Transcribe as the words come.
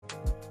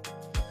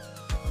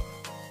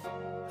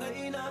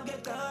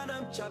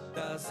kanam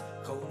chaptas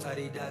kau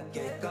tari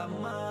dake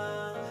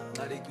kama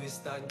ngari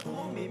kwistan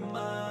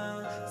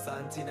kumima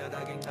santina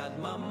daging kan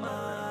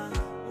mama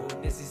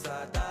onesi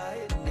sada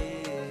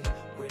ene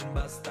when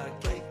basta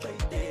kai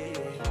de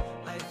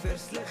I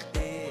first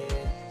lechte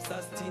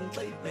sastin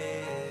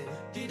taipe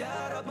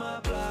didara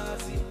ma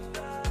plasi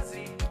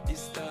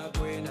ista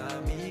buena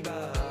amiga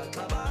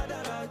tabada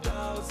la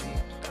tausi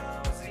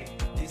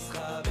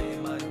disrabe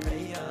man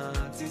kaya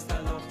sista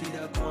noch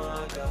dida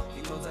kwaka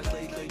ikon sa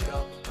klei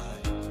kau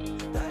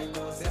dai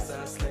cosas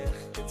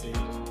slechte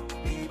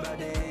viva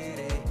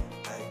dere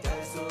ai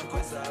dai so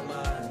questa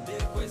man de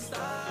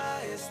questa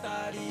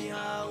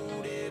estaria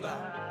ureba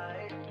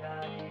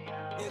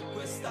de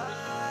questa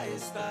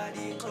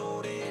estaria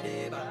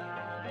ureba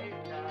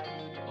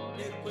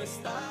de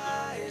questa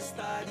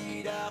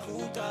estaria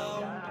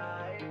hutao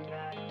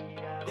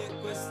de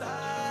questa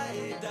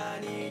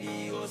edani di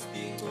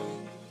ospito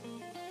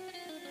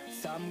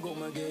Some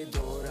gonna get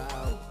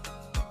dorado,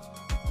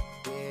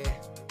 yeah.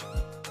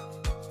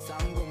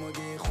 Some gonna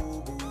get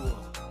hugo,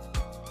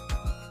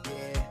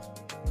 yeah.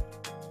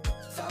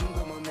 Some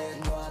gonna make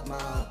mud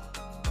mouth,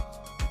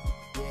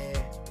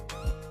 yeah.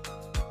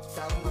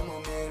 Some gonna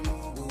make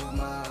mugu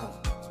mouth,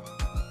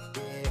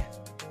 yeah.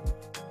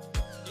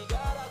 You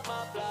gotta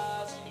my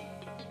place,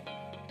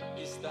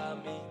 está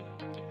me.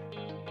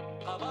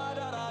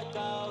 Avada la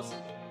causa,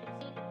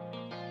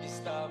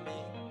 está me.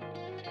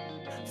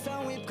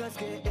 Some whip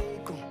casque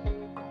echo,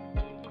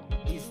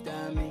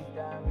 está me.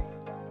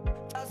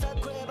 Asa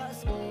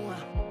cuevas uma,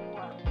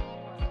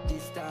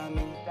 está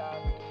me.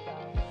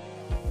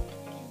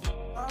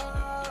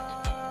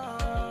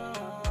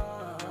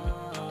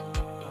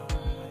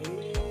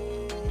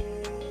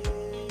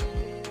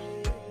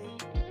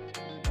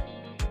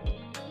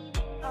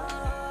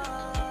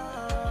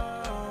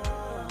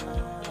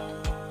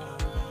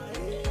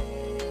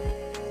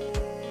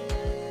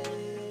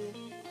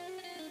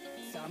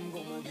 Some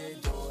gonna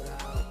get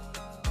dorado.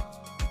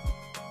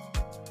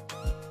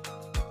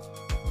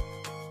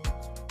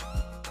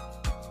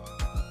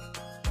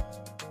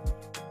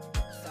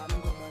 Some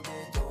gonna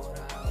get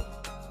dorado.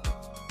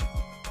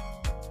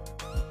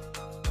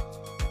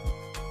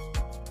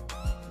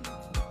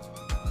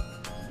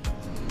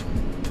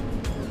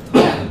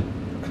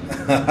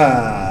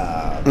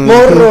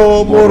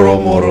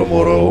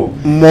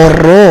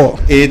 Moro.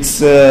 It's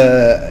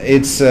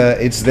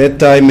that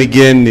time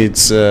again.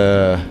 It's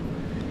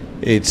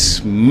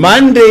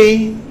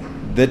Monday,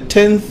 the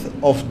 10th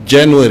of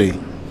January.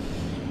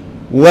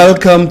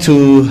 Welcome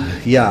to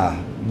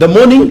the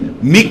morning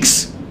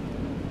mix.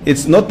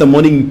 It's not the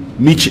morning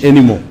Mitch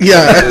anymore.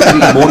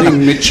 The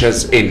morning Mitch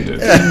has ended.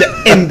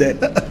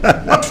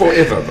 Not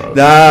forever,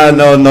 though.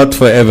 No, not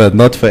forever,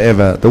 not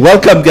forever.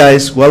 Welcome,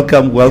 guys.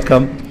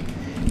 Welcome.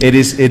 It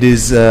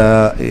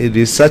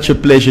is such a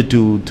pleasure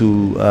to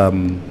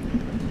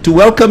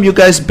welcome you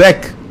guys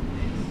back.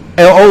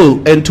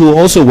 And to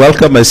also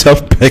welcome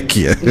myself back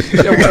here.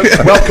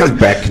 Welcome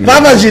back.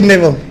 Mama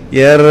Gineville.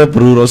 Yeah,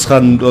 broer, ons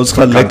gaan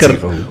lekker.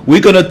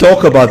 We're gonna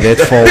talk about that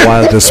for a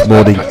while this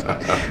morning.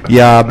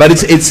 Yeah, but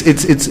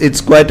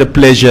it's quite a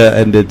pleasure,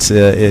 and it's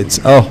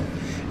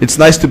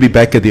nice to be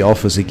back at the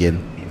office again.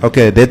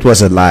 Okay, that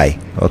was a lie.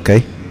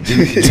 Okay.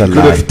 It's a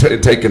lie. Could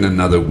have taken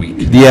another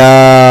week.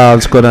 Yeah,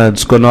 it's gonna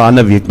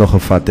ander week nog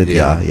gevat het.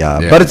 Yeah.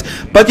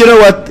 But you know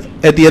what?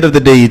 At the end of the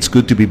day, it's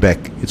good to be back.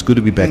 It's good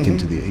to be back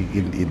into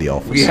the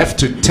office. We have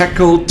to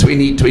tackle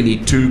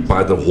 2022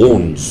 by the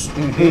horns.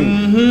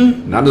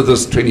 None of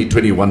this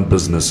 2021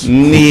 business.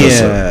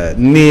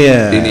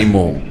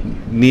 Anymore.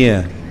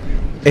 Nee.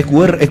 Ek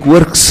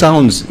hoor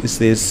sounds. Is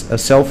there's a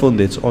cell phone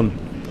that's on?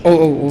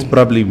 Oh. It's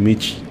probably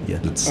Mitch.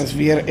 Yeah. It's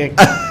weer ek.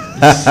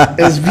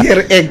 It's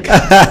weer ek.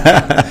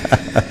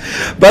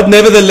 But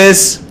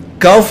nevertheless,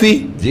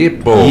 Kalfi.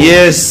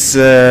 Yes,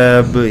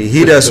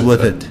 hit us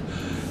with it.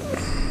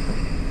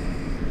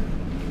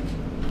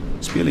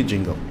 Speel die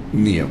jingle.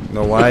 Nee.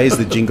 No, why is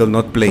the jingle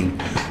not playing?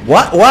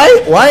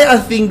 Why are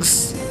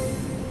things?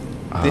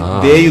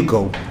 There you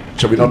go.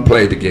 Shall we not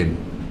play it again?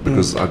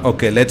 Because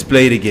okay, let's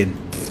play it again.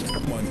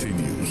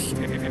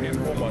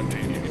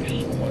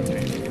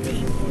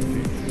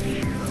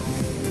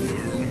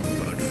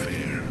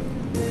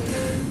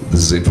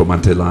 This is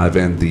Informante Live,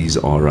 and these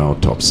are our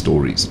top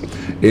stories.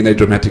 In a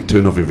dramatic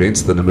turn of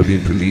events, the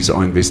Namibian police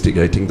are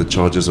investigating the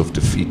charges of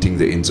defeating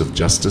the ends of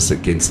justice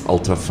against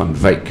Alta van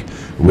Wyk,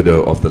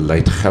 widow of the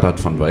late Gerard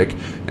van Wyk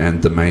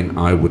and the main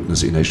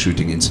eyewitness in a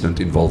shooting incident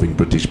involving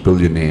British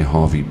billionaire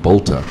Harvey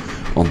Bolter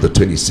on the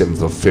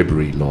 27th of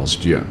February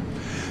last year.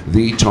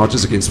 The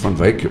charges against Van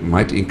Wyk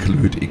might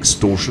include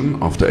extortion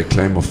after a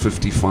claim of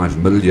 55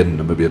 million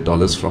Namibia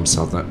dollars from a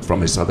South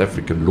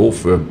African law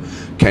firm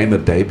came a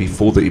day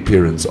before the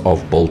appearance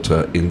of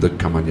Bolter in the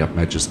Kamanyap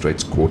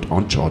Magistrates Court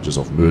on charges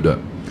of murder.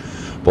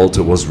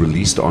 Bolter was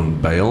released on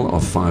bail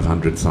of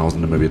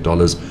 500,000 Namibia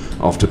dollars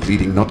after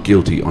pleading not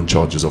guilty on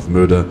charges of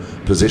murder,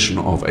 possession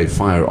of a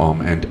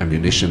firearm and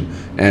ammunition,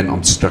 and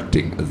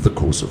obstructing the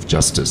course of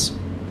justice.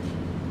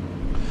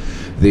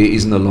 There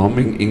is an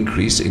alarming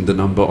increase in the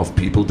number of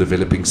people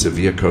developing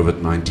severe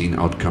COVID-19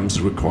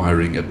 outcomes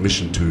requiring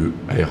admission to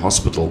a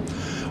hospital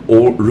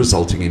or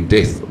resulting in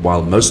death,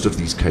 while most of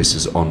these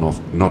cases are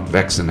not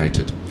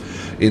vaccinated.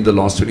 In the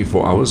last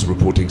 24 hours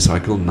reporting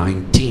cycle,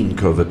 19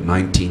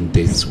 COVID-19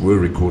 deaths were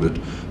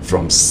recorded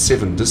from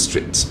 7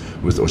 districts,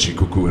 with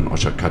Oshikuku and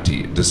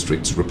Oshakati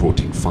districts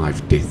reporting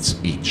 5 deaths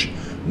each.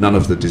 None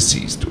of the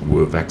deceased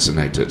were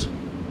vaccinated.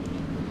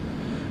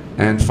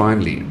 And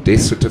finally,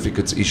 death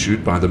certificates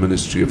issued by the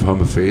Ministry of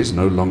Home Affairs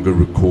no longer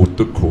record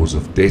the cause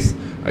of death,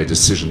 a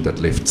decision that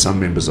left some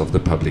members of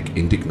the public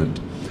indignant.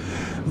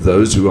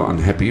 Those who are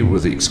unhappy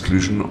with the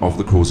exclusion of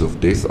the cause of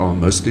death are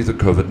mostly the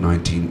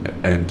COVID-19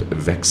 and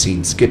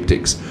vaccine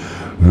skeptics,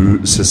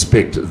 who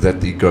suspect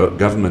that the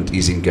government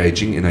is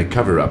engaging in a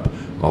cover-up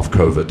of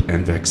COVID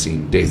and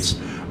vaccine deaths.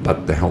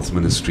 But the Health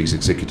Ministry's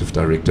Executive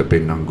Director,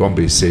 Ben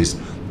Nangombe, says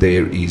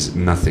there is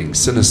nothing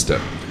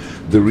sinister.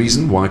 The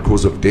reason why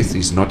cause of death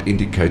is not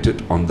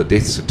indicated on the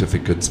death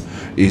certificates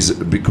is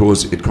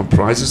because it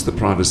comprises the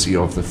privacy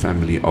of the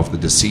family of the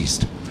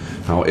deceased.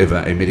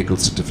 However, a medical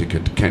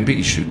certificate can be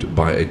issued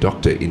by a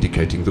doctor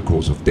indicating the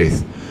cause of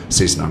death,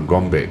 says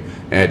Nangombe,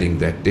 adding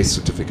that death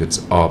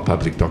certificates are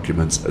public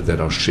documents that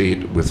are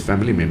shared with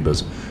family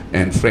members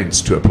and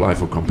friends to apply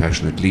for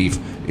compassionate leave,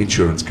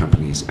 insurance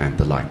companies and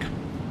the like.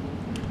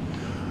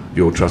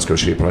 Your Trustco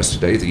share price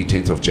today, the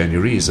 10th of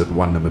January, is at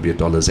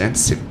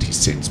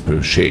 $1.70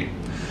 per share.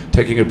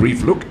 Taking a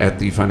brief look at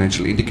the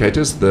financial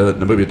indicators, the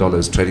Namibia dollar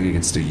is trading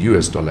against the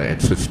US dollar at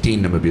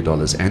 15 Namibia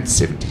dollars and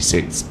 70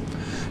 cents,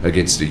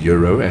 against the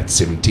euro at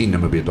 17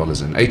 Namibia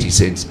dollars and 80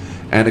 cents,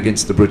 and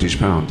against the British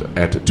pound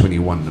at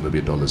 21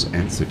 Namibia dollars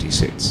and 30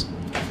 cents.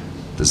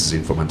 This is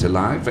Informante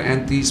Live,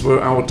 and these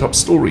were our top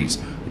stories.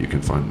 You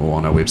can find more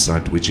on our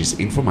website, which is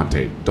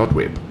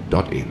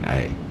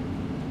informante.web.na.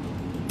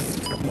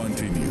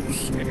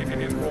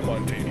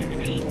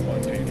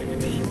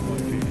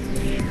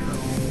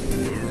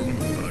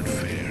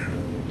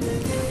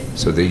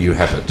 So there you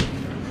have it.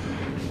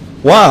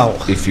 Wow.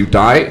 If you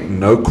die,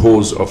 no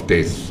cause of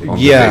death on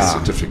the death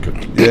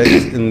certificate.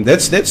 And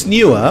that's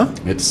new, huh?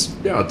 It's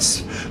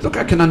look,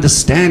 I can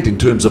understand in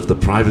terms of the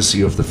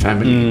privacy of the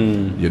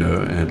family, you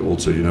know, and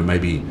also, you know,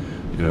 maybe,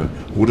 you know,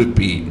 would it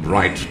be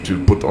right to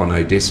put on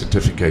a death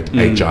certificate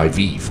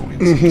HIV, for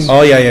instance?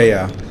 Oh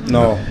yeah.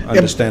 No,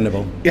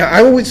 understandable. Yeah,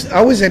 I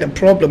always had a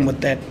problem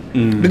with that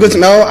because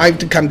now I have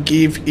to come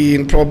give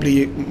in.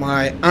 Probably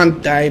my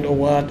aunt died or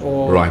what,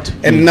 or right,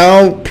 and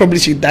now probably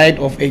she died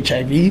of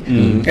HIV,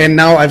 and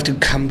now I have to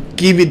come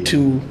give it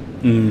to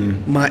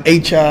my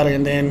HR,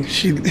 and then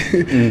she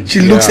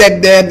she looks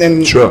at that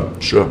and sure,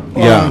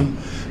 yeah.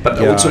 But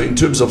also in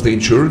terms of the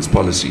insurance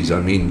policies, I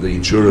mean, the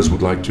insurers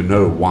would like to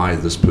know why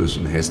this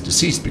person has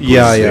deceased,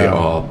 because there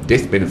are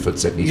death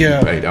benefits that need to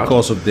be paid out.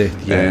 Cause of death,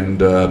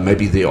 and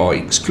maybe there are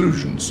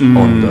exclusions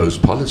on those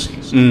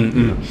policies. You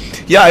know?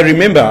 Yeah, I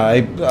remember.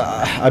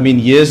 I mean,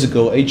 years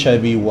ago,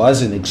 HIV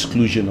was an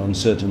exclusion on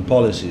certain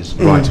policies.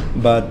 Right.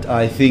 But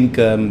I think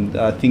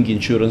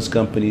insurance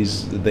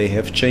companies, they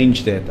have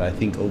changed that. I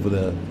think over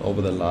the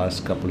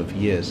last couple of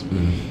years.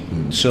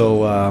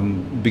 So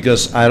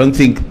because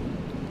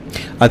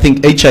I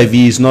think HIV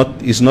is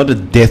not a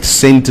death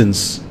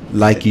sentence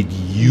like it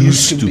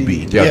used to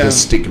be. Yeah, the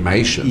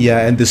stigmation.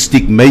 Yeah, and the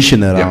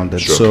stigmation around it.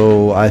 Sure.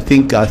 So I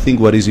think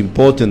what is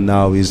important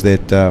now is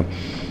that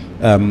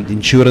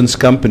insurance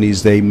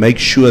companies, they make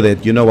sure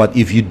that, you know what,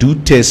 if you do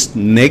test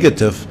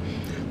negative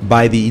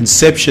by the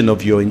inception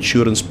of your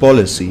insurance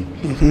policy,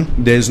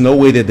 there's no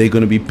way that they're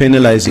going to be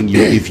penalizing you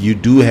if you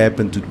do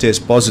happen to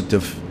test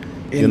positive,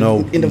 in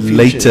the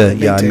future,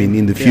 later. I mean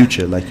in the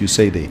future, like you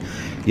say there.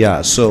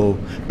 Yeah, so,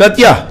 but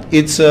yeah,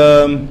 it's,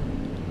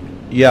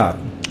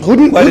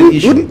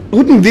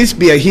 Wouldn't this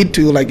be a hit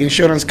to like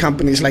insurance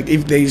companies, like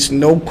if there is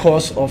no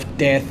cause of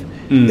death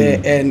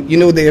there, and you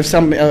know they have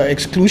some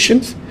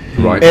exclusions,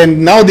 right?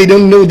 And now they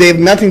don't know, they have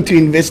nothing to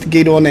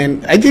investigate on,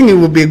 and I think it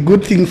would be a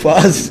good thing for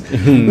us.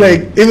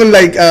 Like even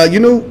like I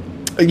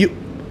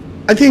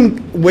think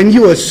when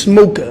you're a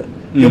smoker,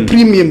 your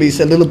premium is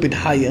a little bit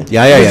higher.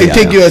 They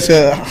take you as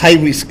a high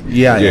risk.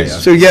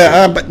 So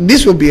but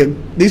this will be a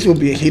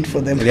hit for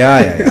them.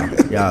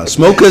 Yeah.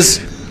 Smokers,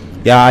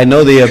 I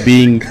know they are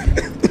being,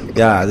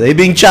 they're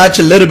being charged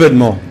a little bit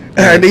more.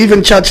 They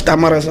even charge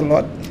Tamaras a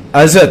lot.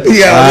 Is it?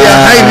 Yeah, we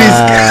are high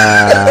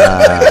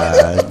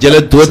risk.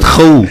 Julle dood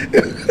gou.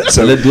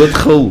 So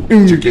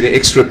you get an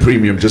extra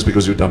premium just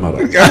because you're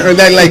Tamara. We are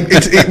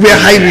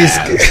high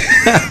risk.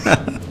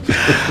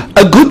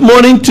 A good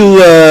morning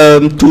to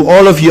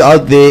all of you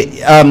out there.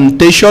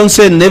 Teshon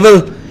said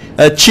never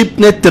chip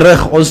net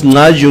terug ons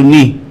na jou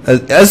nie.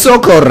 Is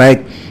ook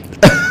correct.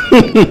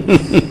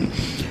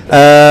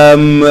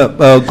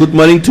 Good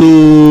morning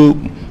to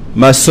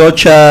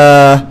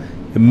Masocha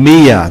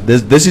Mia.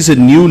 This is a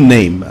new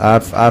name.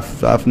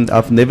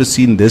 I've never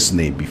seen this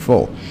name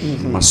before.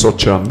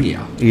 Masocha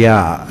Mia.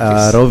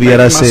 Yeah.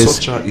 Roviera says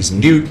Masocha is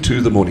new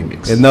to the morning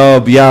mix. No,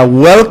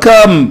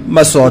 welcome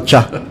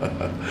Masocha.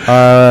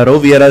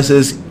 Roviera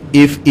says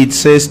if it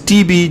says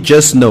TB,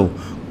 just know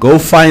go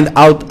find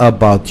out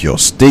about your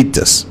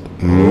status.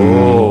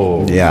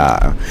 Oh.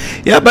 Yeah,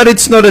 but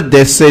it's not a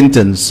death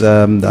sentence.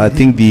 I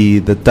think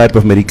the type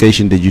of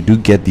medication that you do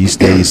get these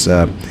days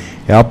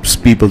helps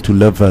people to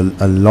live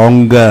a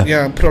longer.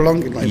 Yeah,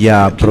 prolonged life.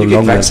 Yeah, Can you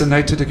get prolonged.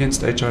 vaccinated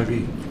against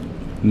HIV?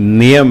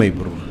 Nee, my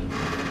bro.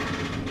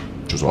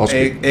 Just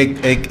asking.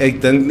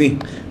 Ek dink nie.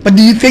 But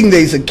do you think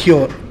there is a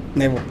cure?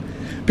 Never.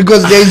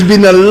 Because there's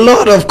been a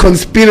lot of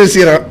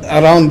conspiracy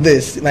around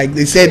this. Like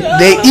they said,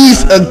 there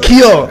is a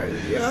cure.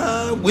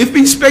 We've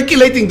been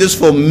speculating this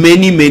for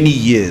many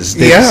years.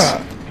 Yeah.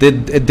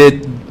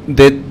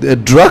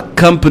 That drug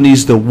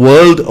companies the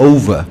world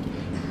over,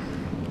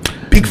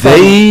 Big pharma.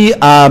 they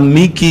are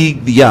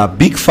making,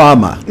 big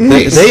pharma.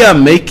 They are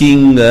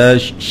making a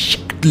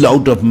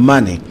shitload of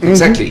money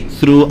Exactly.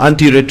 through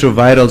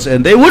antiretrovirals,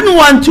 and they wouldn't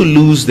want to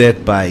lose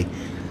that by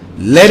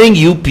letting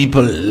you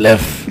people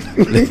live.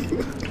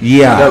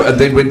 No, and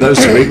then when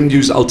those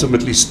revenues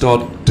ultimately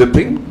start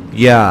dipping,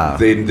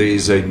 then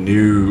there's a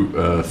new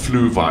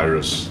flu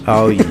virus.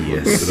 Oh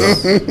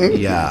yes.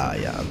 Yeah.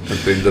 And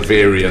then the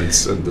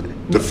variants and the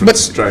different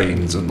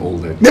strains and all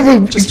that. Never,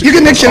 Just to you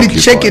can keep us actually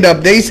check occupied. it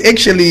up. There is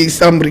actually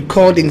some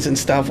recordings and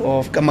stuff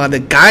of the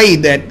guy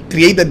that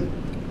created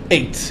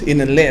AIDS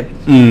in a lab,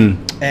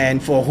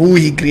 and for who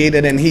he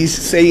created, and he's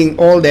saying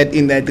all that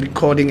in that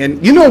recording.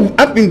 And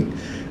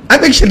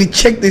I've actually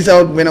checked this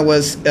out when I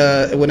was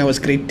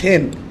grade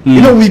 10.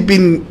 You know, we've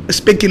been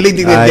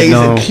speculating that there is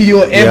a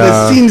cure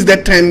ever since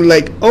that time.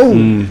 Like,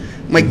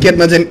 my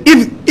goodness! And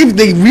if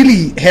they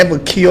really have a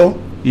cure,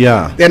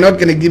 they're not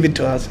gonna give it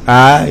to us.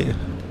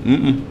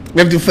 We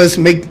have to first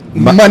make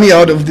money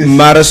out of this.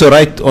 Maar is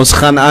alright, ons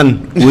gaan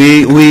aan.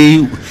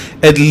 We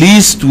at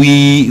least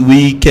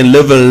we can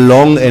live a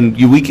long and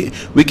you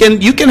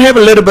can have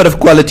a little bit of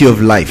quality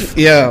of life.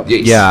 Yeah.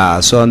 Yes. Yeah,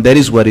 so and that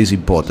is what is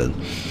important.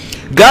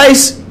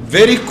 Guys,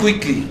 very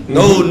quickly.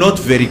 No, not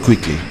very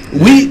quickly.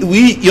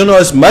 We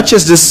as much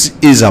as this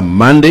is a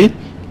Monday,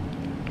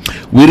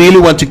 we really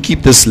want to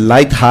keep this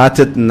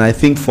light-hearted, and I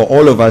think for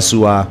all of us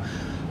who are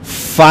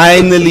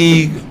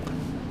finally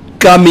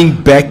coming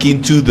back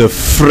into the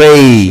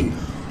fray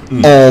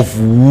of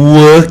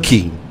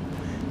working,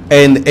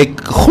 and ek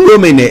glo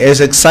my nie, as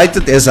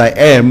excited as I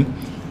am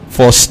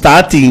for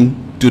starting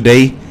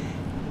today,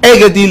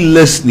 ek het nie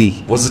lus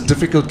nie. Was it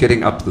difficult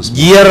getting up this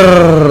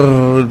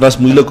morning? Het was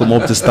moeilijk om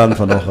op te staan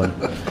vanoggend.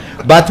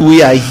 But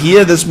we are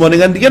here this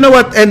morning, and you know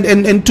what,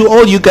 and to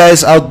all you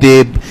guys out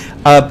there,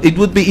 it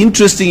would be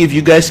interesting if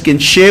you guys can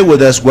share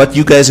with us what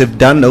you guys have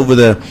done over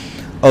the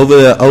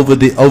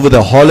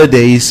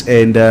holidays,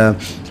 and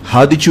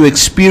how did you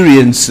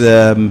experience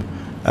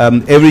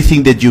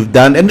everything that you've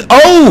done, and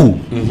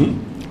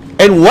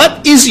and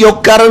what is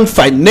your current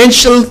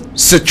financial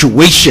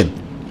situation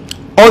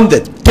on the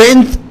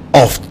 10th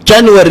of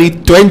January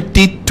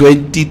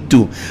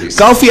 2022. Yes.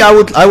 Kalfi,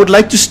 I would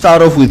like to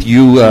start off with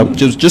you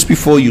just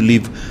before you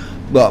leave.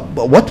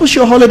 What was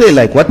your holiday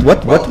like? What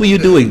were you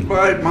doing?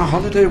 My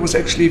holiday was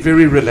actually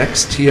very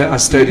relaxed here. I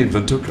stayed in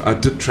Windhoek. I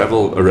did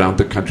travel around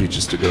the country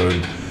just to go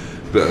and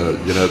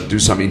do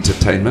some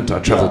entertainment. I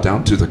traveled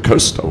down to the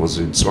coast. I was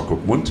in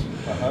Swakopmund,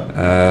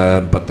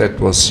 but that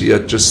was here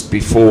just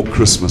before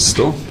Christmas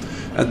still.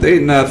 And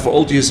then for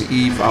Old Year's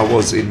Eve, I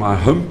was in my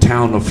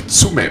hometown of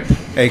Tsumeb.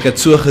 Ek het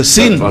so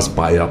gesien. That was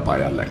baie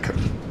lekker.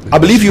 I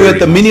believe you were at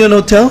the Minion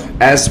Hotel?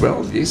 As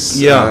well, yes.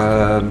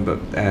 Yeah.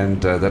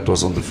 And that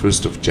was on the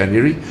 1st of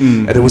January.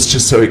 And it was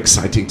just so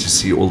exciting to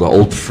see all the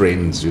old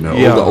friends, all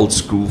the old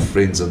school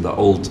friends and the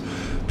old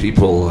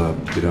people,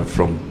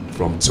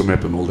 from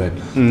Tsumeb and all that.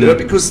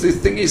 Because the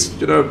thing is,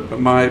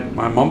 my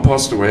mom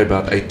passed away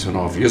about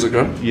 8.5 years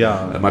ago.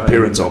 Yeah. My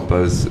parents are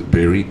both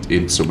buried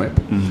in Tsumeb.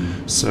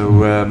 So,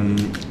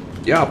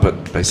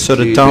 but basically, So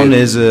the town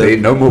is... there are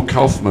no more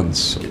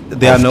Kaufmans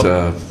There are no...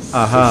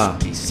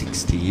 after 50,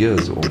 60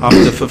 years. Almost.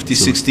 After 50,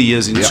 60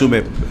 years in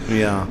Tsumeb.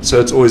 Yeah. So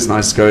it's always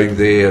nice going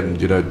there and,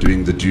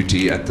 doing the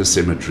duty at the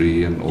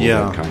cemetery and all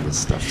that kind of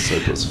stuff. So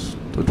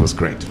it was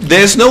great.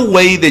 There's no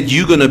way that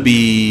you're gonna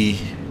be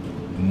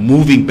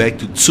moving back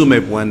to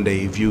Tsumeb one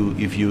day if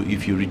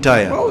you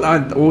retire. Well,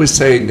 I always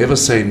say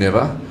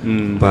never,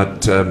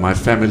 but my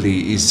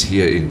family is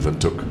here in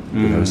Windhoek,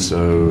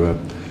 so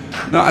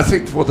no, I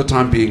think for the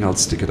time being I'll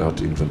stick it out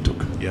in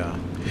Windhoek. Ja.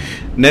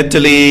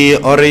 Natalie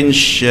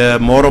Orange,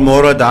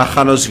 môre, daar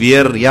gaan ons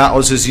weer. Ja,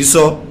 ons is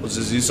hierso.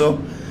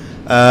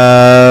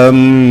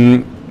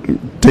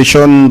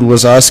 Teshon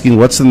was asking,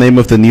 what's the name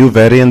of the new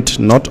variant,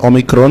 not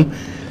Omicron?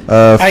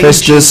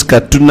 Festus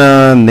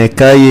Katuna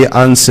Nekai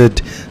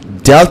answered,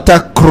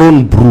 Delta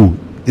Cron Brew.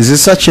 Is there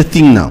such a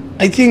thing now?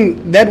 I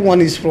think that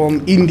one is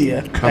from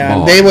India. Come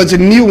on. There was a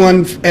new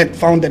one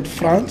found at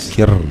France.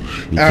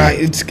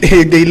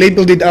 They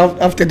labeled it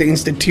after the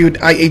institute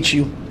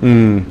IHU.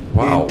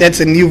 Wow.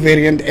 That's a new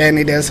variant, and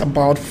it has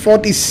about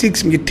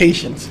 46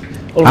 mutations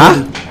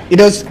already. It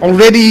has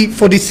already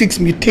 46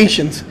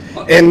 mutations,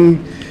 and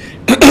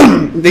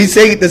the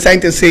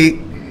scientists say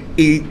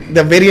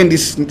the variant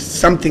is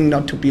something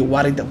not to be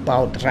worried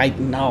about right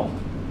now.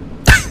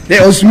 They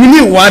was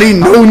really worry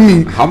no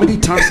me. How many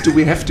times do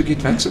we have to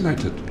get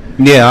vaccinated?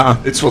 Ja,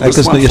 It's for ek this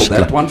is nou one, eers for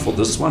that klaar. one, for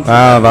this one, for Ah,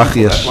 that one, wag for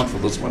eers. that one, for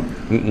this one.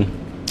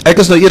 Ek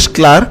is nou eers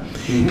klaar.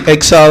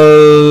 Ek sal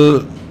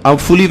I'm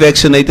fully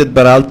vaccinated,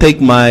 but I'll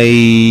take my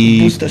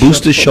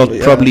booster shot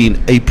probably in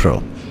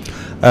April.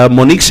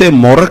 Monique sê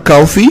môre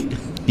koffie.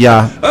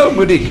 Ja. Oh,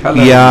 Monique,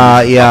 hello.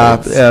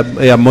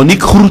 Ja, Monique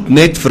groet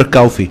net vir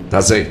koffie.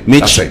 That's it.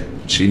 Mitch. That's it.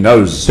 She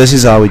knows This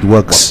is how it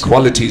what works.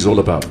 quality is all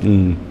about.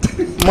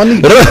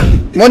 Monique,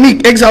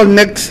 ek sal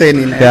niks sê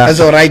nie. Ja. Is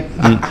alright.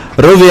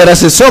 Rovera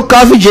sê so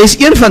koffie jy's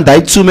een van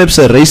daai Tsumeb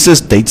se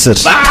racist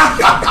Duitsers.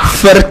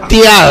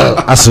 Vertel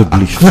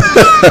asseblief.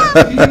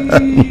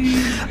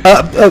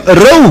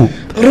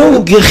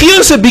 Ro, gee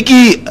ons 'n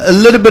bietjie a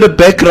little bit of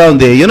background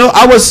there. You know,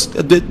 I was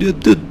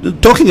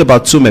talking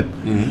about Tsumeb.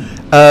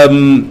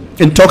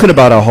 And talking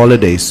about our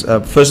holidays.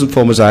 First and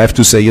foremost, I have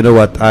to say, you know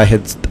what? I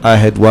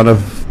had one of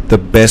the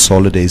best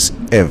holidays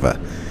ever.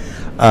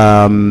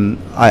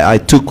 I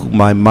took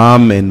my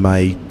mom and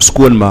my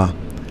skoonma,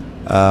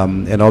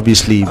 and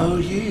obviously Oh,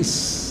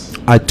 yes.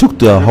 I took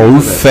the whole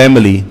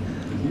family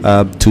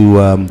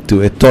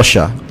to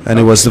Etosha, and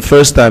it was the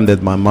first time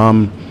that my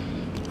mom,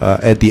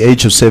 at the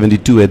age of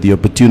 72, had the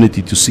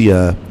opportunity to see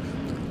a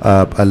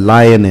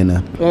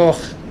lion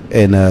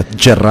and a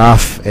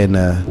giraffe and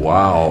a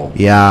Wow.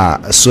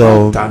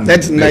 so Done,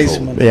 That's nice,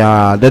 Neville. man.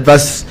 yeah, that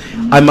was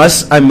I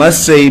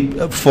must say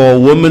for a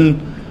woman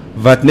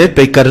wat net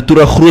by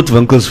Karatura groot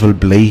winkels wil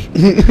bly.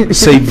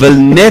 Sy wil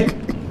net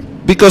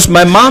because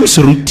my mom's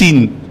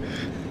routine,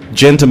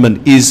 gentlemen,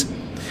 is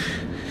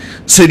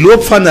sy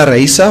loop van 'n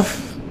reis af,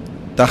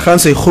 dan gaan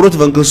sy groot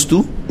winkels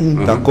toe,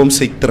 dan kom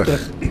sy terug.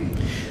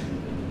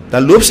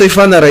 Dan loop sy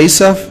van 'n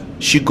reis af,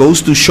 she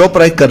goes to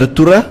Shoprite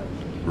Karatura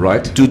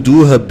Right. to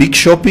do her big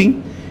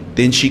shopping,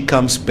 then she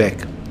comes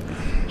back.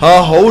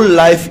 Her whole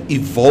life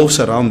evolves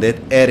around that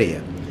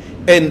area,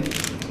 and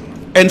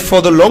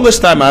for the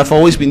longest time I've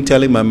always been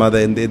telling my mother,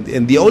 and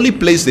the only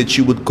place that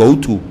she would go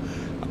to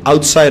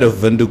outside of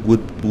Windhoek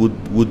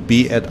would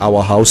be at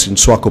our house in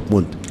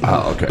Swakopmund.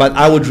 Ah, okay. But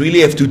I would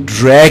really have to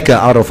drag her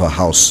out of her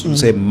house,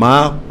 say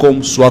ma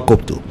kom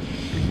Swakop toe.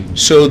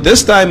 So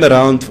this time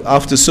around,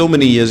 after so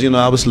many years, you know,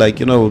 I was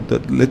like, you know,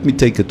 let me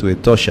take her to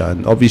Etosha,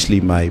 and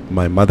obviously my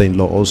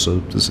mother-in-law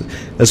also.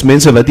 As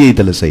mense wat jy het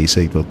hulle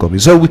sê it will come.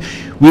 So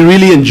we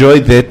really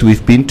enjoyed that.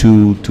 We've been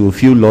to a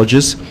few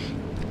lodges,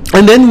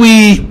 and then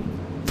we,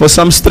 for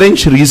some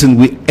strange reason,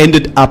 we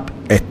ended up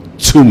at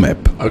Tsumeb.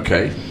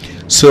 Okay.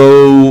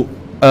 So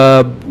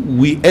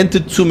we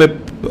entered Tsumeb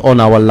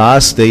on our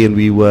last day, and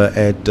we were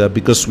at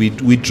because we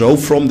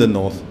drove from the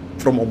north,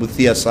 from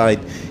Obuthia side,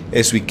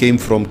 as we came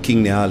from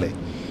King Neale.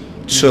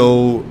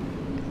 So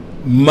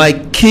my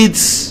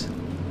kids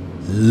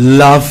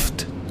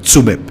loved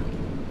Tsumeb.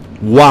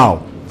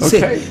 Wow.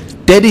 Okay. Say,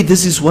 Daddy,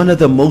 this is one of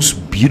the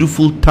most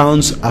beautiful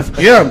towns I've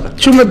Yeah,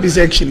 Tsumeb is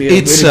actually a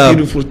it's very a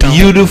beautiful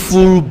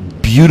town.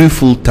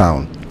 beautiful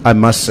town, I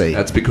must say.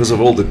 That's because of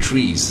all the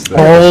trees. that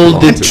All are the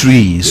planted.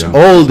 trees, Yeah.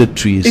 all the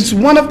trees. It's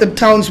one of the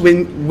towns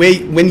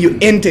when you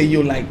enter,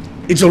 you're like,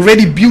 it's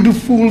already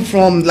beautiful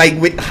from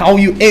like how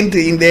you enter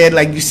in there.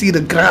 Like you see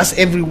the grass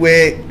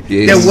everywhere.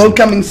 Yes. The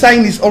welcoming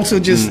sign is also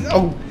just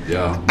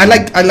Yeah. I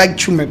like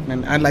Tsumeb,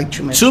 man. I like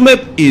Tsumeb. Tsumeb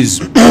is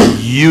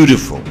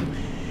beautiful.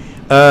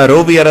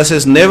 Roviera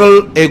says,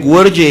 Neville, ek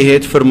hoor jy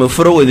het vir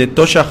mevrou in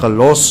Etosha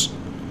gelos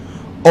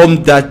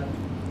omdat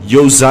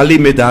jou Zali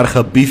met haar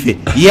gebief het.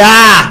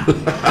 Ja!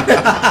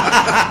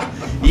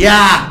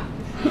 Ja!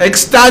 Ek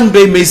staan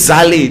by my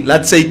Zali,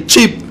 laat sy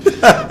cheap.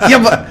 Yeah,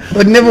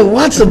 but never.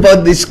 What's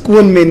about this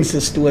Koen mense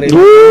story?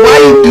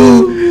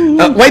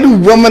 Why do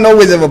women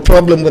always have a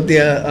problem with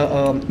their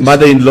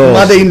Mother-in-law.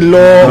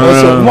 mother-in-law?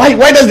 Also,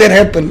 why does that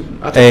happen?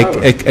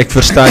 Ek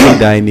verstaan nie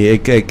daai nie.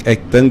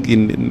 Ek dink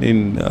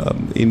in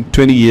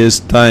 20 years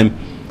time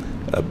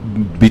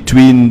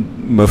between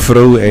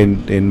mevrou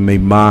and my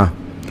ma,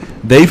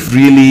 they've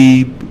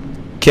really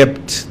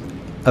kept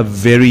a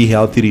very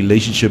healthy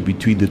relationship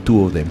between the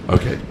two of them.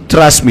 Okay.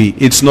 Trust me,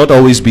 it's not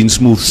always been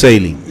smooth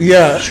sailing.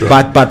 Yeah. Sure.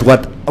 But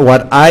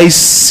what I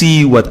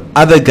see, what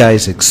other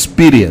guys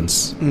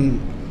experience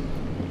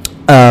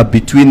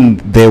between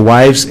their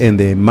wives and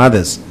their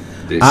mothers,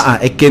 Yes.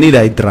 ek ken nie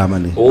daai drama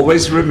nie.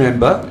 Always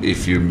remember,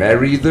 if you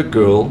marry the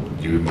girl,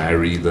 you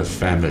marry the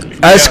family.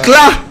 Is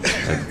klaar.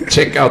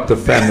 Check out the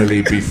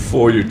family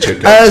before you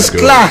check out Is the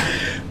girl. klaar.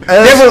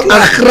 Never a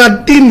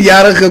graad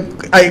 10-jarige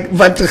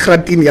wat 'n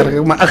graad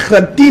 10-jarige, maar 'n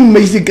graad 10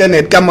 meisiekind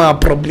het kan maar 'n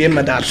probleem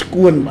met haar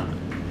skoonma.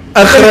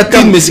 'n graad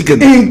 10 meisiekind.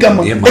 Nee,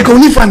 man. Ek hou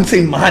nie van sy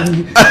man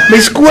nie. My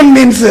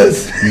skoonmense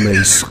is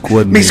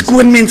my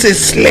skoonmense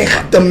is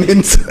slegte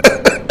mense.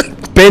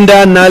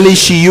 Penda Nali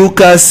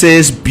Shiuka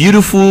says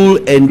beautiful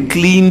and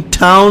clean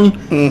town.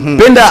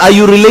 Penda, are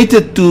you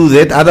related to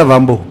that other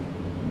Vambo?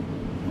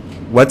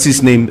 What's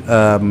his name?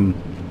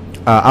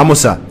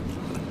 Amosa.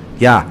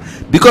 Yeah,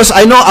 because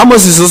I know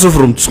Amos is also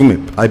from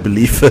Tsumeb, I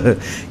believe.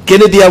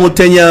 Kennedy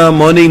Amutenya,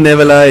 morning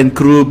Nevela and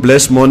crew,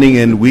 blessed morning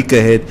and week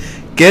ahead.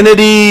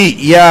 Kennedy,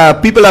 yeah,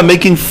 people are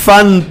making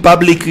fun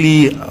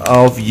publicly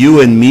of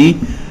you and me.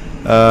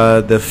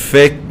 the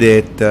fact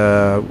that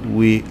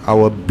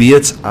our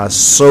beards are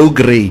so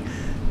grey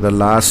the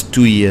last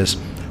 2 years,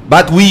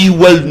 but we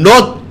will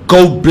not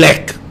go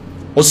black.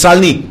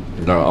 Osalni,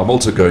 No, I'm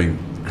also going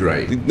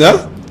grey.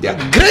 no? Yeah.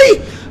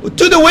 Grey.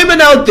 To the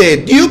women out there,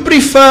 do you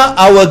prefer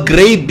our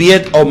grey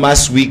beard or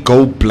must we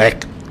go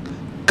black?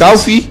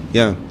 Coffee?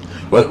 Yeah.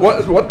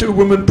 What do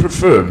women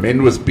prefer?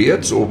 Men with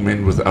beards or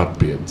men without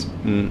beards?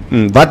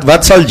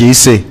 Wat sal jy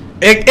sê?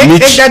 Ek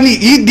Mitch. kan nie,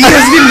 die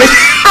is nie met...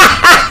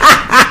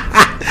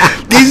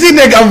 Die sien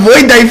ek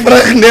avoid die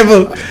vraag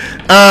level.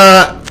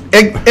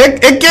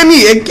 Ek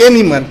ken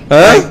nie man.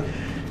 Huh?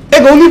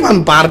 Ek hou nie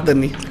van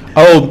baarden nie.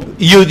 Oh,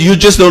 you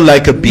just don't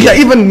like a beard. Yeah,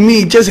 even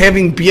me just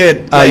having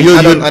beard, like, you,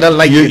 I don't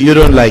like it. You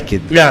don't like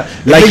it. Yeah.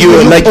 Like It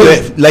you makes me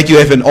look like you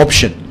have an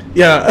option.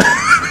 Yeah.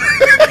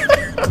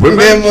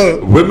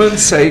 Women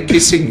say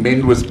kissing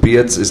men with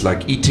beards is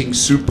like eating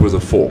soup with a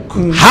fork.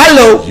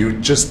 Hallo. You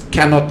just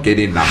cannot get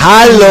enough.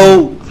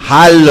 Hallo.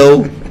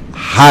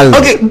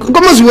 Okay,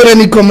 kom ons hoor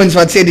in die comments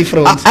wat sê die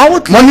vrouens. I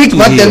would like Monique, to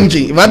wat hear. dink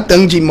jy? Wat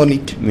dink jy,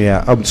 Monique?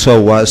 Yeah.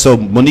 So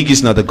Monique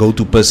is not the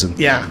go-to person.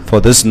 Yeah. For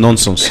this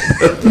nonsense.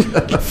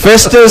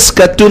 Festus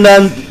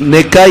Katuna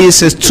Nekai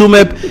says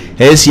Tsumeb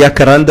has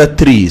jacaranda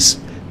trees.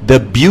 The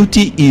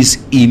beauty is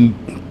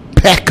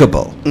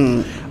impeccable.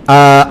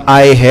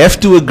 I have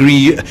to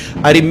agree.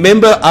 I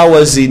remember I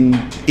was in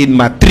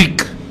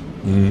matric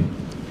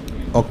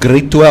or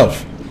grade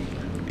 12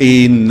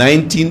 in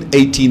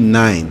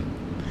 1989,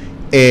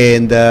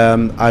 and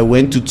I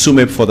went to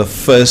Tsumeb for the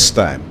first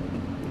time.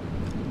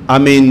 I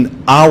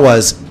mean, I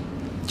was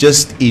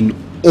just in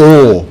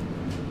awe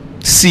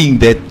seeing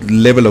that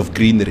level of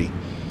greenery.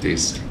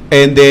 Yes.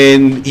 And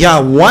then, yeah,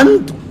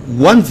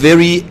 one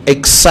very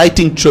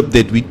exciting trip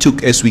that we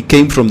took as we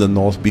came from the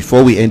north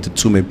before we entered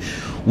Tsumeb,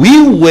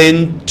 we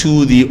went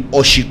to the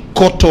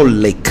Oshikoto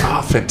Lake.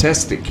 Ah,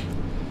 fantastic.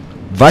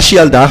 Was jy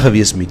al daar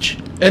gewees, Mitch?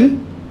 In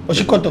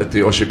Oshikoto. At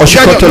the Oshikoto.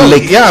 Oshikoto no,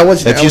 Lake. yeah, I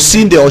was Have there. you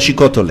seen the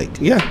Oshikoto Lake?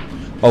 Yeah.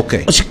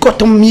 Okay.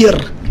 Oshikoto meer.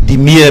 Die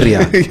meer,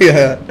 ja.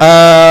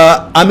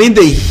 Yeah. I mean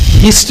the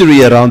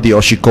history around the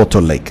Oshikoto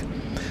Lake.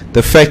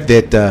 The fact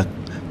that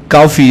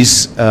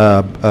Kaufi's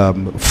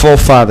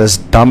forefathers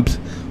dumped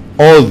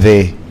all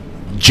their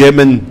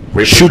German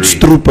Weaponry.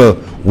 Schutztruppe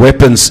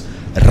weapons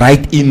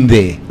right in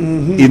there,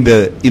 in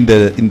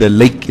the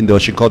lake, in the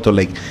Oshikoto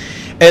Lake,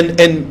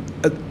 and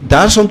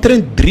daar's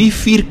omtrent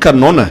 3-4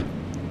 kanonne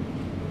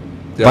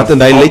wat in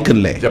daai lake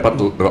lê. Yeah, but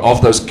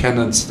of those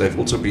cannons, they've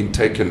also been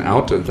taken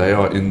out and they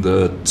are in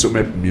the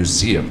Tsumeb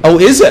Museum. Oh,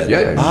 is it?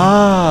 Yeah.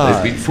 Ah,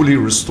 They've been fully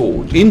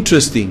restored.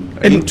 interesting.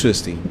 En-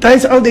 Interesting. Daar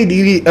is altyd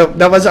hierdie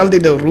daar was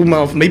altyd 'n rumor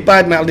of my pa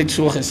het my altyd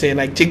so gesê,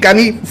 like jy kan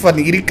nie van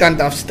hierdie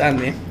kant af staan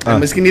nie. En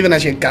miskien ewen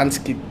as jy kan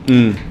skiet.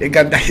 Jy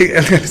kan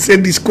sê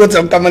die skoot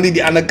sal kan maar nie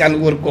die ander kant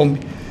oorkom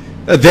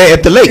nie. There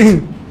at the lake.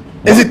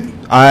 Is it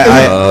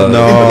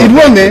No. It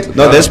won't, eh?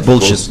 No, that's of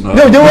bullshit. course not.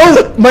 No, there was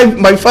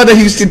my father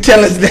used to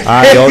tell us that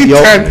every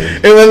your- time.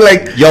 It was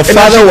like your en as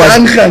father jy was-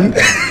 aangaan-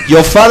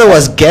 Your father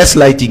was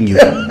gaslighting you.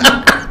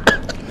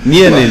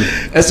 Nee.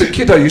 As a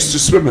kid, I used to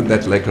swim in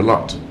that lake a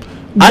lot.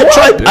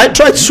 I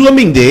tried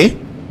swimming there,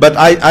 but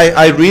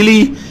I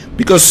really,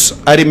 because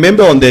I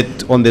remember on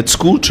that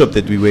school trip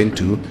that we went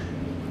to,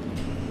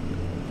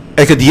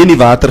 ek het hier in die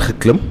water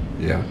geklim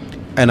Yeah.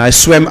 and I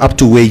swam up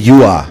to where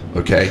you are,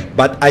 Okay.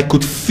 but I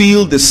could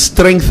feel the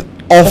strength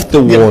of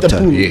the the water.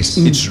 pool. Yes.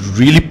 It's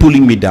really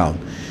pulling me down,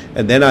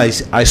 and then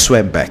I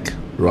swam back.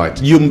 Right.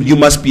 You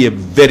must be a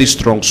very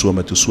strong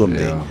swimmer to swim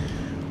there. Yeah.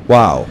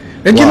 Wow.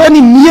 Het jy nou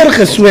nie meer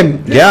geswem?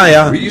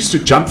 Yeah. We used to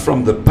jump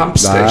from the pump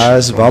That's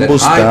station. From that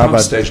Wambos high daar, pump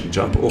but- station,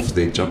 jump off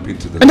there, jump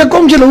into the. En dan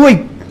kom jy ooit.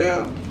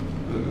 Yeah.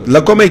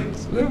 Laat kom ek.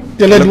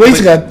 Jy het ooit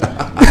gehad.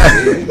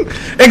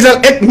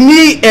 Ek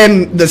me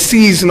and the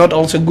sea is not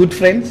also good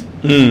friends.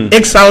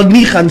 Ek sal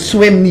nie gaan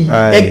swem nie.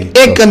 Ai,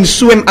 Ek kan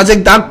swem as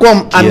ek daar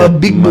kom. I'm a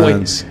big boy.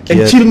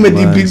 Ek chill met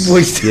die big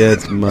boys. Yeah,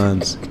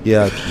 mans.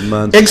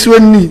 Ek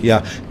swem nie.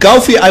 Yeah,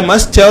 Kaufi, I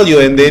must tell you,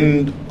 and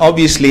then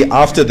obviously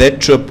after that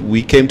trip,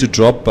 we came to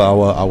drop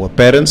our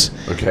parents.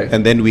 Okay.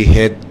 And then we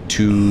head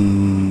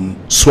to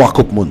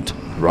Swakopmund.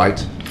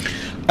 Right.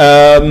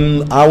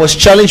 I was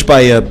challenged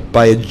by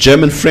a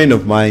German friend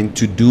of mine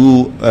to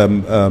do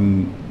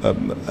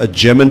a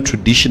German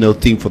traditional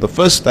thing for the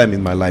first time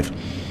in my life.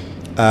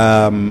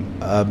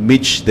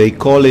 Mitch, they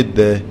call it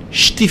the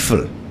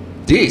Stiefel.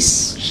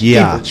 This.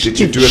 Yeah. Did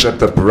you do it at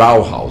the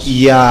Brauhaus?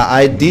 Yeah,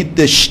 I did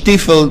the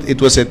Stiefel.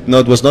 It was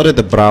not at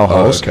the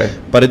Brauhaus, okay.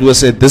 but it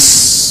was at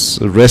this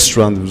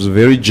restaurant. It was a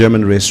very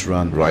German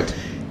restaurant. Right.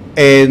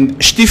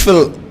 And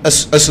Stiefel,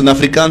 as an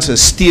Afrikaans, is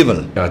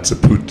stevel, Yeah, it's a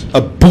put.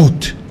 a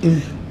boot.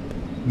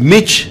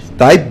 Mitch,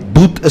 daai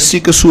boot is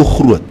seker so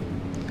groot.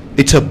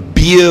 It's a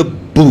beer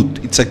boot.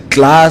 It's a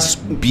glass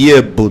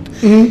beer boot.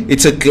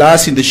 It's a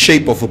glass in the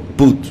shape of a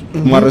boot,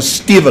 maar 'n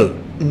stevel.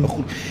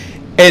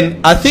 And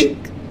I think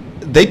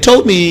they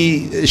told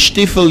me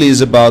Stiefel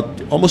is about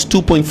almost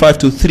 2.5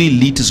 to 3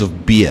 liters of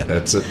beer.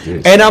 That's it.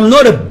 Yes. And I'm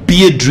not a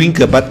beer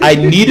drinker, but I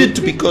needed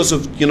to because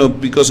of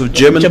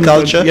German German,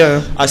 culture.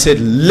 yeah. I said,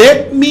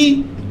 let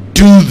me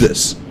do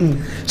this.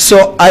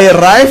 So I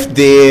arrived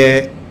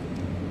there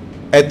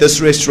at this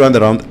restaurant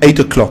around 8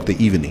 o'clock the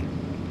evening.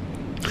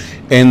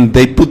 And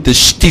they put the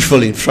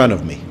stiefel in front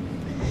of me.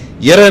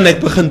 Here en ek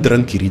begin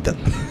drink hierdie ding.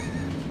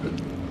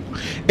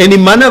 En die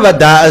manne wat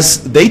daar is,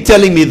 they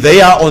telling me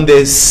they are on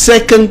their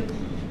second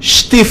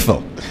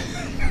stiefel.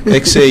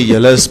 Ek sê,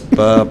 julle is,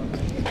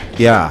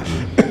 yeah.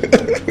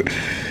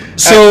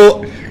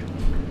 So,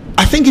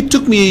 I think it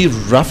took me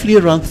roughly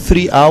around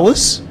 3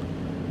 hours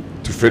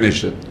To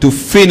finish it. to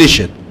finish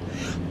it.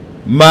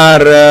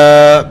 Maar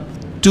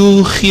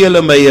toe gee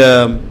hulle my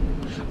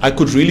I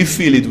could really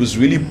feel it was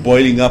really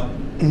boiling up.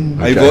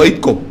 Hy wou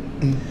uitkom.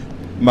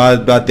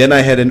 But then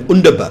I had an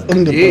onderbuik.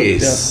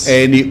 Yes.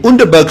 And die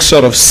onderbuik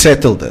sort of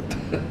settled it.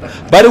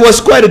 But it was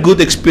quite a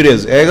good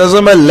experience. Ek was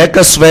maar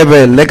lekker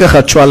swebe, lekker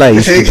gatjwala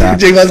hier.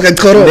 Jy was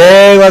getgoro.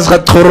 Nee, was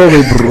gatjoro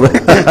my bro.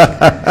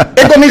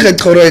 Ek kon nie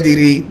getgoro het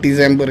hierdie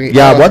December.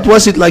 Yeah, what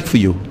was it like for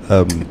you?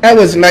 That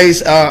was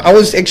nice. I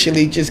was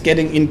actually just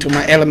getting into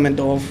my element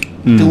of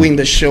doing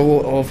the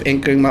show, of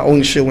anchoring my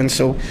own show, and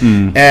so.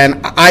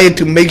 And I had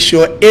to make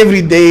sure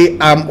every day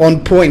I'm on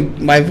point.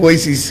 My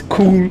voice is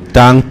cool.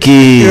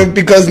 Dankie. You know,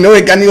 because no,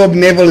 I can't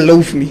never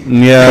love me.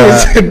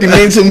 Yeah. The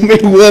mense my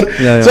word.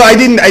 Yeah. So I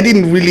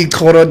didn't really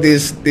cover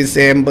this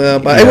December,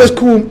 but it was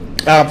cool.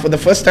 For the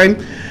first time,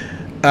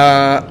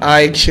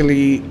 I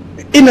actually,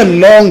 in a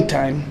long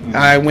time,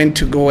 I went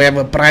to go have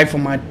a bride for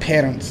my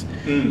parents.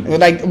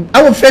 Like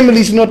our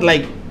family is not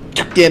like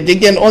they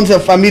can answer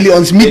family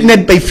ons meet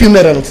net by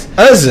funerals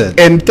Is it?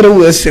 and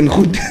trouwens and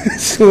good.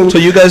 So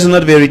you guys are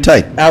not very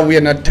tight. we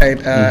are not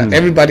tight.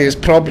 Everybody has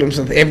problems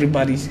with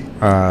everybody.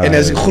 And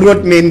as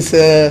groot mense,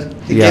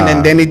 Yeah.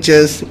 and then it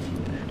just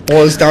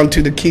boils down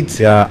to the kids.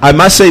 Yeah, I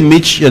must say,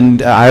 Mitch,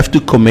 and I have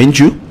to commend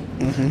you.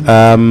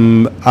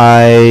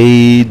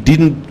 I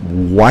didn't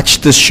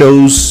watch the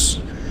shows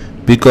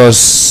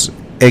because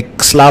ek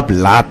slaap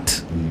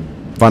laat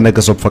wanneer ek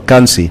is op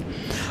vakansie.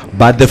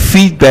 But the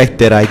feedback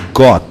that I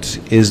got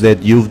is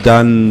that you've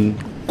done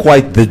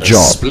quite the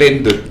job.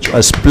 Splendid job.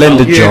 A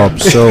splendid job.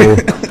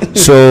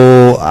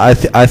 So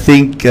I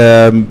think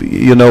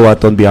you know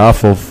what, on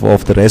behalf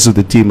of the rest of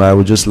the team, I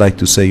would just like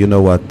to say, you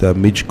know what,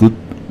 Mitch, good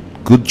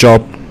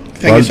job.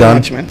 Thank you so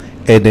much, man.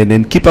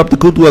 And keep up the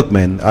good work,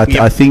 man.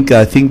 I think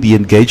the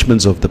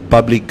engagements of the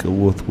public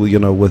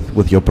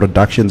with your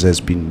productions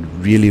has been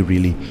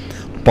really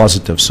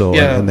positive. So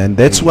and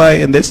that's why,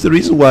 and that's the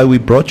reason why we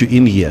brought you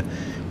in here,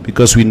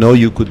 because we know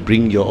you could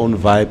bring your own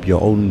vibe, your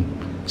own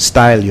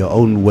style, your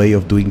own way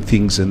of doing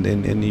things,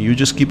 and you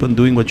just keep on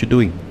doing what you're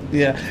doing.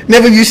 Yeah.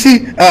 Never, you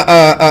see,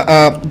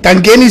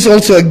 Dangeni is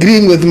also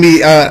agreeing with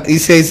me. He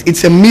says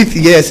it's a myth.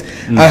 Yes,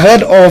 I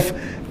heard of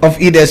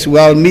it as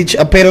well. Mitch,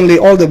 apparently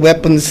all the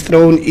weapons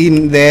thrown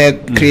in there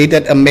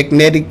created a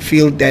magnetic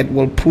field that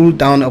will pull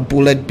down a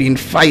bullet being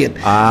fired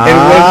and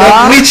will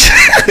not reach.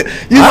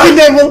 You see,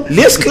 Neville?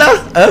 Yes,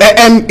 klar.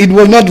 And it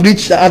will not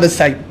reach the other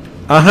side.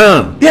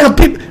 Yeah,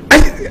 people.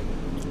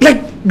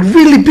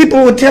 Really,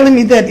 people were telling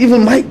me that.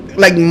 Even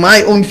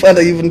my own father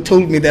even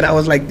told me that. I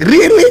was like,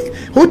 really?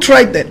 Who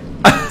tried that?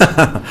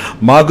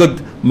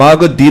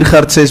 Margot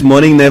Diergaard says,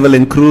 morning Neville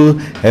and crew,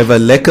 have a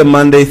lekker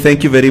Monday,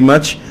 thank you very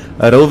much.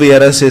 Arul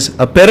Vieira says,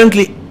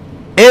 apparently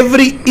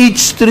each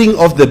string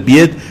of the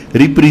beard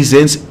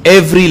represents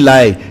every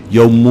lie.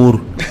 Yo moer.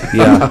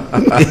 Yeah.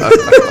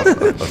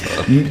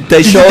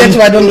 That's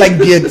why I don't like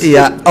beards.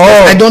 Yeah.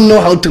 I don't know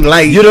how to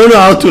lie. You don't know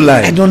how to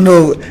lie. I don't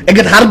know. I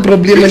get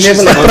hartproblemen.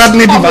 Neville. Ek praat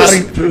net die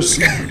waarheid.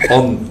 Person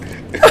on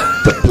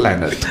the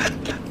planet.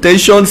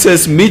 Tayshawn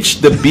says,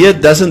 Mitch, the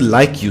beard doesn't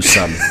like you,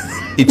 son.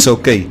 It's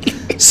okay.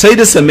 Sy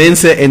dis se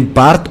mense en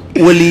baard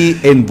olie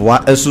en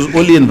soos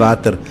olie en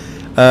water.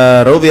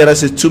 Rovera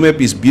says, Tsumeb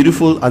is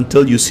beautiful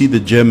until you see the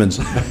Germans.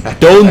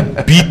 Don't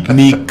beat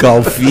me,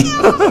 Kalfie.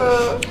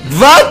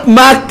 Wat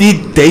maak die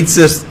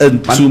Duitsers in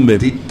Tsumeb?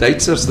 Die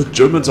Duitsers, the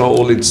Germans are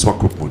all in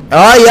Swakopmund.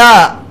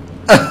 Ja.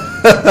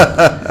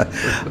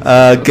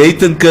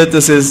 Gaten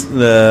Curtis says,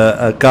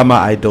 Kama,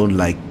 I don't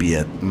like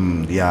beard.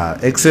 Ja,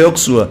 ek sê ook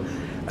so.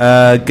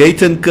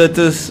 Gaten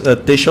Curtis,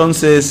 Teshon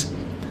says,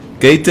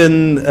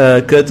 Gaten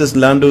Curtis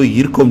Lando,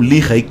 hier kom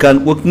lieg, hy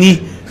kan ook nie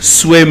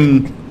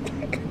swem.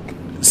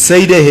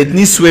 Syde het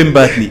nie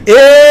swembad nie.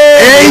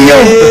 Hey,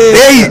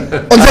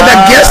 ons het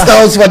 'n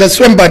guesthouse wat 'n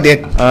swembad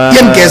het.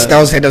 Een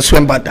guesthouse het 'n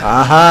swembad.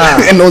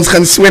 En ons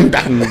gaan swem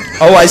daar.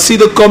 Oh, I see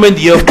the comment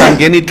here of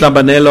Tangeni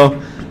Tlambanelo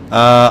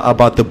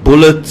about the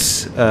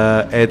bullets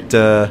at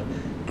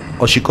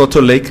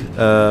Oshikoto Lake.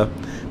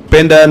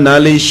 Penda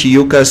Nali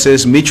Shiuka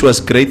says, Mitch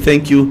was great,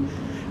 thank you.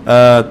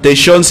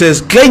 Teshon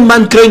says, klein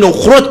man kry nou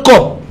groot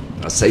kop.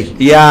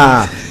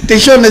 Ja.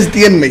 Teshon is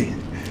teen my.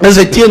 Is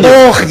hy teen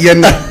jou? Och,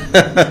 jene.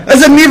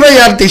 As 'n nuwe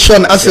jaar,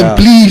 Teshon,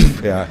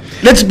 asseblief. Yeah.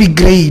 Let's be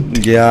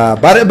great. Yeah,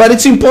 but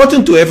it's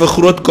important to have a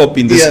groot kop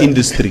in this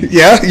industry.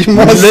 Yeah, you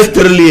must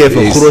literally have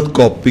a groot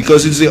kop,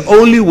 because it's the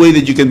only way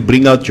that you can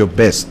bring out your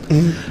best.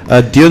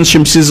 Dion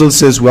Shimsizzle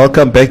says,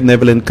 welcome back,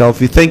 Neville and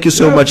Kalfie. Thank you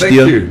so much, thank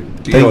Dion. you.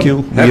 Thank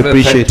you. Have We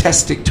appreciate a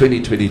fantastic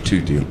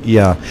 2022, Dion.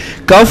 Yeah.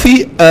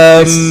 Kalfie,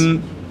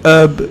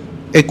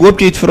 ek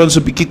hoop jy het vir ons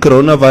 'n bietjie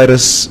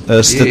coronavirus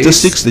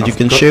statistics that you I've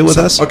can got share with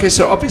some. us. Okay,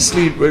 so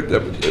obviously,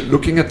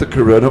 looking at the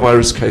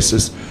coronavirus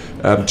cases,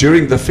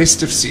 during the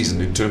festive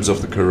season, in terms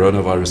of the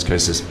coronavirus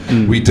cases,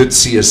 we did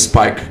see a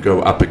spike go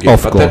up again.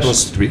 Of but that course.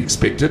 was to be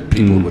expected.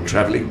 People were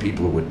traveling,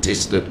 people were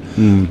tested.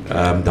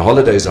 The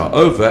holidays are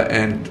over,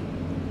 and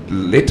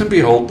let and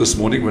behold, this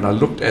morning when I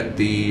looked at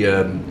the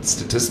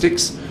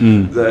statistics,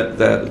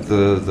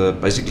 the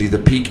basically the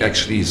peak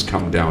actually has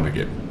come down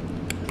again.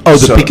 Oh,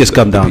 the So peak has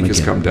come down The peak has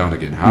again. come down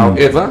again.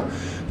 However,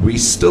 we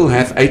still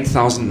have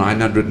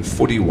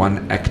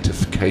 8,941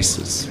 active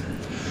cases.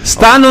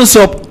 Staan ons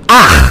op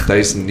 8.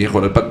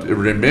 1,900. But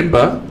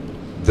remember,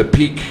 the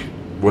peak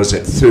was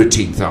at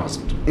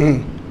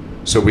 13,000.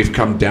 So we've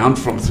come down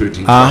from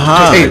 13,000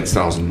 Aha. to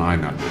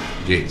 8,900.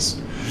 Yes.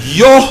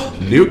 Jo.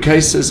 New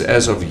cases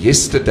as of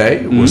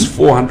yesterday was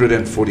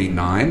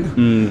 449,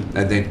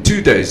 and then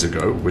 2 days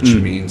ago, which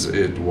means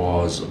it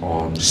was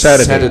on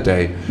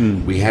Saturday.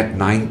 we had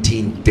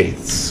 19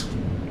 deaths.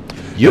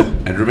 Jo.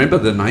 And remember,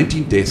 the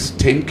 19 deaths,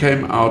 10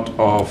 came out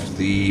of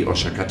the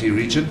Oshakati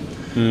region,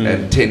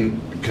 and 10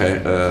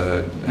 came,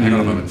 hang on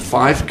a moment,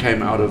 5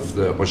 came out of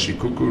the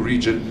Oshikuku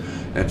region,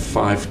 and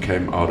 5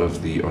 came out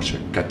of the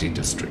Oshakati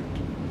district.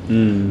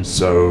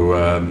 So,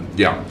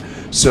 yeah.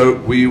 So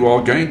we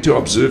are going to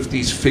observe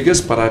these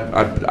figures, but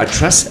I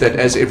trust that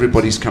as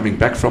everybody's coming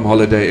back from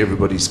holiday,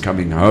 everybody's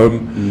coming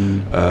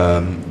home,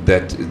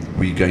 that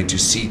we're going to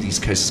see these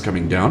cases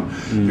coming down,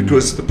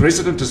 because the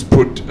president has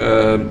put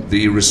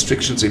the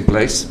restrictions in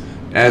place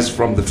as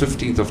from the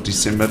 15th of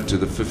December to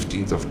the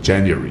 15th of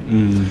January.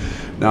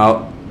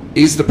 Now,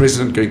 is the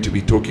president going to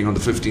be talking on the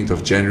 15th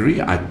of January?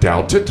 I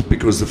doubt it,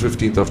 because the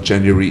 15th of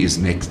January is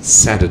next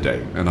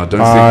Saturday, and I don't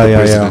think the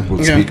president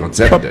will speak on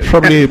Saturday.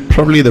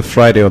 Probably the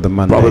Friday or the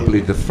Monday.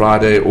 Probably the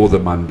Friday or the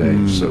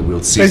Monday. So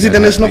we'll see.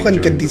 President that is nog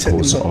happening in during the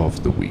course December. of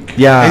the week.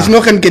 Yeah. Hy's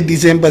nog in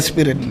December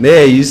spirit.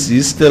 Nee,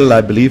 he's still. I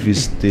believe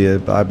he's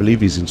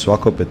in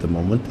Swakop at the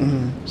moment.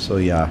 So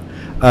yeah.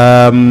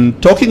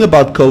 Talking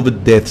about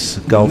COVID deaths,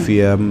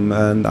 Galfi,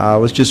 and I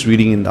was just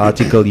reading an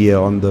article here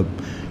on the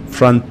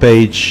front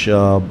page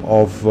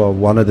of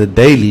one of the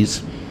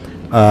dailies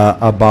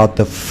about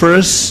the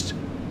first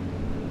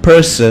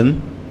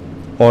person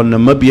or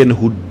Namibian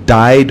who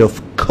died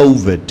of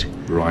COVID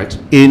Right.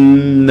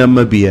 in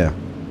Namibia.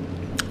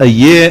 A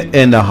year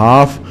and a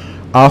half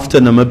after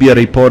Namibia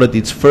reported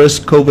its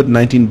first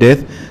COVID-19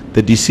 death,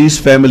 the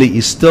deceased family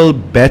is still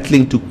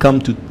battling to come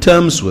to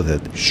terms with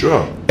it.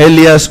 Sure.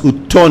 Elias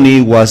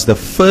Utoni was the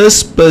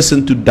first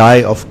person to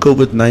die of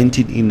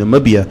COVID-19 in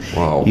Namibia.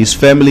 Wow. His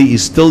family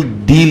is still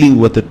dealing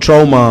with the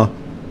trauma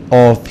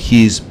of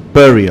his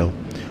burial.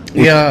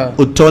 Yeah.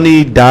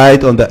 Utoni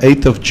died on the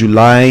 8th of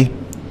July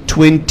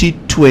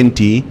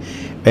 2020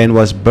 and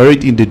was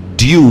buried in the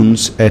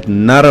dunes at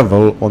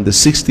Naraval on the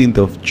 16th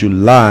of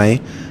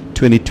July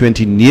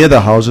 2020 near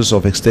the houses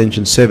of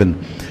Extension 7.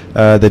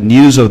 The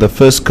news of the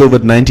first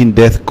COVID-19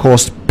 death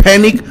caused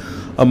panic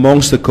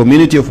amongst the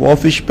community of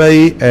Walfish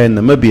Bay and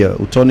Namibia.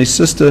 Utoni's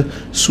sister,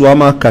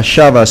 Swama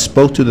Kashava,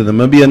 spoke to the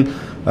Namibian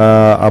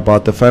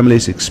about the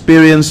family's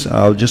experience.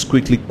 I'll just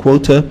quickly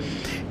quote her.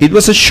 It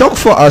was a shock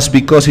for us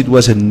because it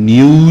was a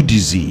new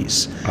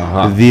disease.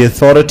 The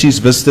authorities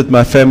visited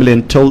my family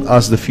and told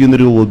us the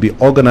funeral will be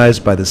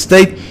organized by the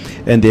state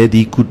and that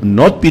he could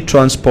not be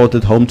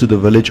transported home to the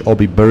village or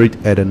be buried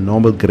at a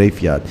normal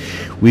graveyard.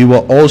 We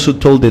were also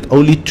told that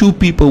only 2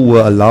 people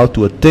were allowed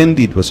to attend.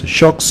 It was a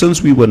shock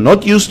since we were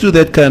not used to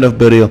that kind of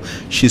burial,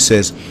 she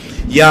says.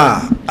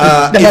 Yeah.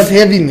 That was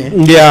heavy,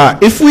 man. Yeah,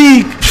 if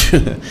we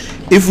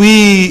if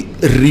we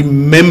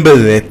remember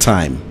that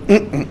time,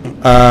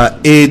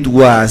 it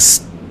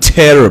was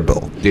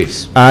terrible.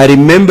 Yes. I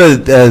remember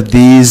there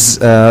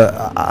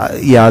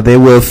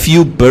were a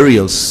few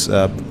burials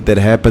that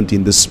happened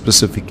in this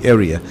specific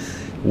area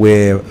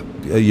where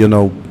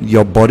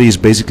your body is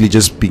basically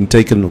just being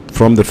taken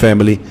from the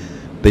family.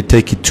 They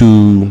take it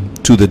to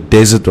the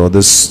desert or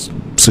this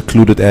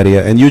secluded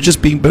area, and you're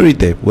just being buried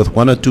there with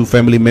 1 or 2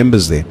 family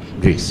members there.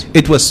 Yes.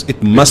 It must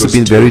have was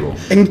been very terrible.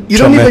 And you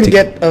don't even traumatic.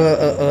 get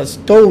a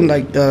stone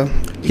like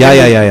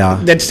Yeah.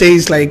 that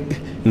says like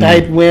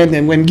died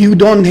when you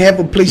don't have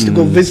a place to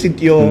go visit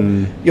your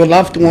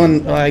loved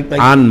one, like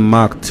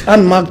Unmarked.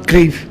 unmarked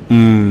grave.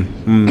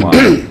 Wow.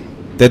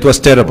 That was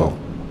terrible.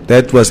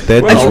 That was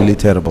really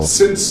terrible.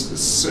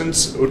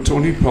 Since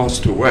Utoni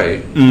passed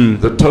away,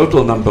 the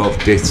total number of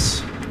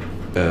deaths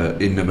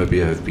in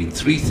Namibia have been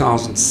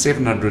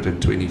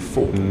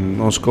 3,724.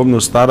 Ons kom nou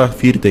stadig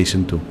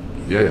 4,000 toe.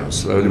 Yeah,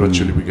 slowly but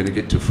surely we're going to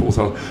get to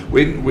 4,000.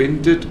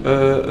 When did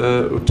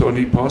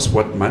Utoni pass?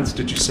 What month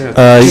did you say?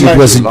 It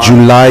was in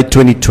July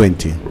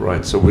 2020.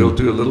 Right, so we'll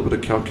do a little bit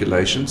of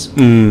calculations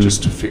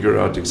just to figure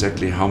out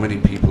exactly how many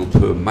people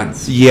per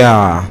month.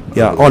 Yeah,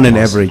 on an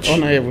average.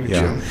 On average.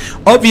 Yeah.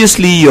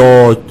 Obviously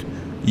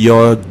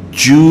your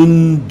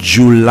June,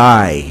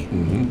 July,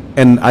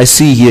 and I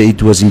see here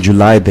it was in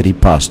July that he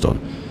passed on.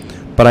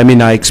 But I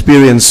mean, I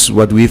experienced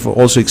what we've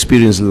also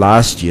experienced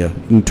last year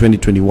in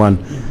 2021.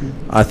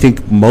 I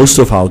think most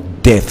of our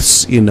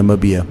deaths in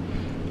Namibia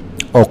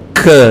occurred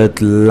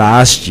occurred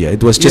last year.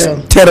 It was just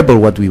Yeah. terrible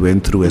what we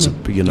went through as a,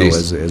 you know,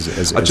 Yes.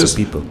 as I just, a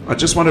people. I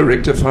just want to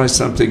rectify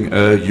something.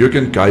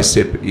 Jürgen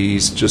Geisep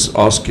is just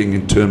asking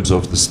in terms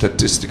of the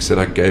statistics that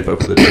I gave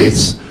over the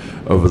deaths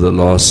over the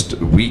last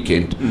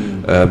weekend.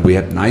 We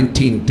had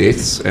 19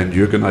 deaths, and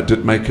Jürgen, I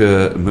did make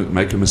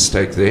a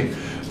mistake there.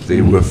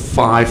 There were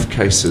 5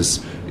 cases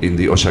in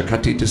the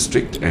Oshakati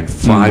district and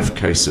 5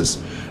 cases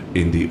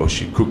in the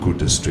Oshikuku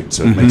district.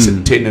 So it makes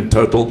it 10 in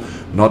total,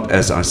 not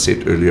as I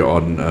said earlier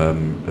on,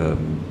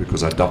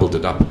 because I doubled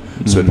it up.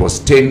 So it was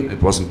 10,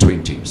 it wasn't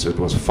 20. So it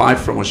was 5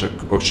 from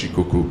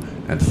Oshikuku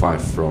and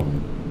 5 from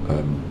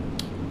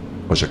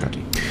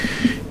Oshakati.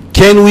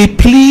 Can we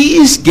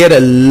please get a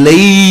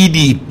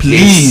lady,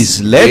 please?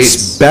 Yes, Let's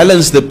yes.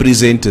 balance the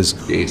presenters.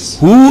 Yes.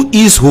 Who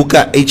is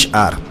Hookah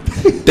HR?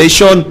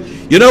 Tayshaun,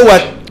 you know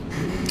what,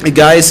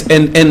 guys,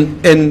 and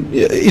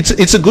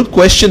it's a good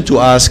question to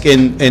ask,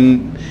 and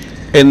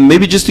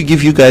maybe just to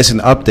give you guys an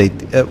update.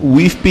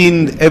 We've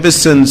been, ever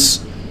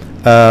since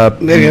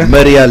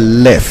Maria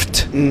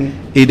left,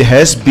 it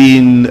has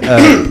been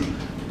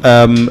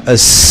a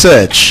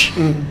search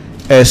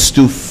as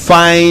to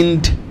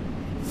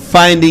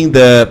finding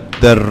the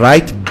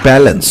right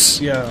balance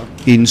Yeah.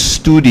 in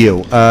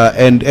studio,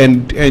 and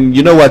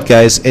you know what,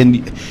 guys,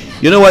 and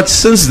you know what,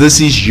 since this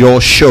is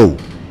your show,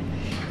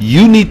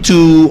 you need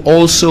to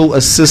also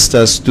assist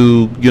us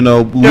to, you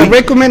know,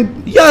 Recommend.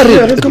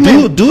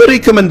 recommend. Do a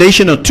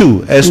recommendation or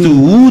two as to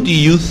who do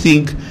you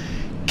think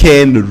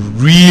can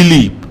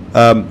really,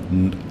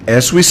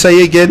 as we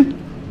say again,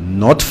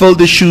 not fill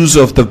the shoes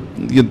of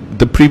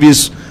the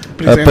previous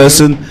Presenter.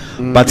 person,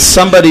 but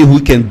somebody who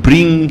can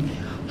bring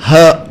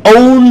her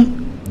own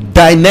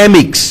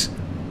dynamics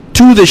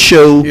to the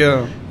show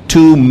Yeah.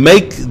 to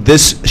make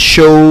this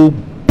show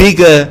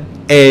bigger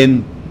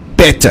and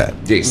better.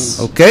 Yes.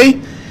 Okay,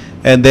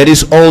 and that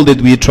is all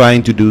that we're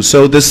trying to do.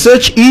 So the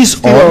search is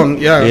Still on. on,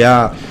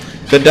 yeah.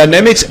 The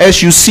dynamics,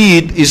 as you see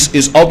it,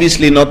 is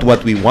obviously not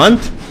what we want,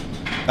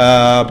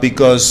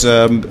 because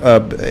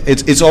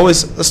it's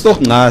always, it's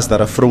toch nice that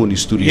a vrou in die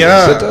studio.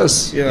 Yeah. It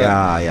is.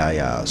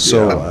 Yeah.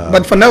 So,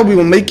 But for now, we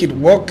will make it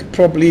work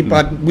properly.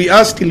 But we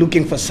are still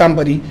looking for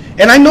somebody.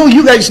 And I know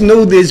you guys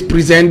know there's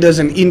presenters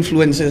and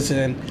influencers,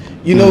 and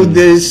you know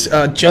there's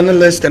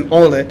journalists and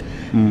all that.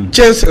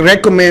 Just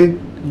recommend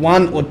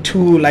one or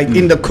two, like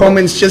in the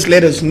comments. Just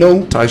let us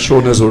know.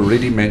 Tayshaun has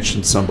already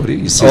mentioned somebody.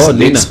 He says, Oh,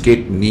 Nina. let's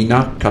get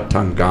Nina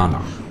Katangana.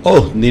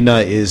 oh,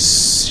 Nina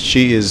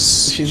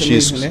she's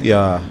amazing,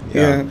 eh?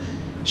 yeah.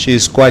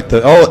 She's quite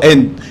the,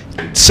 and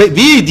sê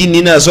wie die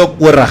Nina is ook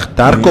oorig.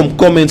 Daar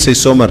kom en sê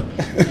sommer.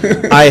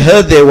 I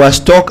heard there was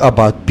talk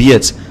about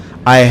beards.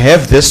 I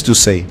have this to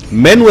say.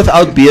 Men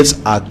without beards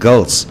are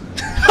girls.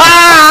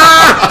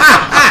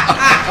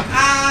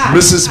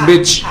 Mrs.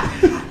 Mitch.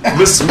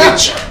 Miss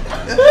Mitch.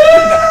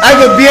 I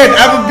have a beard.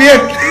 I have a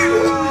beard.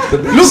 The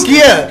next, Look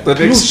here. The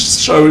next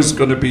show is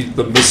going to be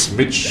the Miss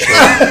Mitch show.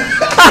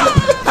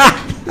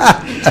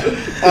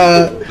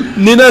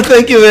 Nina,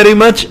 thank you very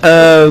much.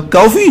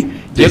 Kofi,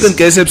 Yes. Jürgen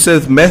Geisep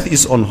says math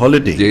is on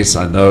holiday. Yes,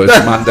 I know.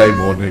 It's Monday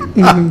morning.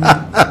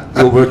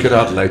 We'll work it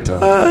out later.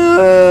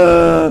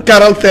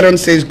 Carol Theron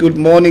says, good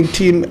morning,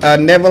 team.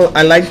 Neville,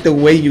 I like the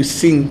way you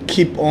sing.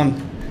 Keep on.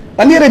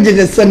 Wanneer het jy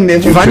gesing,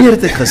 Neville? Wanneer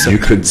het ek gesing? You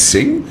can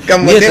sing?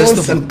 Come on, Nee, dit is Neville,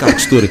 toch sing. een kak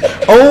story.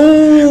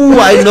 Oh,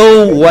 I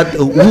know what.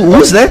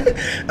 Who's that?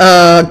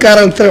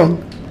 Carol Theron.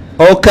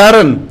 Oh,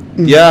 Karen.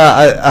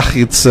 Yeah,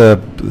 it's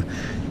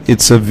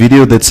a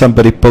video that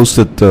somebody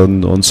posted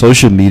on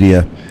social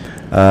media.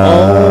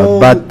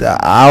 But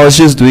I was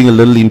just doing a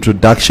little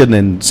introduction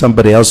and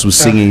somebody else was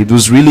singing. It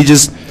was really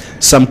just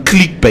some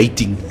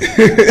clickbaiting.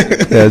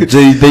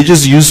 They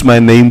just used my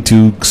name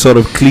to sort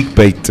of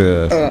clickbait.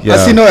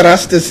 Asino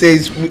Rasta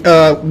says,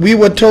 we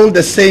were told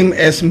the same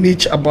as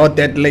Mitch about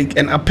that lake,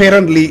 and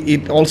apparently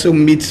it also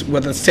meets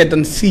with a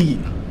certain sea.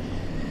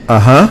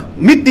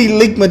 Meet the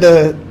lake met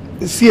the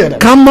sea.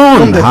 Come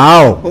on,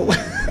 how?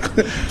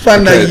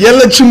 Van the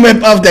yellow chumep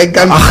of that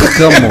country.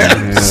 Come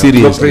on, Look,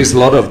 seriously. there's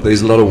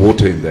a lot of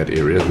water in that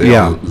area. They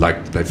Yeah. are,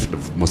 like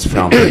they've must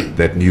found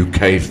that new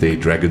cave there,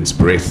 Dragon's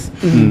Breath.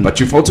 But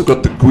you've also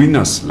got the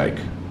Guinas Lake,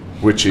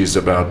 which is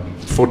about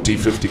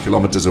 40-50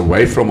 kilometers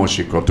away from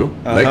Oshikoto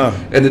Lake,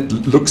 and it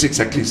looks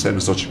exactly the same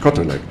as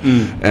Oshikoto Lake.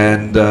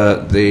 And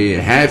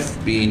there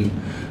have been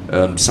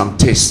some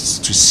tests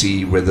to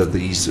see whether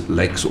these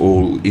lakes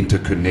all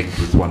interconnect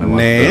with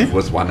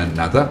one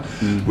another,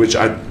 which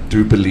I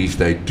do believe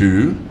they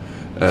do.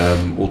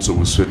 Also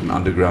with certain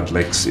underground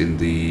lakes in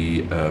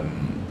the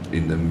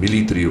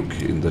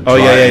Milidriuk, in the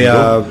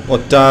triangle.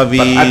 Otavi,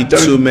 But I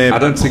Tsume,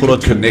 don't think it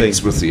Grootfontein.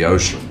 connects with the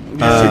ocean.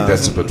 I think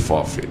that's a bit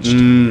far-fetched.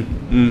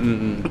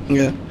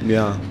 Yeah.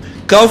 Yeah.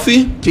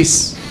 Kofi,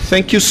 Yes.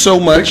 thank you so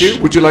much. Thank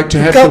you. Would you like to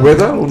have the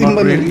weather or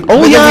not really? Oh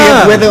Whether we yeah,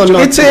 have weather or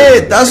not. It's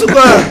it. That's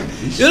what.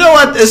 You know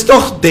what? It's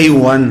toch day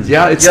one.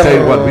 Yeah, it's day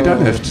one. We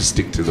don't have to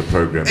stick to the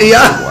program. on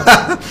Yeah.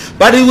 day one.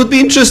 But it would be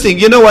interesting.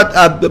 You know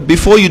what?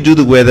 Before you do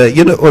the weather,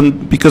 you know,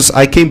 because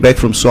I came back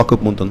from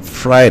Swakopmund on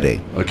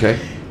Friday, Okay.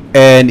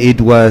 and it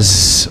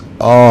was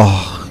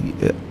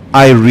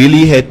I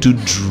really had to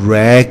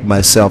drag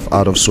myself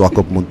out of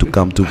Swakopmund to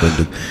come to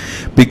Windhoek,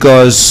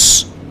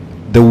 because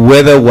the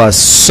weather was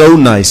so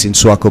nice in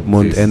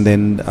Swakopmund. Yes. And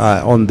then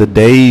on the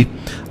day,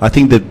 I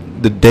think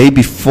the day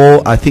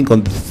before, I think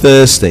on the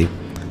Thursday,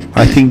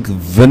 I think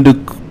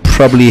Windhoek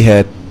probably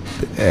had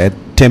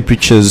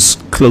temperatures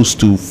close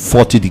to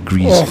 40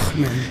 degrees. Oh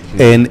man.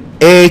 En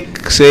ek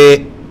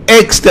sê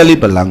ek stel nie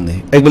belang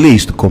nie. Ek wil nie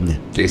hier toe kom nie.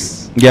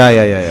 Yes. Ja.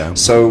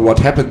 So what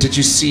happened? Did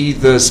you see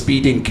the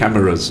speeding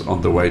cameras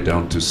on the way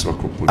down to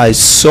Swakopmund? I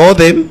saw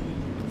them,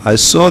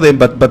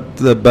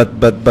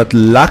 but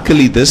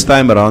luckily this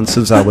time around,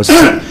 since I was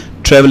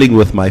traveling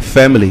with my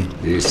family,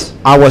 Yes.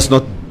 I was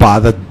not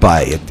bothered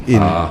by it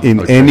in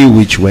Okay. any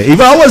which way.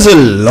 If I was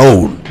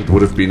alone, It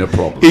would have been a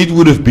problem. it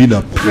would have been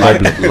a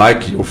problem.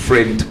 Like your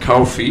friend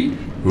Kaufi,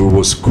 who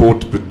was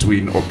caught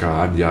between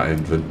Okahanya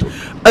and Windhoek.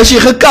 As jy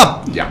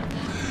gekap Yeah.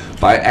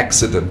 By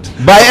accident.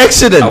 by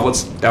accident.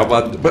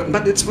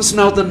 But it was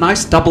now the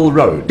nice double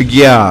road.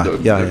 Yeah.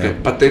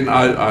 But then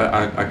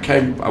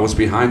I was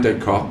behind a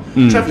car,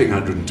 traveling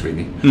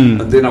 120,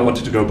 and then I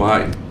wanted to go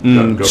by.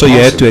 Go So you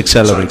past had to it.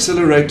 accelerate. So I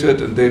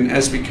accelerated, and then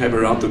as we came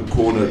around the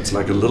corner, it's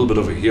like a little bit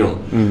of a hill.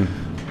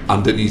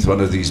 Underneath one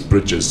of these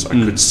bridges, I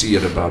could see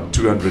at about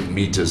 200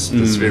 meters,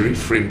 this very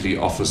friendly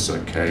officer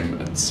came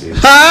and said,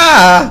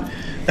 Ah!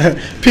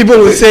 People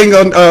were saying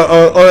on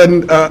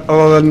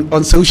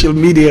social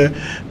media,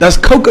 does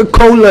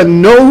Coca-Cola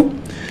know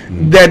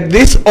that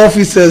these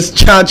officers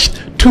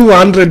charged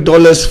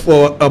 $200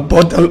 for a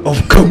bottle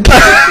of Coke?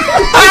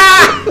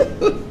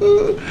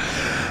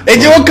 And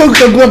you want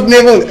Coca-Cola,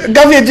 Neville?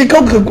 Come here,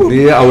 Coca-Cola.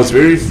 Yeah, I was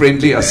very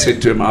friendly. I said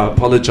to him, I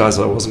apologize,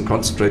 I wasn't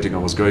concentrating. I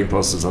was going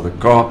past this other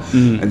car.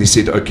 And he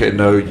said, okay,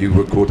 no, you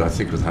were caught, I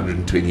think, with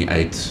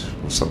 128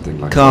 or something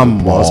like Come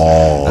that. it was.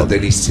 on. And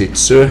then he said,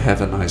 sir,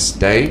 have a nice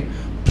day.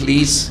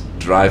 Please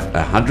drive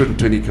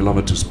 120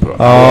 kilometers per hour.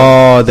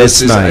 Oh, that's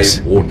this is nice.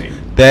 a warning.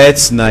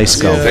 That's nice,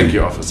 So Calvin. thank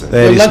you, officer.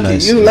 That You're is lucky.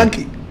 nice. You're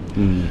lucky.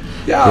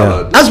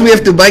 Yeah. Us, we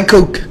have to buy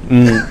Coke.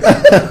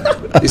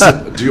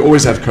 Do you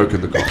always have Coke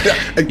in the car?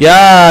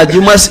 Yeah,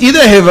 you must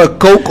either have a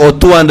Coke or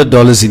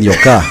 $200 in your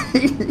car.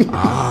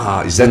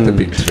 Is that the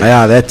big trick?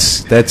 Yeah,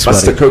 that's Must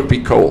what the it, Coke be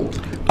cold?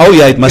 Oh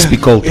yeah, it must be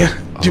cold. Yeah.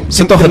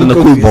 Sit toch in 'n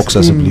cool box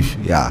asseblief.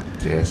 Yeah.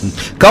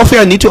 Yes. Calvin,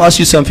 I need to ask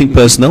you something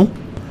personal.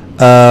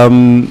 I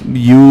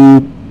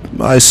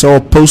saw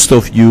a post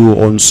of you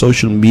on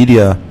social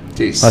media,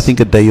 Yes. I think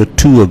a day or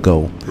two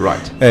ago.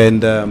 Right.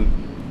 And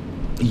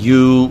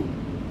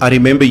I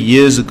remember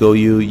years ago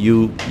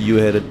you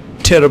had a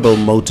terrible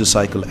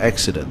motorcycle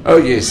accident. Oh,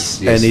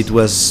 yes. And it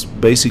was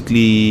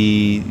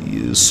basically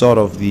sort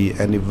of the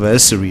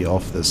anniversary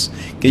of this.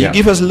 Can you Yeah.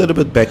 give us a little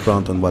bit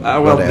background on what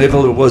Well, happened?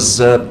 Neville, it was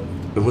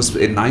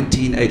in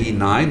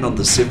 1989 on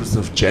the 7th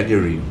of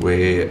January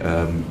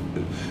where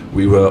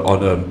we were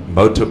on a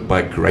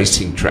motorbike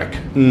racing track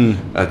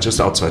just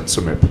outside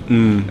Tsumeb.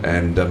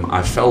 And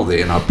I fell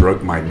there and I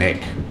broke my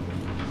neck.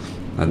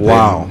 And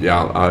Wow. Then,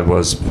 yeah, I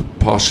was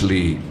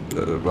partially,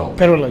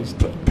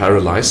 Paralyzed.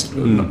 paralyzed,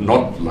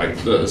 not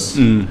like this,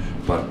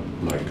 but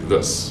like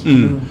this.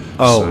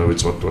 Oh. So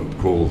it's what one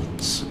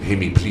calls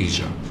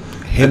hemiplegia.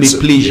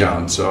 Hemiplegia. Yeah,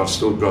 and so I've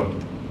still got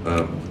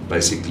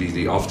basically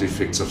the after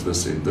effects of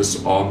this in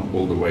this arm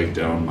all the way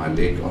down my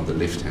leg on the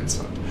left hand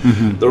side.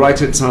 The right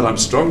hand side I'm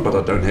strong, but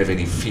I don't have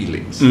any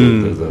feelings.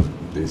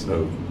 There's no,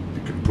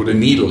 you can put a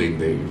needle in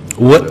there.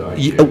 What? The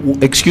idea.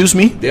 Excuse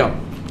me? Yeah.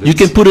 You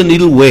can put a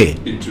needle where?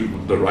 into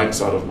the right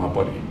side of my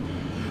body.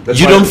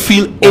 You why don't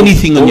feel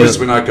anything on always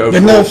your- when I go The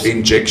for nerves.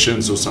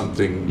 injections or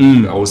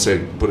something, I always say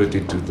put it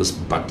into this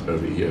butt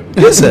over here.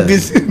 Yes, sir.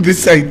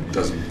 this side. It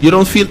doesn't. You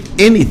don't feel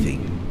anything.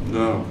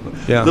 No.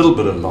 Yeah. A little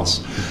bit of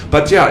loss.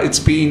 But yeah, it's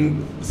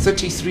been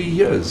 33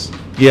 years.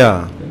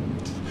 Yeah.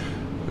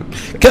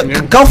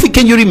 Calvin,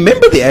 can you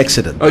remember the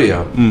accident? Oh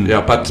yeah,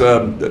 yeah. But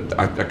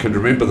I can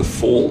remember the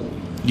fall.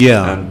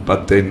 Yeah.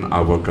 But then I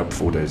woke up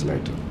 4 days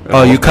later.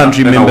 Oh, you can't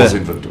And remember. I was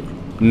in Windhoek.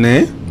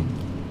 Ne?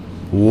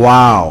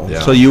 Wow. Yeah.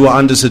 So you were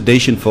under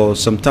sedation for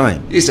some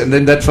time. Yes, and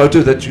then that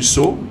photo that you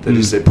saw, that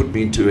is, they put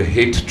me into a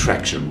head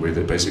traction where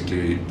they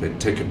basically they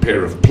take a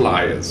pair of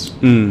pliers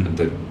and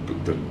they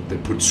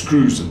put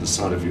screws in the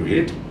side of your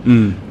head,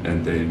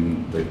 and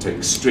then they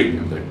take string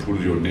and they pull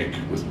your neck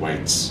with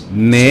weights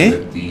Ne? so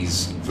that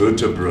these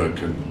vertebrae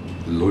can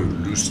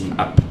loosen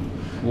up.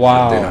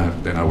 Wow.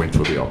 Then I went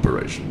for the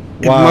operation.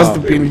 It Wow. must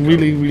have There we been go.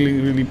 really, really,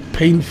 really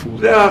painful.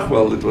 Yeah,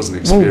 well, it was an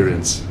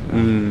experience.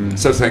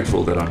 So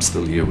thankful that I'm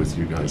still here with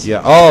you guys.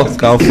 Yeah. Oh,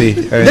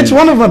 Calvin. That's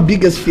one of my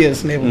biggest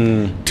fears,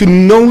 Neville. To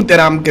know that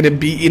I'm gonna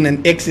be in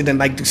an accident,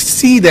 like to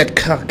see that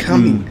car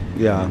coming.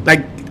 Yeah.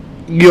 Like,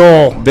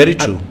 yo, Very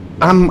true.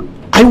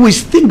 I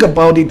always think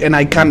about it and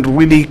I can't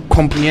really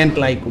comprehend,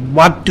 like,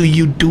 what do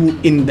you do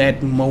in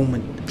that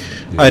moment?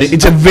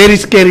 It's a very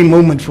scary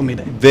moment for me.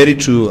 Then. Very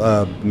true,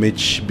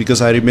 Mitch,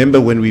 because I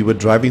remember when we were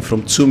driving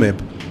from Tsumeb,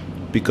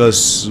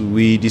 because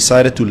we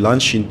decided to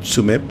lunch in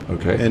Tsumeb,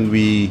 Okay. and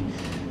we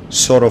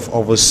sort of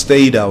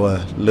overstayed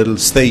our little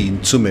stay in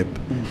Tsumeb.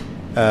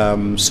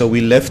 So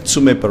we left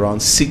Tsumeb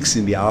around 6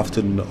 in the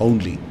afternoon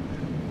only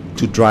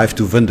to drive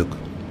to Windhoek.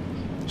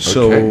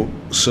 So Okay.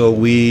 so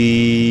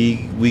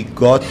we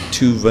got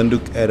to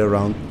Windhoek at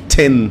around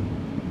 10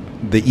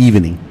 the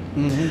evening.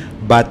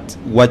 But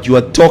what you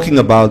are talking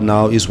about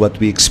now is what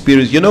we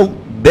experienced. You know,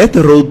 that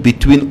road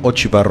between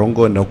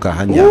Otjiwarongo and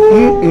Okahanya,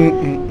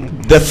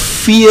 the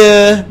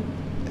fear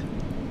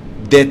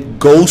that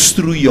goes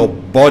through your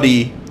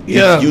body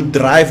Yeah. if you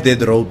drive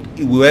that road,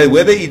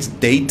 whether it's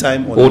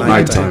daytime or Or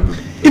nighttime.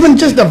 nighttime. Even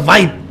just the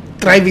vibe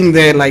driving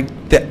there, like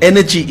The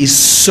energy is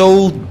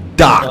so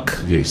dark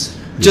Yes.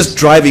 just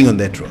driving on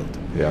that road.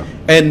 Yeah.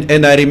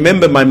 And I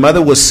remember my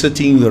mother was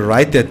sitting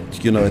right at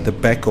the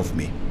back of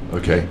me.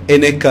 Okay.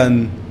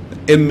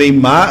 En my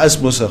ma is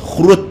mos 'n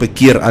groot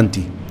bekeer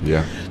auntie.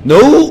 Yeah.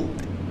 No,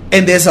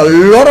 and there's a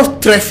lot of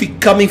traffic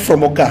coming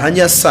from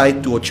Okahanya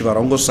side to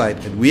Otjiwarongo side,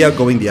 and we are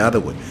going the other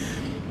way.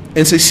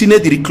 En sy sien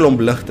net hierdie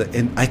klomp ligte,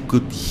 and I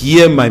could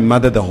hear my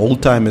mother the whole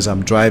time as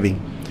I'm driving.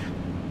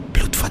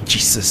 Bloed van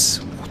Jesus,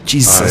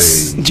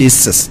 Jesus, Aye.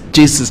 Jesus,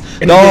 Jesus,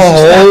 And the it used to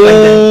start like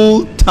that.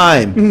 whole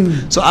time.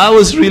 So I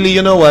was really,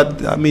 you know what?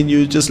 I mean,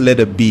 you just let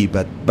it be,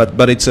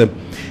 but it's a,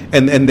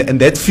 and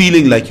that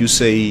feeling, like you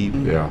say,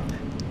 Yeah.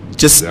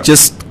 just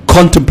Yeah.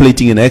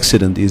 contemplating an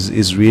accident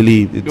is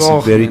really, it's Oh,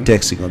 very man.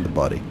 taxing on the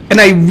body. and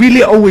I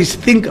really always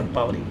think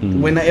about it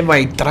whenever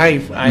I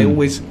drive. I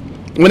always,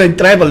 when I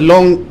drive a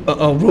long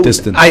road,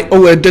 Distance.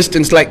 a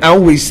distance, like I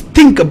always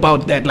think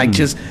about that. Like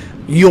just,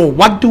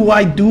 what do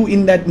I do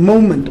in that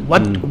moment?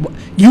 What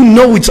you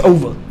know it's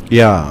over.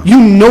 Yeah. You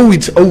know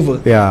it's over.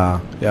 Ja,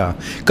 ja.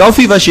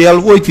 Kalfie, was jy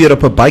al ooit weer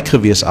op 'n bike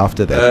gewees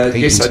after that?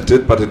 Yes, I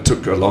did, but it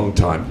took a long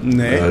time.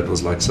 Nee. It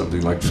was like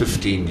something like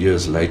 15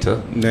 years later.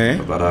 Nee.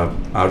 But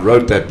I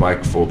rode that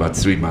bike for about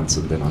 3 months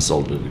and then I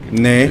sold it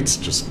again. Nee. It's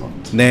just not.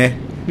 Nee,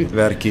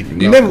 werkie.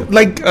 Nee. Never,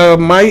 like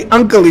my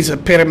uncle is a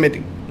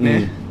paramedic,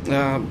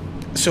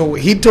 so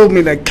he told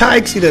me that car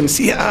accidents,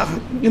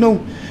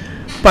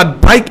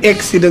 but bike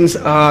accidents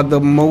are the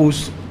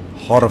most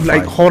Horrifying.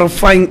 like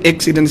horrifying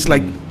accidents.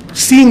 Like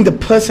seeing the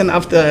person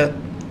after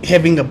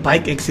having a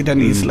bike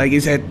accident is like, he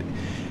said,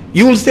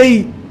 you will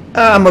say,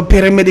 I'm a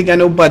paramedic, I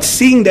know, but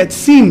seeing that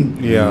scene,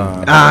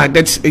 Yeah.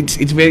 it's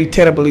very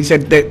terrible. He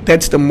said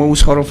that's the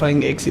most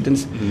horrifying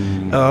accidents.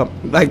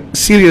 Like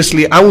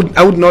seriously, I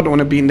would not want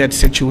to be in that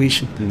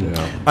situation.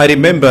 Yeah. I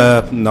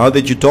remember, now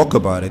that you talk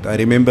about it, I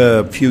remember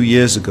a few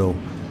years ago,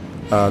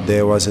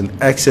 there was an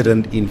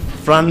accident in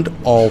front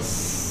of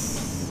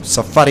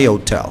Safari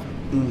Hotel.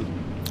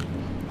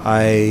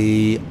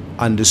 I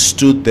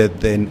understood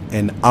that then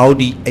an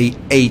Audi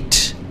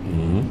A8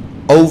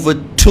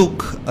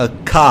 overtook a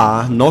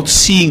car, not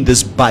seeing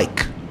this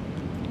bike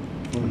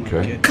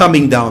Okay.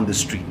 coming down the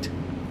street.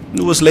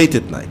 It was late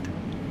at night.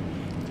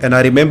 And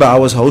I remember I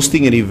was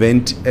hosting an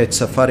event at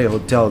Safari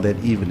Hotel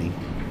that evening.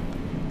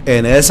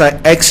 And as I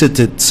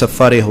exited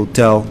Safari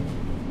Hotel,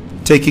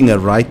 taking a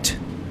right,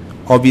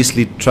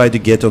 obviously tried to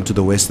get onto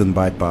the Western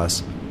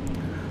Bypass,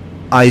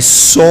 I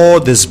saw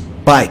this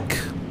bike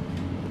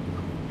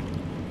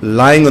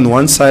lying on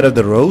one side of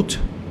the road,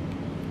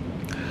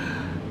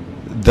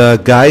 the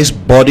guy's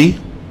body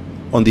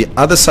on the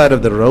other side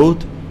of the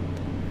road,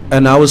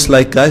 and I was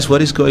like, guys,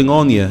 what is going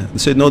on here? They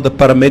said, no, the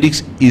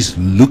paramedics is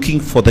looking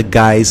for the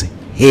guy's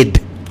head.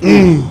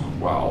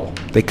 Wow.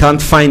 They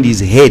can't find his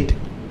head.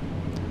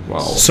 Wow.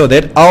 So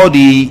that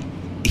Audi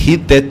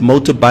hit that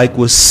motorbike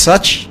with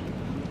such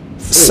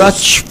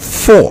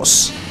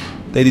force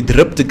that it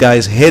ripped the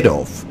guy's head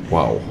off.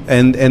 Wow.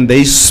 And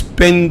they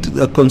spent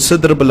a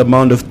considerable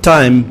amount of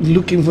time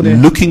Looking for the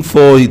looking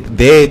for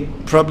their,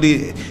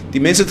 probably die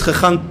mense het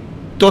gegaan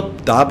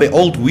tot daar by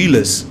Old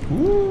Wheelers.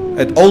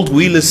 At Old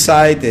Wheelers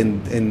side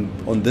and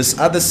on this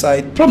other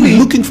side, Probably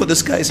looking for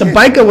this guy's the head.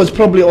 biker was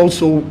probably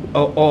also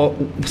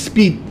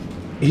speed.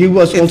 He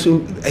was also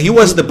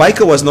The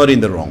biker was not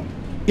in the wrong.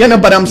 yeah, no,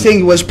 but I'm saying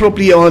he was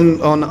probably on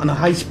a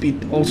high speed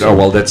also. No,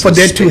 well, that's for a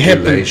that to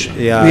happen. speculation.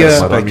 Yeah, Yeah.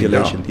 But I mean,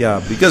 speculation.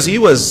 Yeah, because he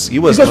was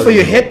Because not for in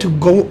your the head to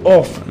go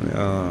off,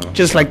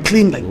 just like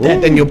clean like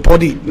that, and your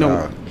body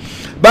no.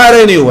 But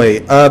anyway,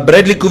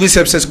 Bradley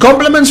Kuvisep says,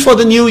 compliments for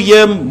the new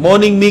year,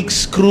 morning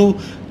mix crew,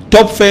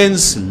 top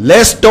fans,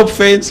 less top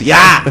fans.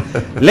 Yeah,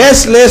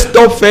 less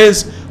top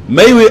fans.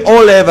 May we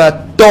all have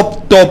a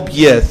top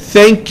year.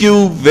 Thank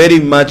you very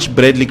much,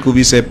 Bradley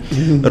Kuvisep.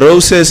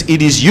 Rose says,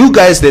 it is you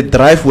guys that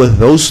drive with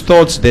those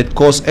thoughts that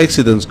cause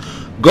accidents.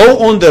 Go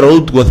on the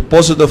road with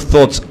positive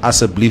thoughts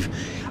as a belief.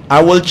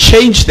 I will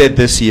change that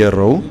this year,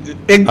 Ro.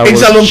 Ek I will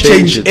sal hom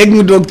change change. it. Ek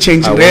moet ook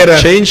change. I will Rera.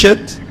 change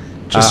it.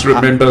 Just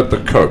remember the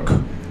Coke.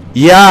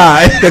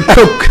 Yeah, The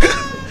coke.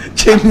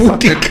 Jy moet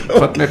die Net, coke.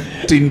 wat net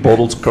 10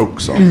 bottles Coke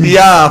on.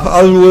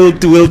 yeah.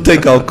 We'll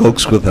take our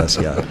cokes with us.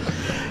 Yeah.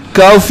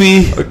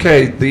 Coffee.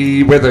 Okay,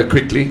 the weather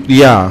quickly.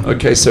 Yeah.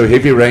 Okay, so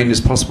heavy rain is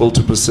possible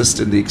to persist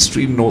in the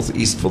extreme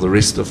northeast for the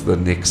rest of the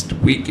next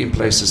week. In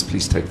places,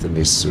 please take the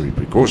necessary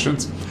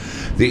precautions.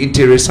 The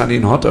interior sunny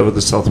and hot over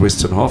the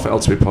southwestern half,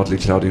 elsewhere partly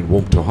cloudy and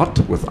warm to hot,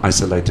 with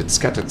isolated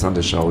scattered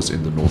thunder showers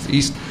in the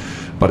northeast,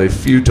 but a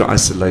few to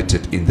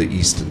isolated in the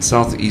east and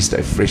southeast.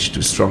 A fresh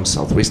to strong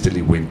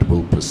southwesterly wind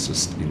will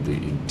persist in the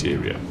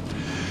interior.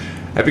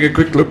 Having a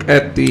quick look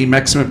at the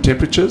maximum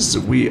temperatures,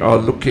 we are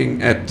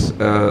looking at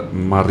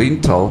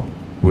Marienthal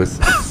with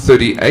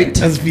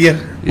 38. As weer.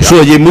 Yeah.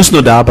 So jy moes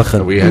nou daar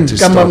begin. We had to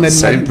Come start on, the man.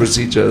 same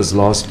procedure as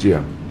last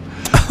year.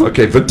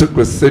 Okay, Windhoek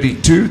with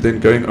 32, then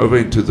going over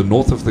into the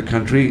north of the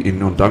country in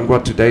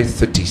Ondangwa today,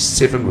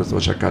 37 with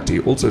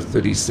Oshakati, also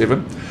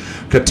 37.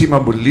 Katima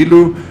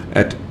Mulilu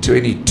at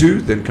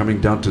 22, then coming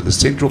down to the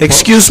central part.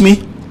 Excuse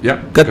me, Yeah.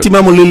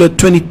 Katima Mulilo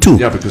 22.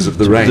 Yeah, because of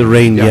the rain. The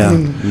rain, yeah.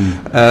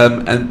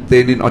 And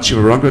then in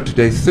Achimarongo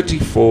today,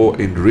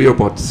 34, in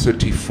Riobot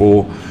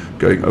 34,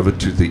 going over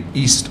to the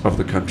east of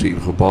the country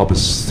in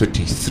Gobabis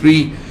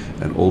 33,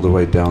 and all the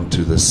way down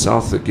to the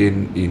south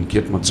again in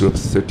Keetmanshoop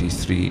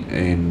 33,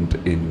 and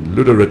in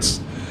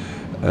Luderitz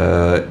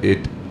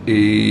it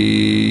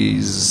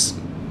is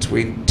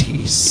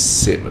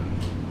 27.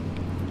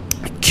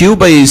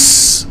 Cuba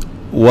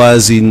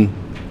was in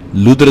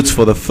Luderitz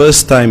for the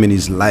first time in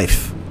his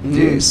life.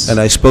 Yes. And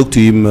I spoke to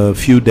him a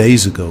few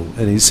days ago,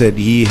 and he said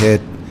he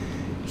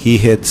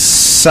had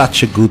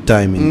such a good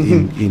time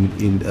in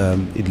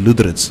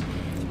Luderitz.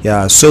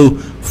 Yeah. So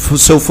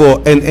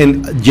for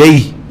and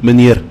Jay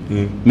meneer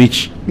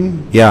Mitch,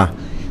 yeah,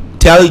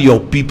 tell your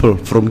people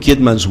from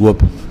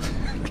Keetmanshoop,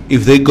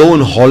 if they go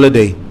on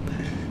holiday,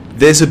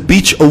 there's a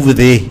beach over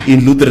there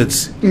in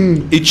Luderitz.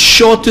 It's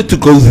shorter to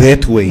go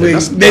that way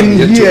Then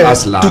here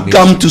to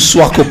come to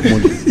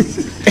Swakopmund.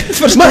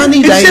 Man,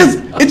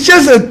 it's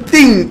just a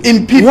thing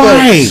in people.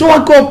 Why?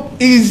 Swakop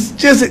is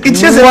just a thing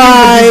for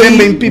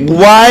December in people.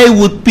 Why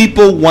would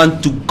people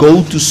want to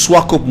go to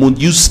Swakopmund?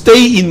 You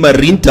stay in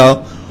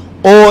Marienthal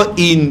or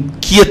in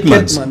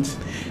Keetmans. Keetmans.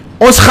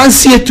 Ons gaan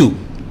see toe.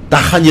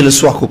 Dan gaan julle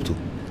Swakop toe.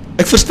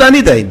 Ek verstaan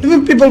nie dit.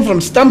 Even people from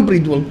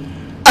Stamford will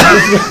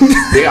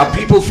There are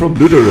people from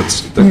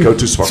Luderitz that go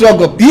to Swakop.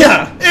 Swakop.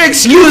 Yeah.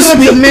 Excuse The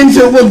me.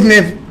 mensen ook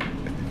neef.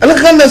 Hulle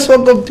gaan na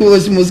Swakop toe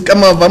as mos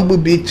kama Wambu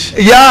Beach.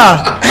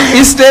 Ja,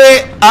 is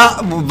there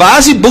waar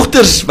is die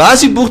boegters? Waar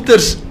is die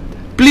boegters?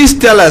 Please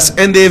tell us.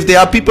 And if there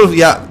are people,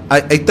 yeah,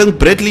 I think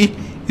Bradley,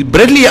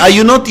 are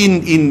you not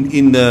in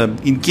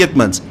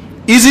Keetmans?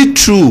 Is it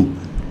true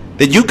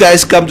that you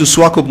guys come to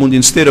Swakopmund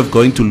instead of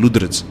going to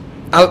Luderitz?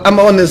 I'm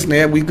honest,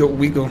 man. We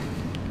go.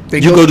 They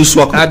You go to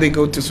Swakop? They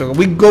go to Swakop.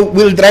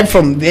 We'll drive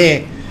from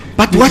there.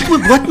 But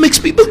what makes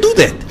people do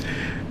that?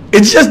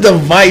 It's just the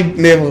vibe,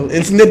 Neville.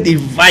 It's not the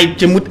vibe.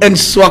 You moet in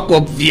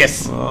Swakop,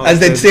 yes. As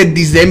they said,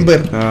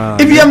 December.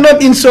 If you are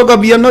not in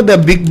Swakop, you are not a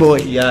big boy.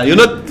 Yeah, you're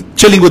not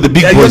chilling with the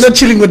big You're boys. not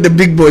chilling with the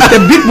big boys. The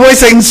big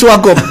boys are in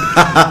Swakop.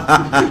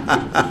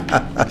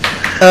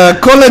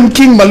 Colin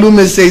King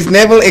Malume says,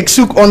 Neville, ek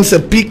soek ons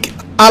 'n piek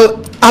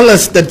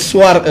alles dat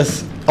swaar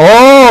is.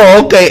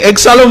 Oh, okay. Ek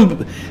sal hom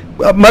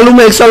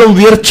Malume, ek sal hom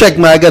weer check,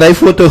 maar ek het hy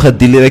foto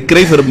gedelete. Ek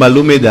kry vir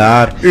Malume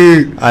daar.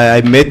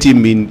 I met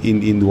him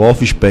in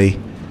Walfish Bay.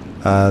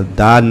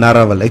 Daar in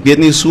Narrawal. Ek weet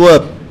nie so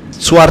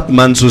swart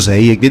man soos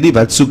hy. Ek weet nie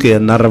wat soek hy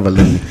in Narrawal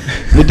nie.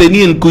 Moet hy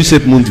nie in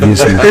Koesepmund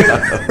wees nie.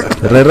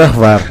 Regtig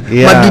waar.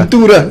 Ja.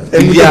 Madutura.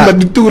 Hy moet op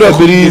Madutura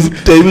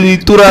Hy moet die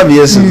Tura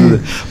wees.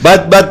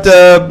 But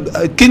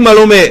King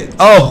Malume,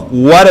 oh,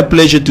 what a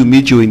pleasure to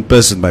meet you in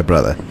person, my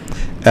brother.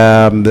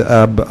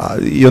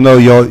 You know,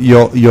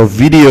 your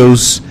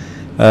videos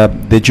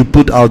that you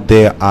put out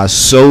there are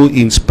so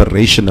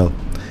inspirational.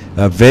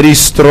 Very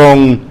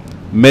strong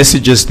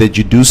messages that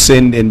you do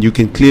send, and you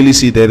can clearly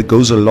see there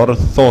goes a lot of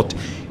thought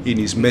in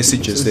his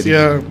messages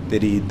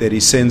that he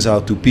sends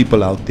out to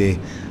people out there,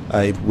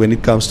 when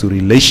it comes to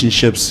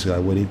relationships,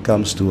 when it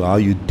comes to how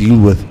you deal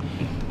with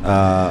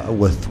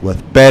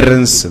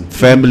parents and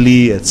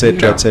family,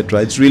 etc.,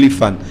 etc. It's really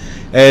fun.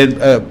 And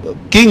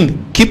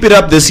King, keep it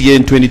up this year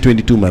in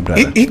 2022, my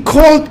brother. He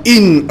called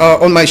in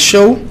on my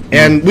show,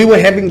 and we were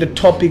having the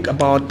topic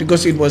about,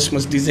 because it was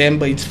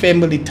December, it's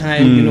family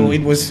time, you know,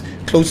 it was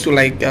close to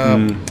like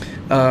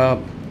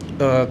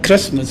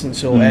Christmas and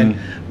so, and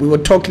we were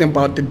talking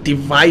about the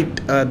divide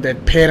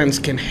that parents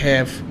can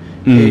have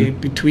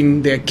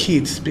between their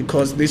kids,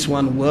 because this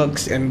one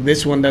works and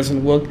this one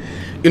doesn't work.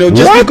 You know,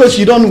 just because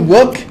you don't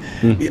work,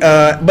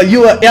 but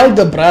you are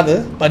elder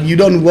brother, but you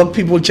don't work,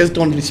 people just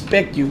don't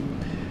respect you.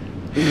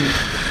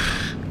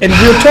 And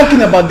we were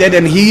talking about that,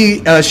 and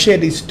he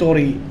shared his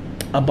story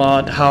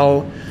about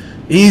how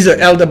he's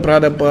an elder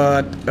brother,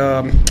 but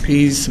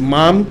his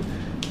mom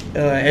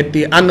had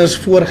the anders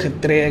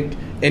voorgetrek,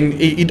 and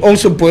it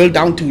also boiled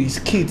down to his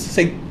kids.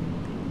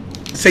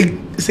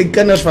 Sy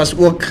kinders was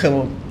ook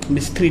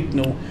mistreat,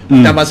 no.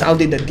 That was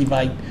altyd the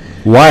divide.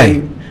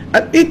 Why?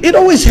 It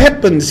always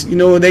happens, you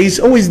know. There is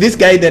always this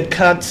guy that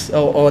cuts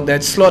or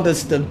that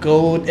slaughters the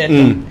goat, and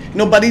you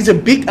know. But he's a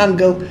big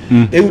uncle.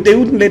 They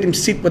wouldn't let him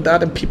sit with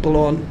other people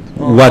on.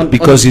 What?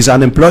 Because he's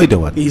unemployed or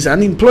what? He's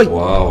unemployed.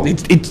 Wow.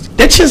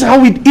 That's just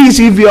how it is.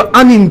 If you're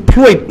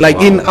unemployed, like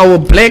in our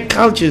black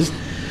cultures,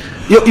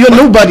 you're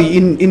nobody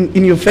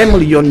in your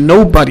family. You're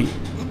nobody.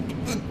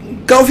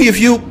 Kofi,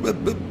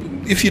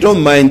 if you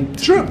don't mind,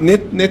 Sure.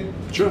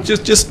 Sure.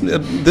 Just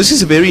this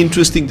is a very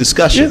interesting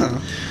discussion.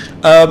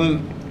 Yeah.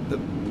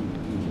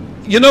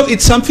 You know,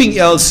 it's something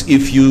else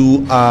if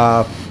you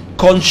are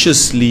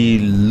consciously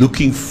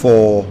looking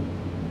for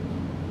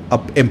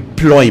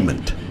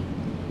employment,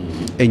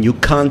 and you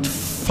can't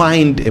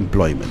find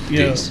employment.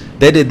 Yes.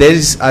 That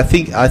is, I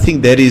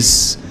think that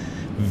is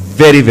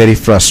very, very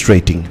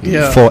frustrating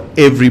for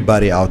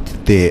everybody out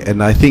there.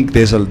 And I think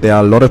there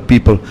are a lot of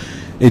people.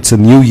 It's a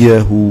new year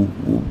who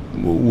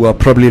are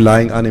probably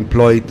lying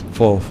unemployed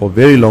for a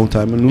very long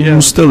time and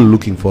who's still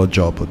looking for a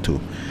job or two.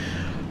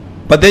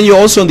 But then you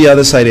also on the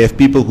other side have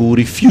people who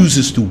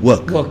refuses to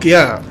work.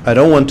 I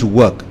don't want to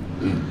work.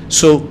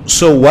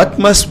 So what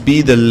must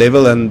be the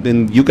level, and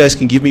then you guys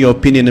can give me your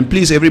opinion, and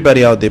please,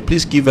 everybody out there,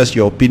 please give us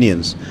your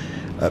opinions.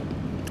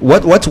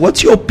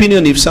 What's your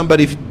opinion if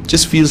somebody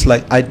just feels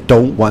like, I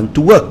don't want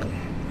to work?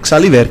 Ek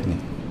sal nie werk nie.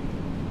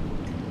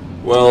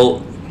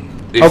 Well,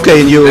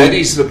 okay, and you that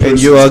is the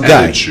and you are a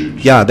guy.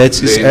 attitude, that's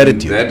his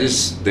attitude.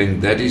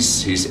 That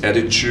is his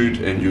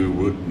attitude, and you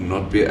would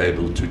not be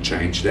able to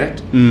change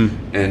that.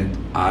 And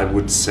I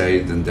would say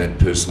then that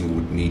person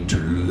would need to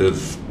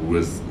live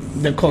with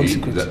the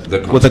consequences.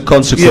 With the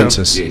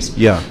consequences. Yes.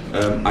 Yeah.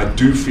 I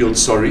do feel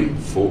sorry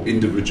for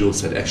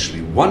individuals that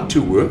actually want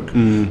to work,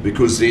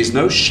 because there's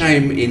no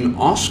shame in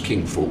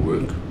asking for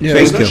work.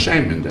 There's no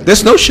shame in that.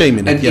 There's no shame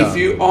in it. And if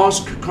you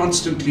ask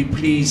constantly,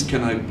 please,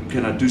 can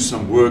I do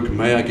some work?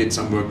 May I get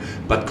some work?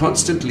 But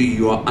constantly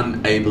you are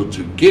unable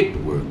to get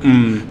work.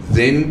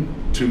 Then,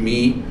 to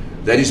me,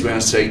 that is where I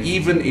say,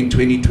 even in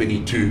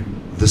 2022,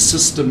 the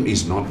system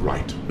is not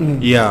right.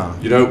 Yeah.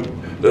 You know,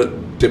 the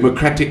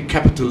democratic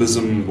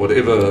capitalism,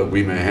 whatever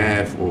we may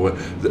have, or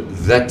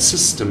that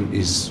system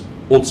is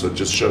also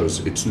just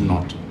shows it's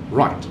not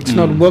right. It's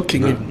not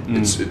working.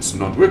 It's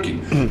not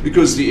working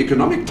because the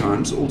economic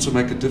times also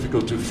make it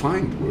difficult to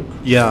find work.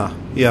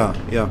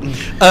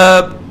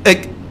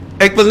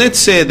 Ek wil net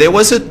say there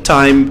was a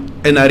time,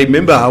 and I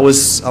remember I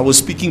was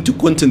speaking to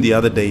Quentin the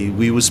other day.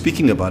 We were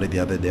speaking about it the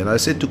other day, and I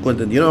said to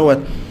Quentin, you know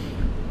what?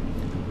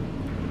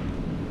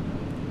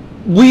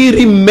 We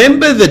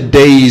remember the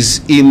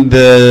days in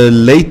the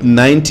late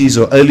 90s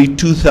or early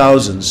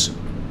 2000s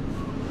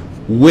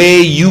where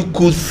you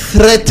could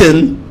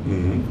threaten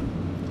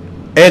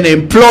an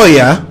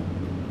employer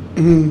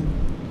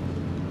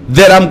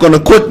that I'm going to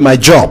quit my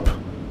job.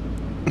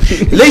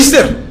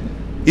 Luister,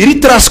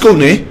 hierdie Trasco,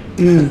 nee,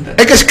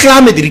 ek is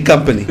klaar met hierdie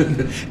company.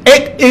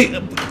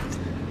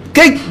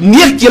 Kyk,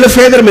 neek julle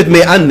verder met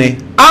my aan, nee.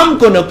 I'm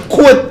going to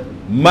quit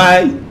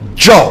my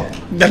job.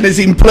 Dan is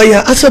die employer,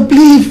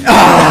 asseblief.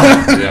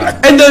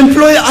 En the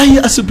employer,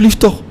 asseblief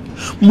toch,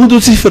 moet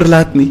ons nie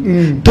verlaat nie.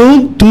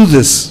 Don't do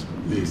this.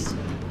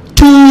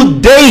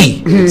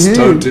 Today. It's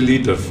totally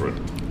different.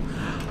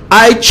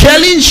 I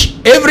challenge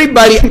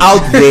everybody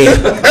out there.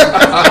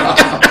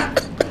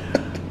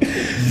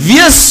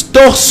 Wees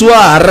toch so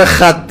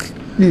harregat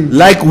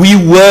like we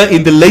were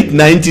in the late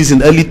 90s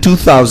and early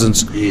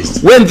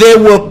 2000s, when there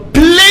were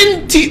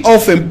plenty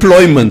of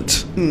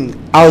employment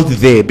out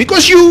there.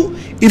 Because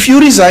if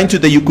you resign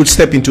today, you could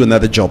step into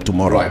another job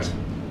tomorrow. Right.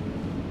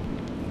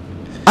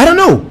 I don't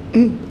know.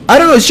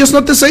 It's just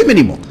not the same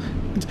anymore.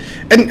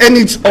 And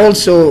it's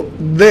also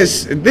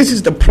this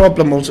is the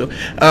problem also.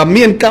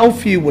 Me and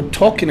Kaufi were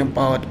talking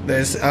about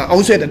this. I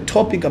also had a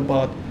topic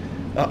about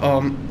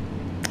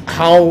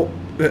how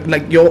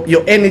like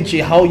your energy,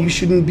 how you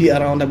shouldn't be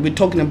around. Like we're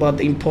talking about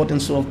the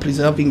importance of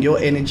preserving your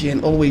energy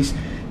and always,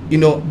 you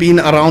know, being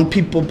around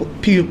people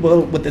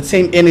with the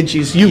same energy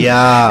as you.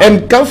 Yeah.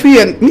 And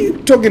Kaufi and me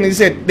talking, he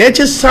said there are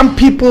just some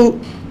people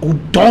who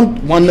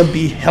don't want to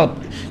be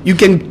helped. You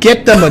can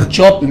get them a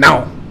job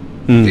now.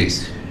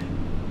 Yes.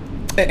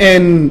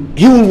 And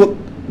he will work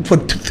for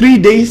 3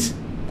 days.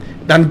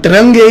 Dan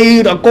drink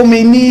hy, dan kom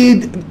hy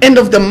nie, end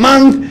of the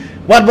month,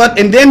 what,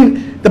 and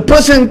then the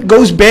person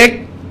goes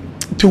back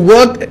to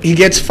work, he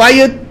gets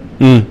fired.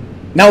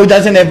 Now he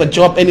doesn't have a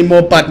job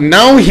anymore, but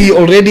now he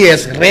already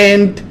has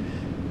rent,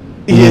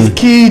 he has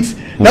kids,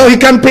 now he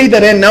can't pay the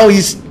rent, now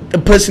the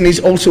person is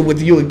also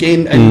with you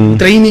again and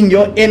draining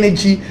your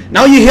energy.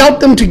 Now you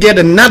help them to get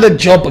another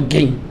job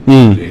again.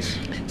 Yes.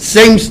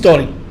 Same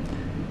story.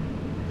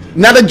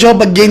 Another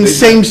job again,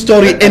 same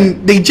story,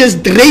 and they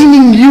just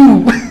draining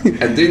you.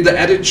 And then the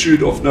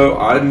attitude of, no,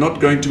 I'm not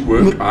going to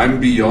work,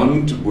 I'm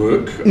beyond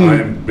work,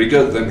 I'm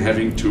bigger than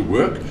having to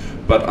work,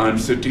 but I'm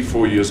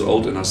 34 years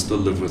old and I still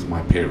live with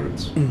my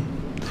parents.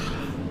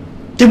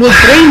 They will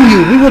drain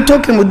you. We were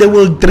talking about they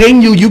will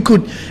drain you. You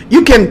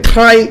can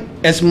try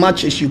as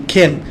much as you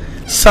can.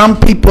 Some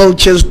people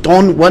just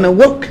don't want to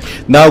work.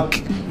 Now,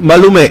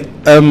 Malume,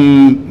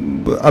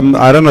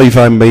 I don't know if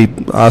I may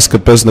ask a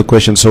personal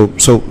question. So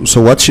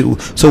what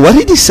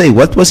did he say?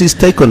 What was his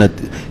take on it?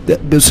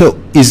 Did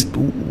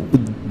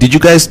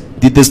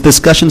this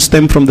discussion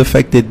stem from the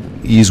fact that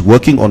he's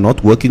working or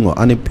not working or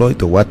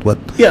unemployed or what?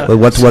 Yeah.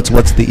 What's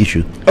the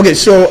issue? Okay,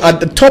 so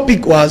the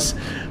topic was,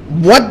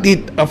 what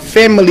did a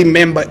family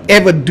member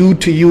ever do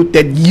to you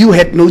that you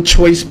had no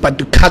choice but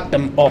to cut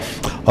them off?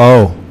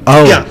 Oh.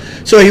 Yeah.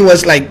 So he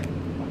was like,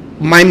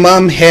 my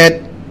mom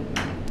had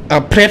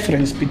a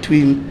preference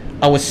between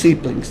our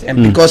siblings,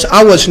 and because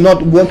I was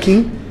not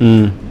working,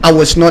 I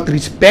was not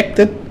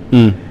respected,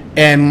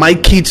 and my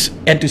kids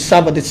had to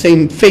suffer the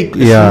same fate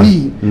as Yeah.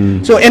 me.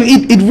 So, and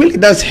it really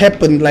does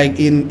happen like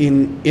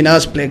in our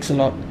blacks a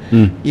lot.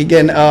 You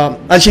can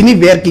as jy nie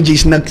werk jy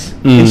is niks.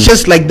 It's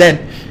just like that.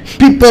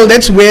 People,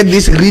 that's where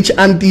this rich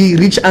auntie,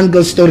 rich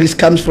uncle stories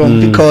comes from,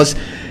 because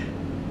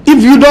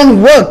if you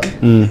don't work,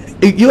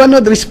 you are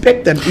not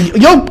respected.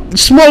 Your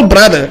small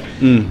brother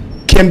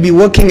can be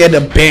working at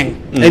a bank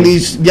and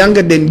he's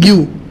younger than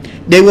you.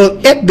 They will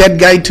add that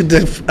guy to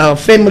the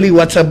family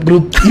WhatsApp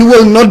group. You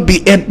will not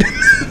be add.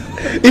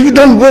 If you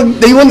don't work,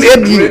 they won't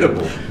add you.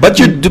 Incredible. But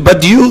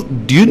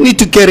do you need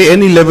to carry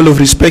any level of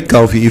respect,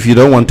 Kaufi, if you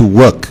don't want to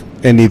work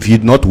and if you're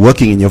not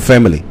working in your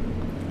family?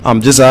 I'm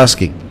just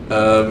asking.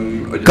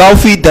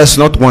 Kaufi does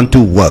not want to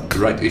work.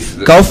 Right. If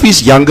the,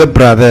 Kaufi's younger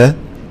brother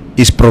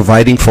is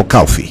providing for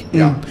Kaufi.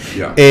 yeah,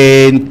 yeah.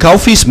 And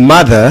Kaufi's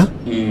mother,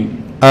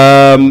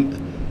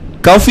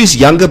 Kaufi's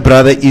younger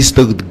brother is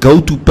the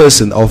go-to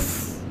person of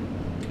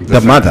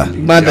the mother.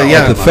 Mother,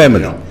 yeah. Of the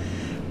family.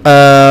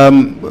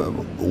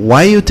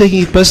 Why are you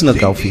taking it personal,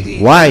 Kaufi?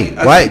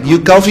 Why? You,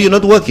 Kaufi, you're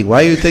not working.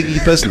 Why are you taking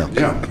it personal?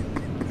 Yeah,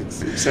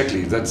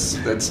 exactly. That's.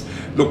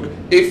 Look,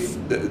 if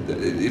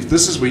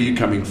this is where you're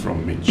coming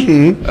from, Mitch,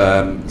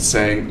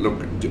 saying,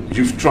 look,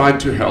 you've tried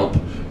to help.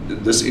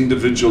 This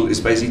individual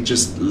is basically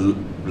just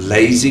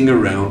lazing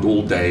around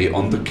all day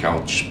on the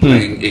couch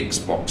playing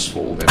Xbox for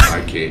all that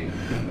I care,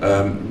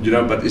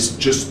 but it's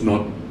just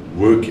not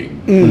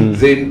working.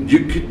 Then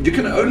you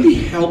can only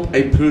help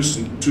a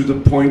person to the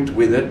point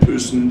where that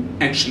person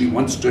actually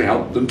wants to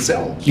help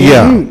themselves.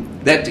 Yeah.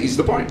 That is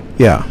the point.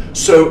 Yeah.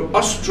 So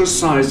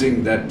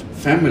ostracizing that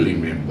family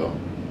member,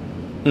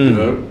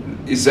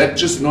 is that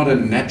just not a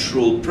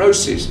natural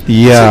process?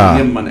 Yeah.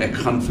 Say, "Nee, man, ek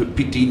gaan vir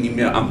Pietie nie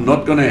meer. I'm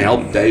not going to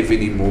help Dave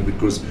anymore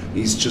because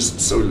he's just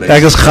so lazy.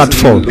 Ek is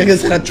gatvol. Doesn't even Ek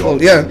is look for gatvol,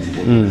 jobs yeah.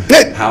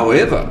 anymore."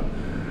 However,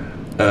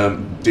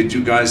 did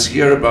you guys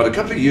hear about a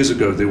couple of years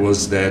ago? There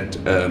was that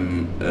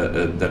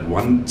that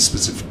one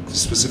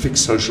specific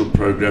social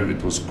program.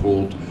 It was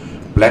called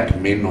Black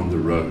Men on the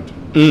Road.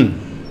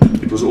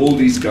 It was all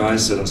these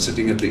guys that are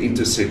sitting at the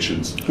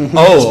intersections,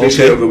 Oh,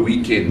 especially okay. over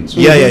weekends.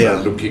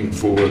 Yeah. Looking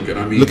for work, and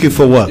I mean, Looking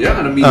for work. Yeah,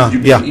 and I mean, you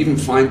can yeah. even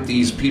find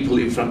these people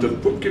in front of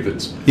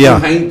Boekkiewicz, Yeah.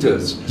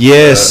 painters,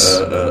 Yes.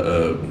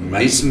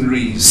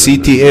 masonries,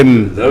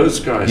 CTM. those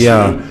guys.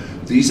 Yeah. You know,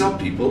 these are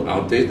people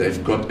out there.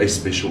 They've got a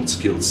special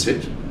skill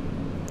set,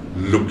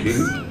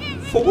 looking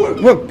for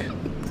work.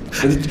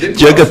 And then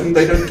Jacob. often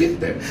they don't get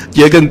that.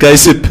 Jy kan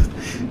Kaisip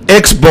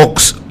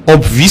Xbox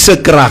op wie se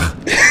krag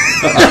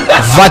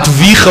wat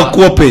wie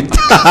gekoop het.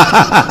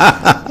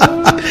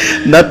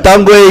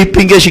 Natangwe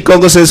Pinkeshi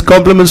Congo says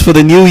compliments for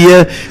the new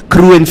year,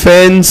 crew and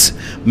fans.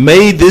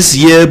 May this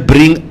year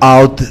bring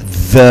out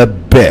the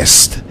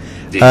best.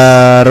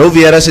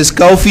 Roviera says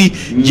Kaufi,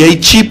 jy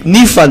cheap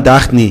nie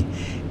vandag nie.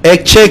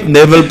 Ek check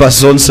Neville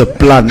Bason se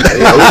plan.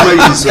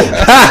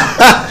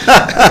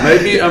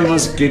 Maybe I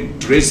must get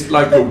dressed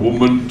like a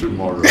woman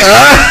tomorrow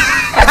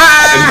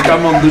and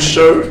come on the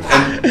show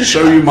and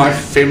show you my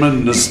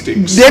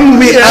feministic side. Then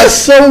we are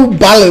so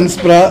balanced,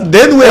 bruh.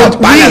 Then we have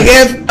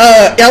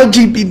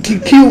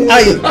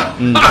LGBTQI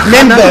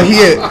member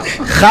here.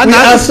 We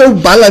are so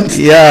balanced.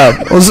 Ja,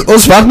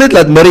 ons wag net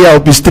laat Maria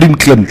op die stream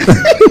klim.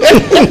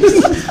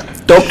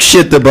 Talk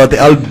shit about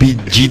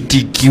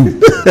LGBTQ.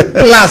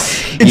 Plus,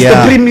 it's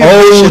the premium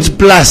Oh, version. it's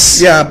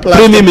plus. Yeah, plus.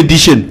 Premium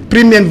edition.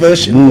 Premium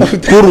version.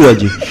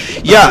 Kurwaji.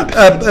 Yeah.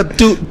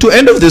 To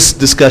end of this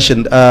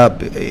discussion,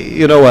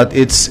 you know what?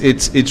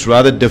 It's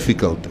rather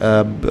difficult.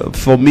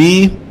 For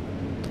me,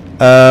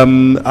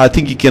 I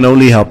think you can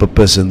only help a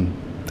person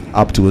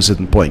up to a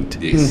certain point.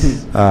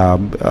 Yes.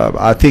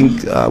 I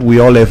think we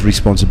all have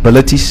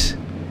responsibilities,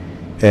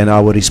 and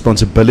our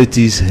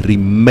responsibilities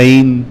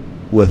remain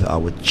with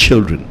our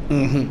children.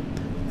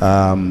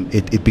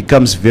 It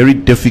becomes very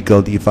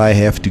difficult if I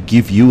have to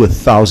give you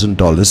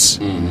 $1,000,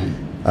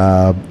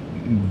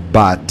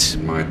 but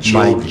My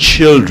my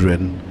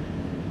children,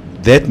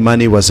 that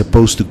money was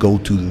supposed to go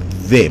to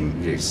them.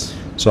 Yes.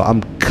 So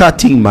I'm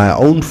cutting my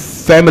own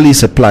family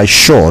supply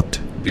short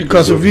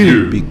Because of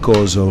you.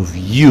 because of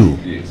you.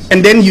 Yes.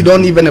 And then you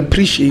don't even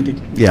appreciate it.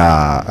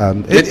 Yeah,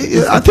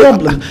 It's I a think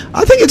problem.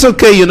 I think it's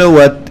okay. You know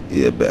what?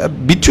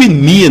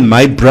 Between me and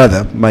my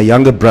brother, my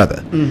younger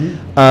brother,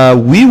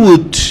 we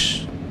would,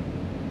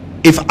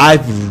 if I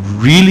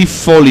really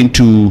fall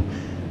into,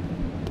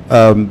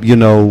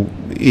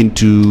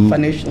 into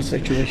Financial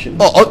situation.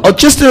 or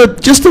just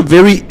a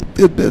very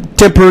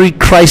temporary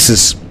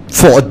crisis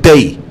for a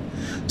day.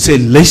 Say,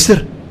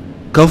 luister,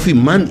 Kaufi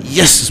man,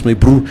 yes, is my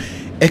broer.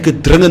 Ek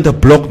het dringend 'n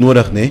blok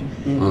nodig, né?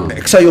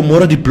 Ek sal jou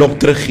môre die blok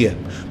teruggee.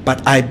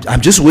 But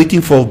I'm just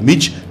waiting for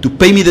Mitch to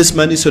pay me this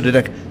money so that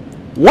I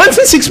once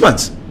in 6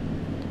 months.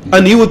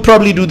 And he would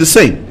probably do the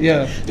same.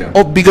 Yeah.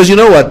 Oh, because you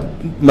know what?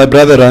 My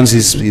brother runs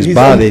his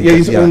bar. own- yeah,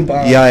 his own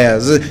bar. Ja.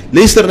 So,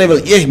 luister net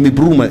wel, my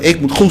broer man, ek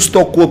moet gou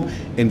stok koop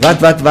en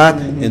wat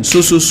en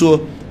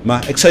so.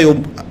 Maar ek sê jou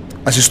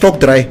as jy stok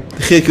draai,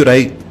 gee ek jou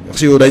ry, ek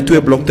sê jou ry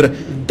 2 blok terug.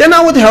 Then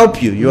I would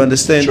help you. You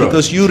understand? Sure,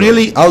 Because you're sure.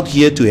 really out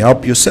here to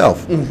help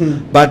yourself.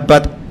 But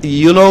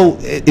you know,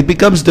 it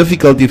becomes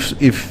difficult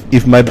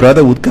if my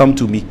brother would come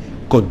to me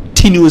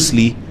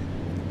continuously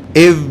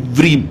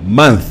every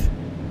month.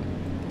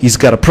 He's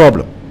got a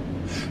problem.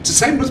 It's the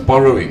same with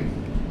borrowing.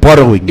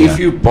 Borrowing. If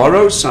you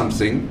borrow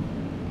something,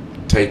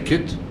 take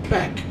it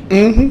back.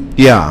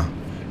 Yeah.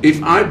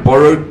 If I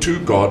borrowed 2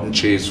 garden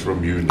chairs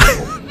from you,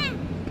 Neville,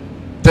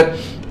 that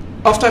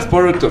after I've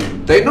borrowed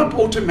them, they're not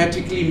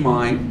automatically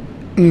mine.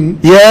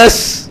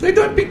 Yes. They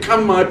don't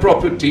become my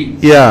property.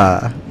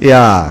 Yeah.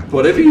 Yeah.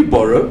 Whatever you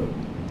borrow,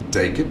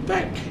 take it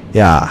back.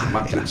 Yeah.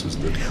 Makkelijk soos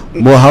dit.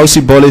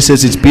 Mohausi Bole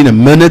says it's been a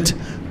minute.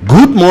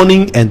 Good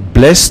morning and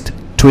blessed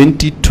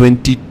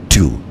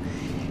 2022.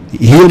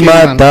 Hilma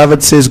man.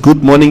 David says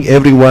good morning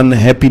everyone,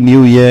 happy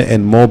new year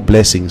and more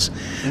blessings.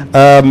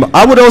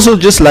 I would also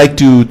just like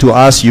to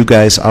ask you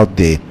guys out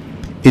there,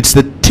 it's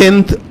the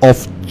 10th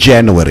of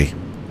January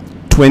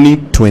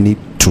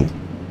 2022.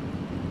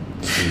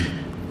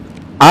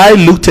 I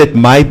looked at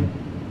my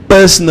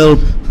personal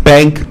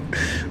bank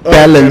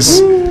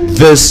balance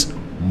this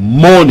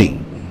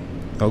morning,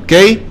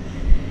 okay,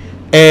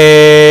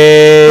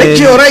 Like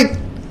you're and right.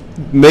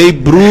 my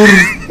broer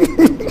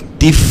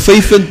die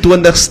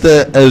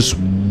 25ste is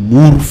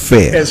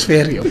moerver. That's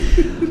fair, yo.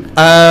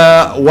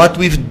 What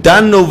we've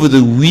done over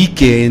the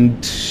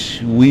weekend,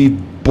 we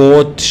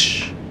bought.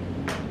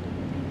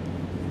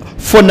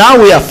 For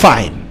now, we are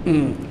fine.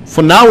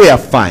 For now, we are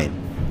fine.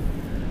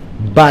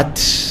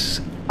 But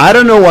I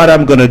don't know what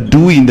I'm gonna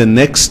do in the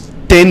next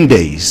 10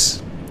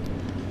 days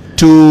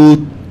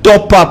to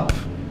top up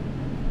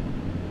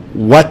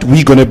what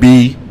we're gonna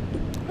be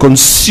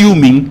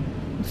consuming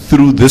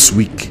through this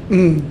week.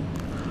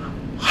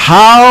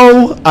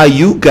 How are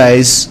you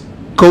guys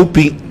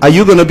coping? Are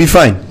you gonna be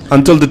fine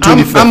until the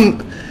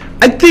 25th?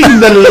 I think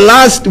the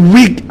last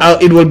week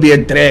it will be a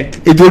drag.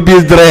 It will be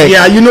a drag.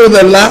 Yeah, you know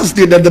the last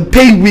the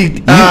pay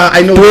week.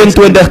 I know.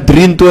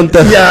 22,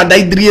 23. Ja,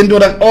 die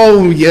 23.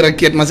 Oh, here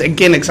kid, mas ek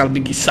ken ek sal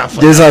bietjie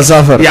suffer. Jy sal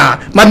suffer. Ja,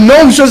 maar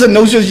no shows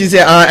you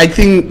say I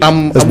think are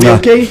we not.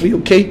 okay? We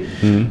okay?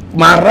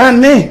 Maar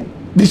nee,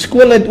 die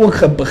skool het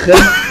ook begin.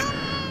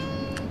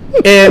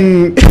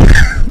 And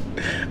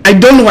I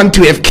don't want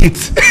to have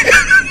kids.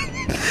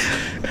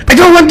 I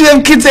don't want to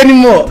have kids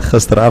anymore.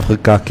 Gister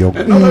afgekak, joh.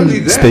 And not only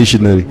that,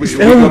 Stationary. We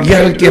Oh, got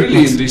yeah, paid yeah, early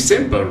please. in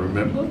December,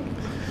 remember?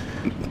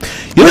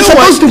 You We're know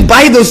what? supposed to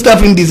buy those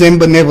stuff in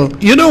December, Neville.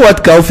 You know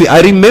what, Kaufi?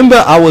 I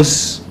remember I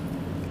was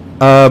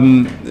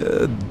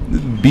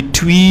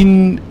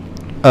between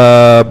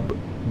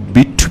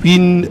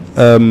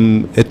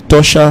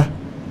Etosha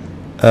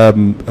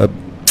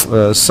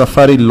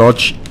Safari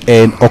Lodge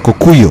and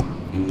Okokuyo.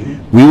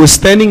 We were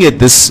standing at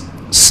this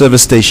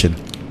service station,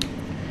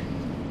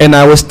 and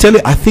I was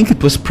telling, I think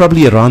it was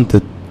probably around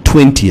the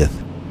 20th,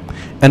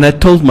 and I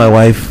told my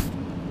wife,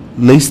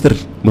 luister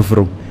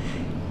mevrou,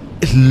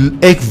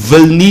 ek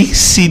wil nie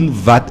sien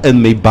wat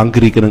in my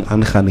bankrekening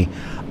aangaan nie.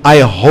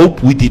 I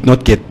hope we did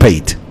not get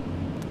paid.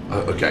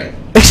 Okay.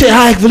 Ek sê,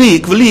 ek wil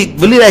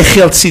nie daai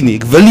geld sien nie.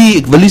 Ek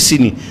wil nie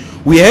sien nie.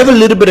 We have a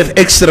little bit of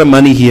extra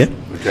money here.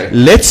 Okay.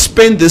 Let's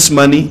spend this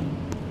money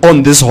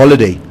on this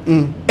holiday.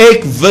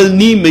 Ek wil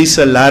nie my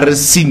salaris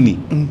sien nie.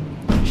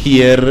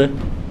 Here,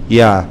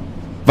 ja.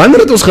 Wanneer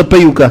het ons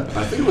gepay, Uka?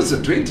 I think it was the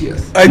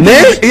 20th. I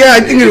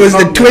think it was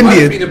the It might have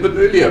 20th. been a bit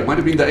earlier. It might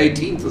have been the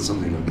 18th or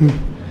something like that.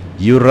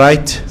 You're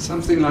right.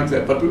 Something like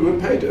that. But we were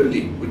paid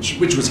early,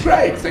 which was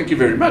great. Thank you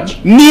very much.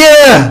 Nee,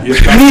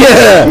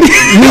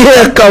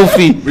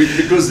 Kaufi.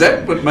 Because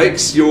that what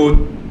makes your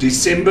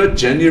December,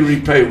 January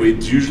pay, where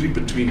it's usually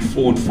between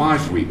 4 and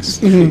 5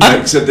 weeks,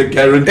 makes it the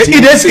guarantee.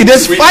 It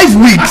is 5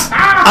 weeks.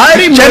 I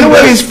remember,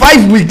 January is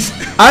 5 weeks.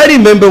 I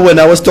remember when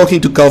I was talking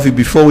to Kaufi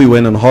before we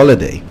went on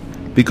holiday,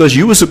 because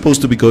you were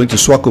supposed to be going to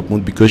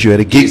Swakopmund because you had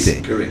a gig Yes,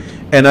 there. correct.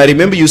 And I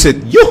remember you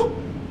said, yo,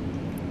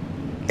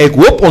 ek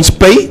hoop ons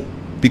pay,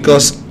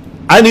 because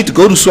I need to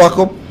go to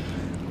Swakop,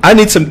 I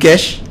need some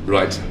cash,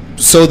 Right.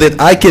 so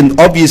that I can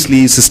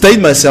obviously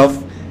sustain myself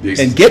Yes.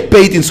 and get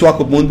paid in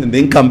Swakopmund and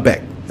then come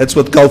back. That's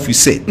what Kaufi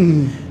said.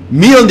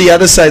 Me on the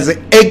other side say,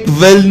 ek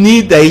wil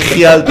nie die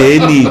geld hê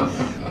nie,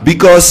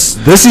 because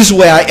this is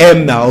where I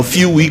am now a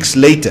few weeks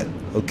later.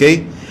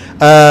 Okay.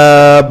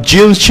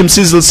 Jim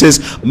Chimsizzle says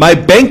my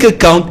bank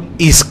account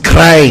is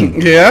crying.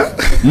 Yeah.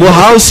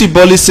 Mohausi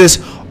Boli says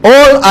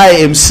all I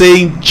am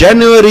saying,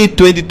 January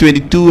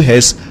 2022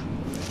 has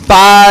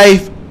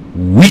 5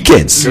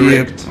 weekends.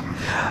 Correct.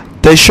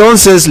 Deshaun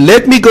says,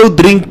 let me go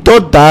drink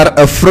tot daar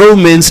 'n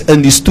vroumens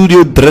in die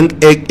studio drink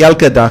ek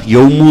elke dag.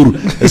 Jou moer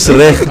is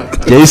reg.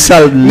 Jy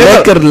sal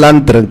lekker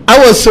land drink. I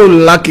was so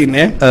lucky,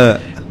 ne?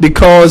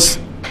 Because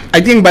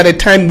I think by the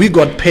time we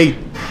got paid,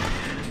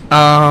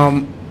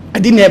 I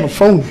didn't have a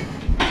phone.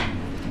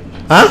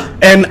 Huh?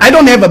 And I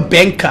don't have a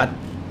bank card.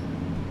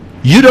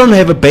 You don't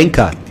have a bank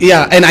card.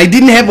 Yeah, and I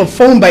didn't have a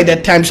phone by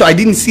that time, so I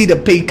didn't see the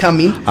pay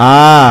coming.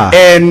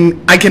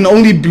 And I can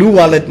only blue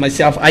wallet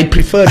myself. I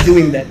prefer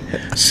doing that.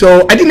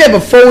 So I didn't have a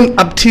phone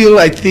up till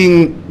I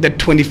think the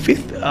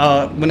 25th.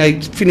 When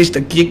I finished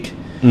the gig,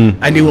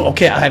 I knew,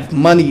 okay, I have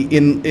money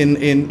in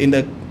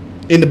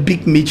in the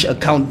Big Mitch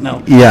account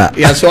now. Yeah.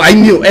 Yeah, so I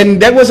knew.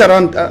 And that was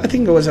around, I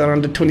think it was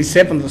around the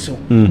 27th or so.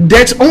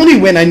 That's only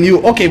when I knew,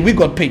 okay, we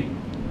got paid.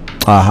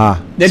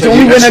 That's So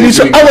only you when I knew.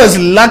 So actually I was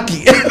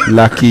lucky.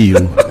 Lucky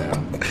you.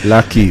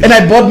 Lucky you. And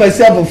I bought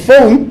myself a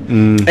phone.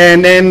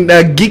 And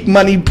then Geek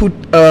Money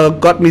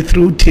got me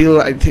through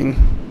till, I think,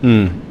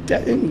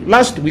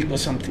 last week or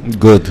something.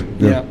 Good.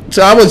 Yeah.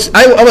 So I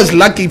was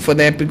lucky for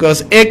that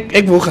because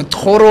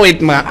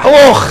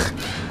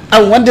I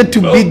wanted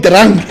to be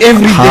drunk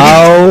every day.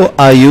 How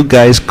are you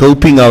guys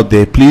coping out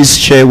there? Please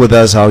share with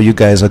us how you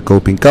guys are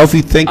coping.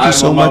 Kaufi, thank you I'm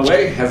so on much. my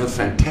way. Have a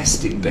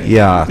fantastic day.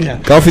 Yeah. Yeah.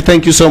 Kaufi,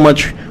 thank you so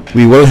much.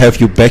 We will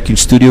have you back in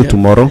studio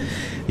tomorrow.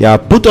 Yeah,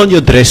 put on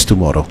your dress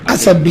tomorrow.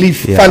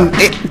 Asseblief Ja. van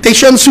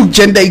Teshon soek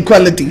gender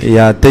equality.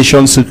 Yeah,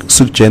 Teshon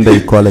soek gender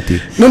equality.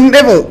 No,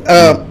 never.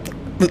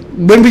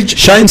 When we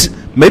Shines,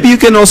 maybe you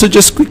can also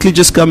just quickly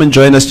just come and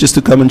join us just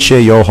to come and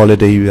share your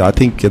holiday. I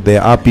think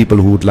there are people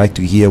who would like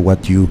to hear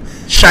what you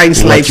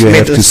Shines Lives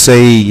have to Matters.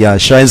 say. Yeah,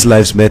 Shines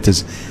Lives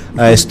Matters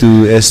as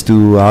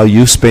to how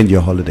you spend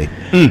your holiday.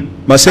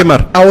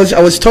 Masemar. I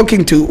was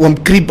talking to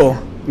Kripo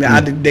the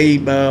other day.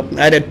 I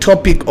had a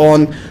topic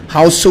on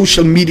how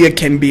social media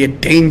can be a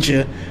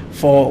danger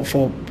for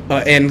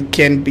and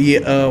can be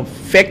a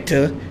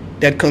factor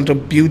that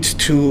contributes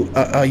to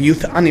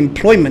youth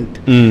unemployment.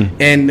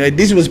 And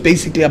this was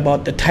basically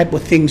about the type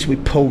of things we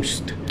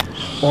post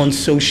on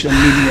social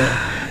media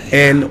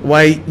and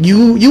why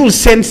you will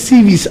send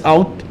CVs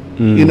out.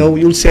 You know,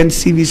 you'll send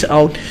CVs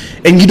out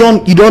and you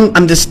don't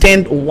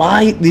understand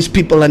why these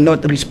people are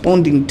not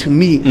responding to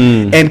me.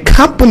 And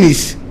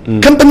companies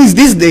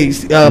these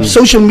days,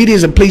 social media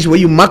is a place where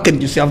you market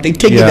yourself. They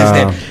take it as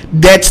Yeah.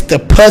 that's the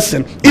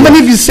person. Even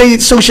if you say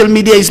social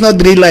media is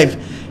not real life,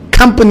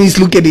 companies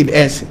look at it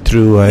as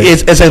True,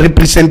 right? as a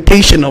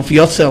representation of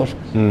yourself.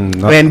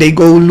 not- When they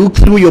go look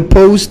through your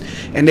post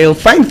and they'll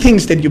find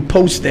things that you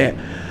post there,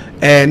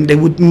 and they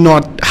would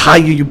not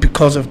hire you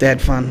because of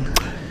that fun.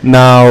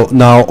 Now,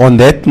 on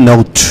that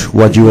note,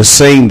 what you were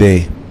saying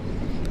there,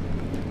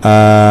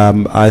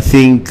 I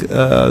think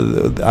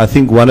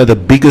one of the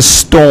biggest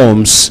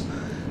storms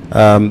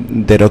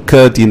that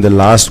occurred in the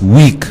last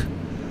week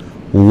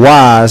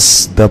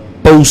was the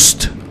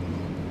post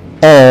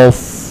of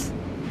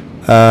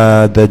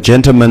the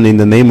gentleman in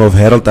the name of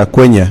Harold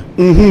Akwenya,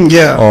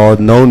 Yeah. or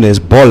known as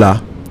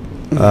Bola.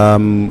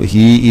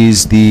 He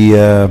is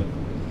the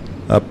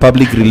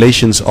public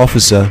relations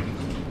officer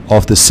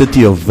of the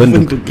city of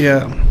Windhoek,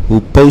 Yeah. who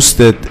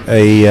posted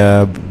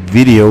a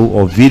video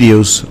or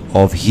videos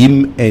of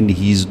him and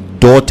his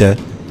daughter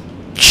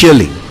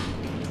chilling.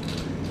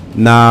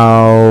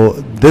 Now,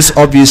 this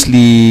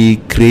obviously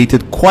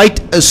created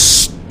quite a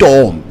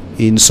storm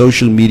in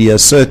social media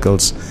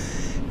circles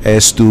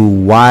as to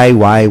why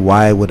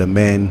would a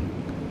man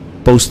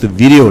post a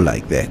video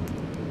like that,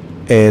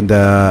 and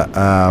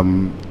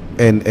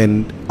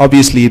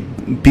obviously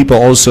people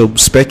also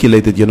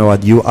speculated, you know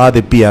what, you are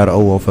the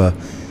PRO of a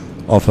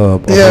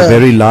Yeah.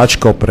 very large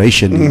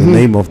corporation in the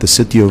name of the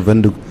city of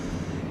Windhoek.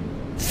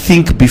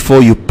 Think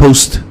before you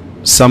post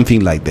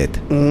something like that.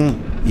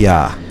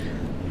 Yeah.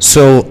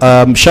 So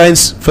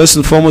Shines, first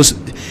and foremost,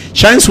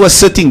 Shines was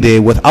sitting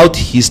there without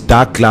his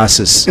dark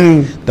glasses.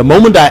 The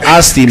moment I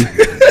asked him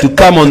to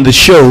come on the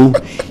show,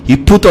 he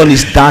put on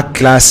his dark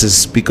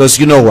glasses because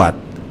you know what?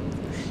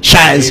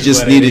 Shines It is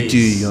just what it needed is. to,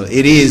 you know,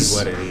 it is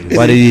what it is.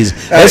 what it is.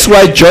 That's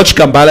why George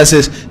Kambala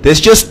says there's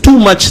just too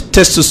much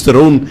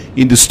testosterone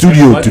in the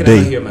studio Why can I not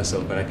today. hear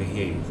myself, but I can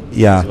hear you?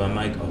 Yeah. Is my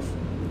mic off?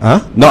 Huh?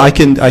 No, I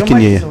can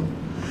hear you.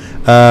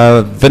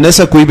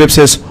 Vanessa Kuibeb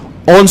says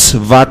ons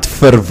wat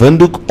vir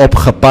Windhoek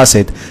opgepas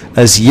het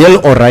is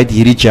heel alright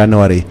hierdie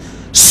January.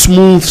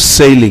 Smooth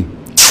sailing.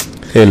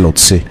 Hey,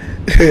 Lotse.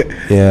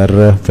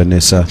 Yeah,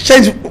 Vanessa.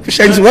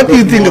 Shines, what do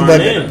you think about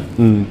that?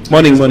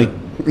 Morning.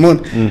 Mon?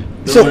 Good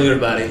So, morning,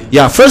 everybody.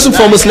 Yeah, first and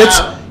foremost, Night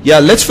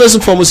let's first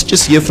and foremost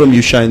just hear from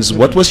you, Shines.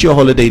 What was your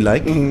holiday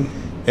like,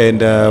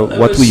 and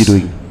what were you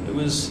doing? It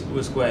was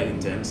quite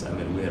intense. I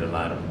mean, we had a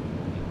lot of.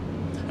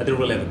 I didn't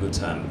really have a good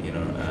time, you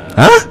know.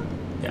 Huh?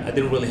 Yeah, I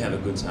didn't really have a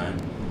good time.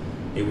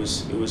 It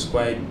was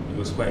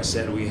quite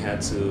sad. We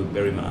had to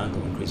bury my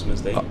uncle on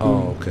Christmas Day.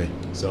 Oh, okay.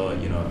 So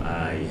you know,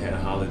 I had a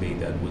holiday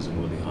that wasn't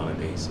really a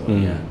holiday. So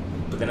yeah,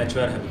 but then I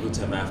tried to have a good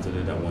time after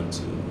that. I went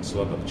to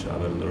Swakop,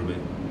 travel a little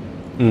bit.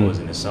 I was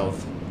in the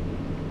south.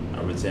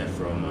 I returned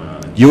from.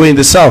 You were in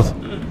the south.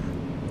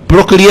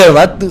 Prokureer,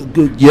 wat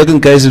Jurgen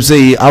Keizer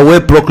sê, awe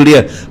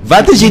prokureer.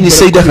 Wat is jy in die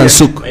suide gaan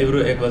soek? My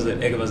broer, ik was in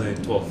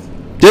the 12th.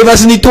 Jy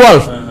was in die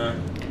 12.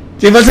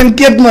 jy was in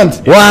Cape man.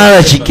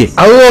 Waar chique.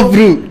 Hou op,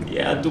 bro.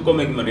 Ja, toen kom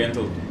ik mijn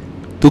rental.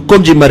 Toe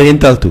kom jy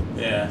Mariental toe.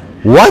 Ja.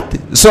 What?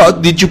 So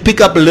did you pick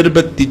up a little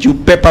bit? Did you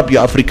pep up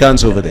your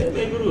Afrikaans over there?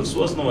 Nee broer,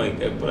 zoals nou,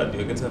 ik praat,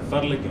 ik is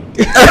gevaarlijk jong.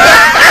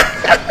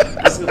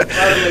 Het is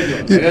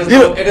gevaarlijk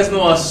jong. Ik is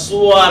nou een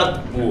zwart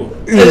boer.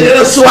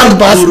 Swart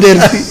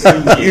bastard.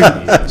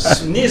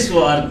 Niet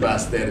zwart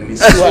bastard, niet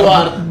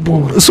zwart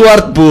boer.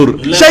 Swart boer.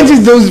 Shines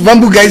is those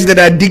Wambu guys that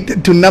are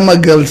addicted to Nama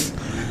girls.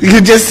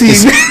 You just see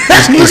him.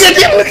 Look at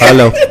him.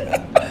 Hello.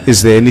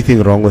 Is there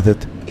anything wrong with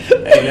it?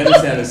 Hey, let me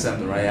say understand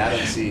something, right?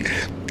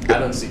 I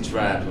don't see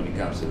tribes when it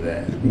comes to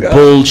that.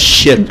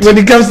 Bullshit. When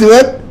it comes to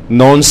what?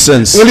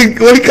 Nonsense. When it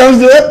comes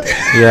to what?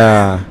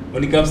 Yeah.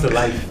 When it comes to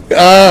life,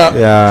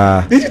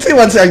 Yeah. Did you say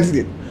what Shanks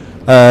did?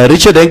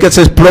 Richard Enkert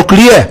says,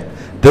 Proclear,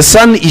 the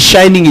sun is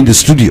shining in the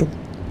studio.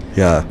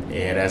 Yeah.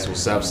 yeah, that's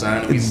what's up,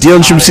 son. Dion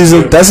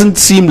Shumsizel doesn't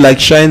seem like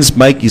Shine's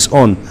mic is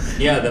on.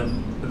 Yeah,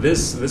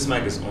 this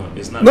mic is on.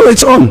 It's not. No,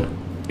 it's on.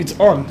 It's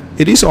on.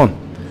 It is on.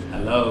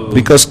 Hello.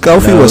 Because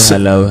Kaufi was.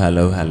 hello.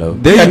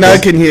 There Yeah, you now go. I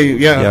can hear you.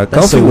 Yeah. Yeah,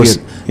 That's so Kaufi was.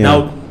 weird. Yeah.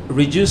 Now,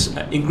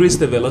 increase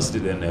the velocity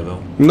then,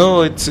 Neville.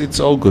 No, it's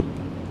all good.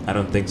 I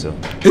don't think so.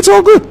 It's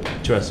all good.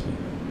 Trust me.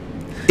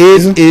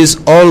 It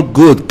is all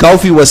good.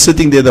 Kaufi was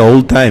sitting there the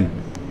whole time.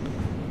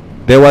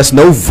 There was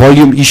no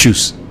volume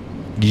issues.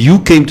 You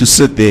came to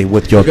sit there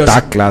with your Because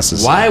dark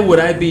glasses. Why would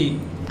I be?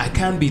 I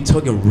can't be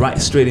talking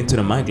right straight into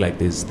the mic like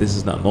this. This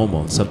is not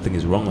normal. Something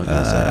is wrong on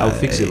this side. I'll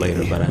fix it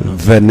later, but I know.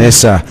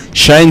 Vanessa,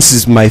 Shines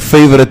is my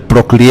favorite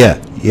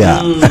Proclear.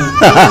 Yeah.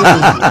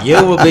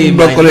 You will be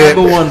my Broccoli.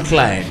 #1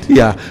 client.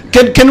 Yeah.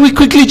 Can we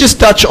quickly just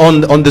touch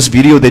on this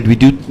video that we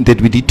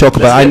did talk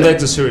about? Let's I get know, back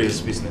to serious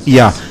business.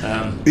 Yeah.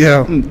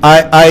 Yeah.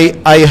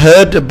 I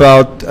heard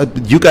about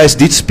you guys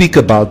did speak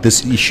about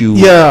this issue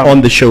Yeah. on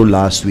the show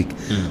last week.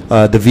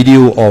 The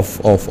video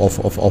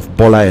of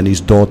Bola and his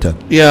daughter.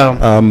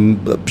 Yeah.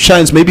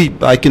 Shines, maybe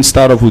I can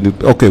start off with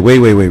it. Okay, wait.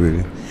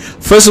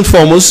 First and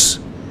foremost,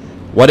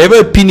 whatever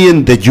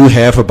opinion that you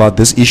have about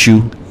this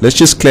issue, let's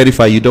just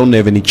clarify you don't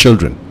have any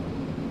children.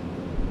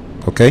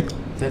 Okay?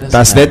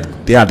 Does that,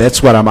 yeah,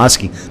 that's what I'm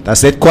asking.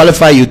 Does that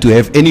qualify you to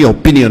have any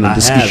opinion on I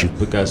this have, issue?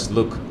 because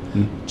look,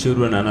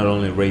 children are not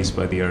only raised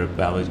by their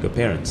biological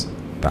parents,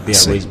 they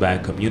That's are it. raised by a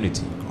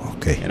community,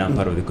 Okay, and I'm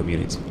part of the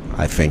community.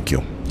 I thank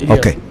you. Yeah.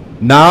 Okay,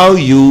 now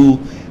you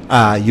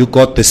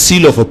got the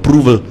seal of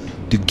approval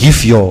to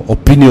give your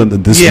opinion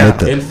on this Yeah.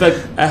 matter. In fact,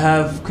 I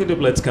have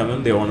quintuplets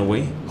coming. They're on the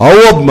way. How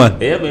up, man?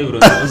 Yeah, maybe.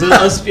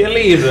 I'll spell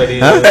it already.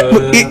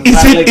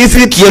 Is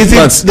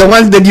it the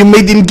ones that you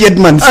made in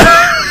Getmans?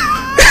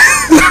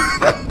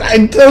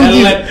 I told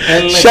you.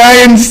 Elect.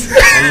 Shines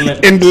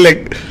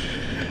intellect.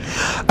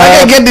 I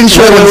can get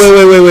insurance.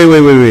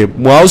 Wait.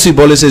 Mwausi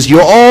Bole says you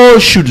all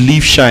should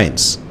leave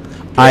Shines.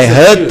 I Yes,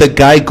 heard you. the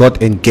guy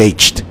got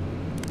engaged.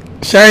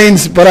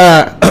 Shines,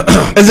 bruh.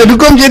 As a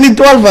come Jenny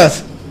 12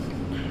 us.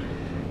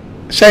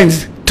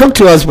 Shines, talk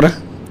to us, bruh.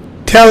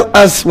 Tell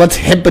us what's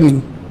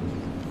happening.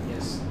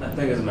 Yes, I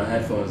think it's my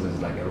headphones.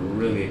 It's like a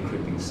really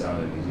creeping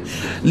sound.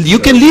 And You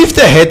can leave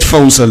the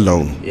headphones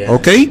alone. Yeah.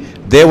 Okay?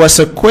 There was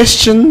a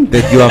question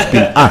that you have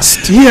been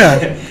asked.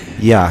 Yeah.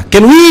 Yeah.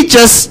 Can we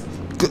just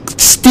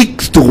stick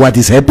to what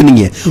is happening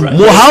here? Right.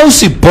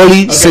 Mohausi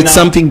Boli Okay, said now,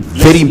 something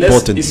very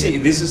important. You see,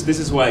 this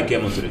is why I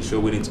came onto the show.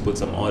 We need to put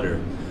some order.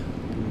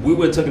 We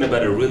were talking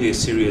about a really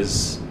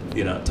serious,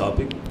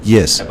 topic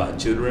Yes. about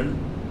children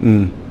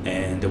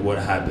and what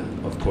happened.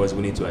 Of course,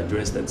 we need to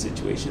address that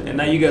situation. And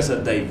now you guys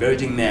are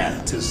diverging now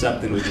to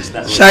something which is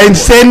not. really Shine important.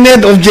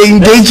 Senate of the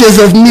engages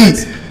of me.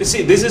 You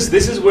see, this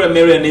is where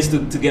Marian needs to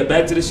get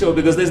back to the show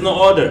because there's no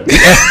order.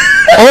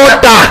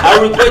 Order!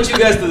 I'll report you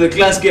guys to the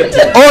class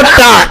captain.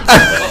 Order!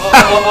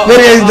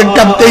 Where is the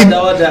captain?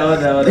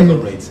 Order.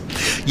 Great.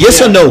 Yes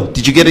Yeah. or no?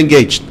 Did you get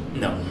engaged?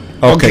 No.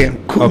 Okay. Okay,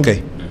 cool. Okay.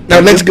 Now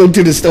let's go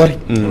to the story.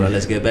 All right,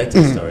 let's get back to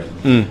the story.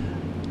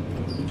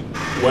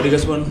 What do you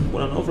guys want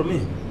to know from me?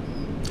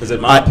 Is it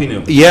my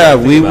opinion? Yeah,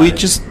 Think we about it.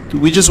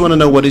 just want to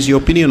know what is your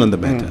opinion on the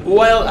matter.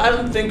 Well, I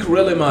don't think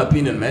really my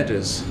opinion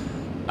matters,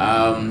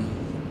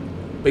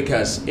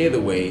 because either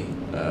way,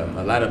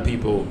 a lot of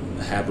people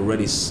have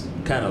already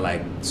kind of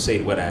like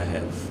said what I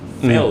have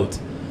felt,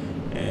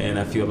 and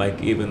I feel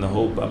like even the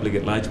whole public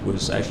at large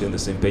was actually on the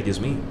same page as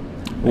me.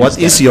 What It's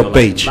is kinda your feel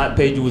like page? my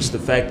page was the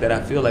fact that I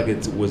feel like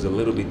it was a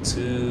little bit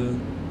too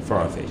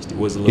far-fetched. It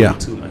was a little Yeah.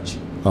 bit too much.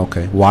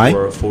 Okay. Why?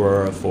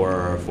 For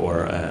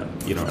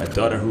a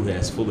daughter who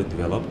has fully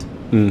developed,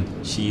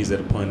 she is at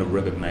a point of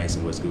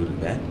recognizing what's good and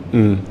bad,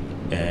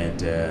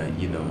 and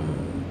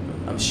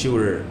I'm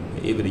sure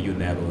even if you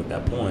never at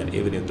that point,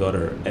 even your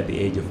daughter at the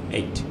age of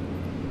 8,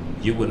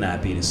 you will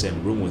not be in the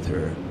same room with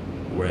her,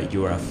 where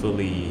you are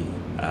fully,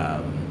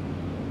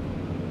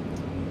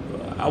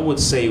 I would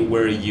say,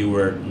 where you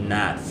are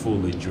not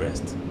fully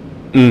dressed,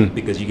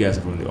 because you guys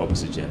are from the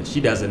opposite gender.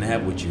 She doesn't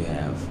have what you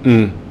have.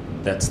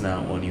 That's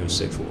now on your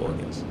sexual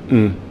organs.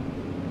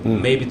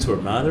 Maybe to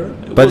her mother,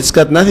 But it's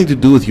got nothing to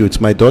do with you.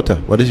 It's my daughter.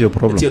 What is your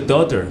problem? it's your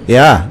daughter.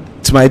 Yeah,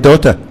 it's my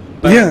daughter.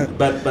 But, Yeah.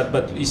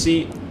 but you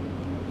see,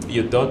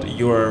 your daughter.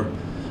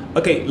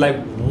 Okay. Like,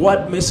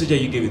 what message are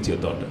you giving to your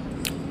daughter?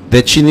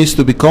 That she needs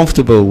to be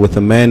comfortable with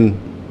a man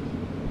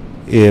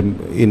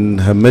in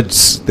her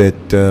midst. That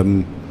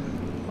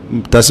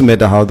doesn't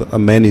matter how a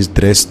man is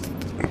dressed.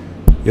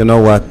 You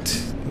know what?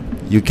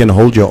 You can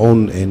hold your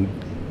own, and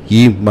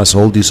he must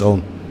hold his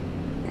own.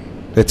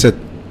 That's it.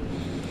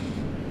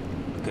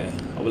 Okay.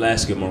 I will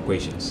ask you more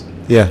questions.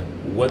 Yeah.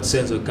 What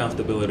sense of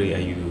comfortability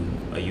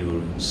are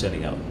you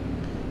sending out?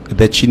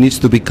 That she needs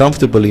to be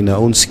comfortable in her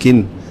own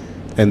skin,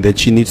 and that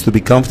she needs to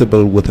be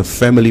comfortable with a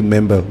family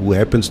member who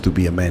happens to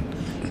be a man.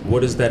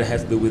 what does that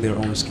have to do with her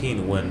own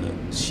skin when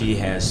she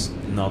has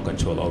no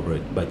control over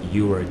it, but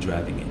you are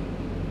driving it?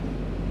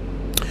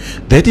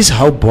 That is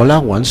how Bola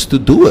wants to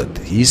do it.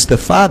 He's the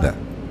father.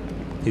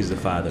 He's the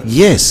father.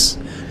 Yes.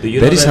 Do you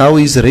That know is how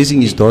he's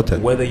raising his daughter.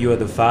 Whether you are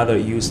the father,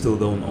 you still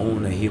don't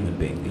own a human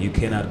being. You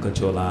cannot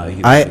control how a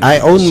human I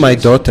being own my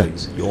shapes daughter.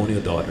 things. You own your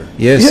daughter.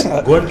 Yes.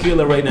 Yeah. Go and kill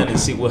her right now and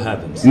see what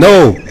happens.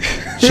 No.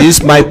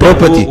 She's my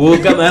property.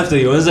 We'll come after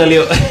you.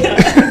 Unzalio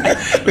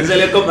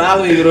come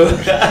after you, bro.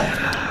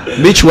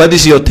 Mitch, what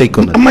is your take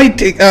on it? My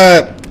take,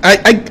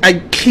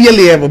 I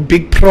clearly have a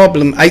big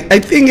problem. I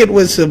think it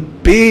was a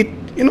bit,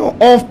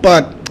 off,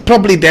 but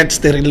probably that's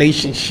the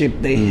relationship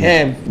they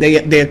have.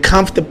 They're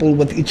comfortable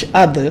with each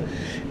other,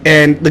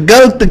 and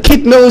the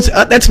kid knows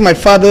that's my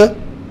father.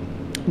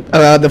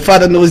 The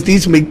father knows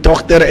this my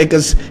doctor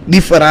because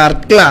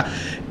different.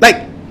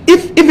 Like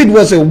if it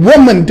was a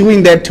woman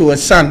doing that to a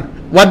son,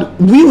 what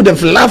we would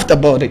have laughed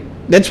about it.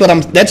 That's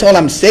all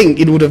I'm saying.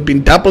 It would have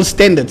been double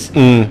standards.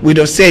 We'd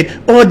have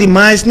said, "Oh, the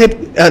mice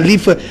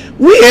leave."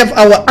 We have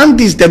our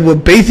aunties that were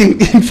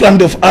bathing in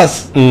front of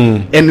us,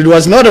 and it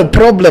was not a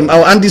problem.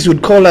 Our aunties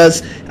would call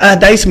us,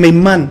 "That is my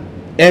man,"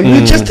 and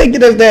we just take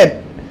it as that.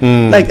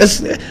 Like,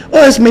 as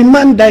my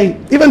man died.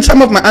 Even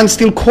some of my aunts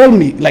still call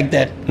me like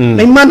that.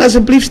 My man has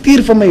a brief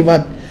steer for my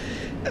what.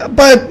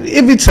 But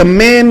if it's a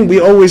man, we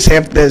always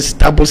have this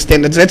double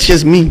standards. That's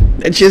just me.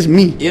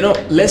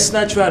 Let's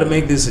not try to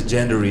make this a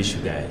gender issue,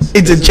 guys.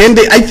 It's a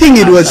gender. I think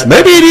it was.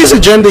 Maybe it is a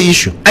gender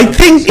issue. I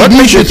think What it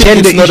makes is you a think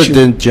gender it's not issue.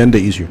 a gender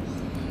issue?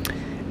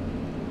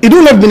 It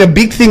would have been a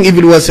big thing if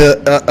it was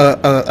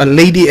a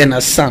lady and a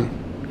son.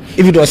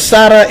 If it was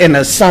Sarah and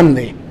a son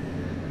there,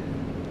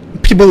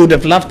 people would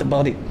have laughed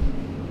about it.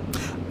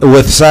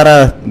 With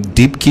Sarah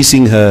deep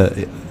kissing her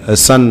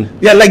son.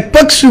 Yeah, like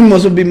Pak Soon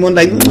must have been more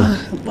like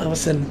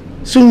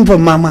soon for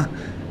mama.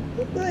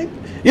 Like,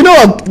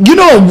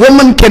 a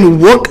woman can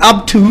walk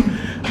up to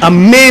a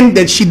man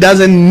that she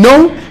doesn't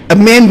know, a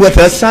man with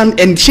her son,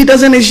 and she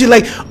doesn't, and she's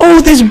like,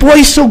 "Oh, this boy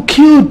is so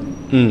cute.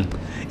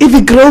 If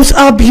he grows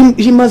up,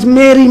 he must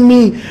marry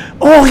me.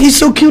 Oh, he's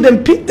so cute,"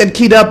 and pick that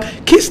kid up,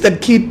 kiss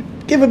that kid,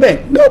 give it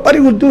back. Nobody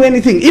will do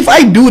anything. If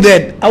I do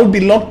that, I would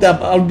be locked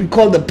up. I'll be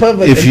called a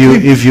pervert. If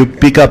you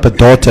pick up a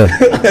daughter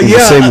in the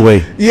same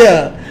way.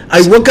 Yeah. I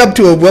walk up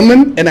to a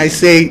woman and I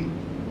say,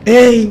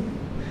 "Hey,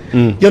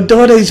 your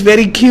daughter is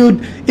very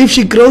cute. If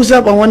she grows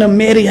up, I want to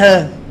marry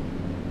her."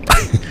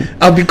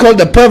 I'll be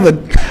called a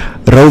pervert.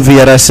 Ro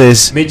Vera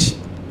says, Mitch,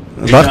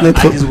 Wacht net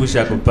I voor- just wish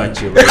I could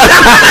punch you.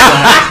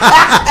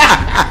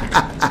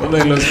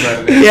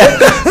 yeah.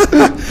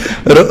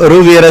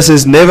 Ro Vera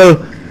says, Neville,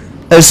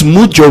 is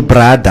moet jou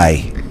braad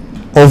die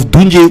of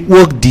doen jy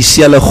ook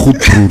dieselfde goed,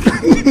 broer?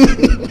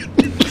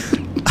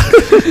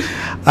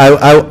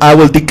 I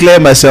will declare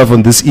myself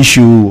on this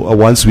issue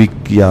once we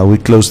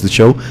close the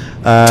show.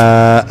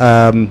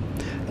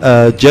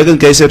 Jagan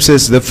Kaisep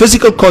says the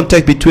physical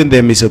contact between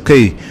them is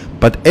okay,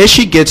 but as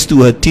she gets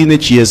to her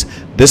teenage years,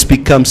 this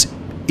becomes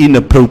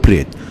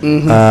inappropriate.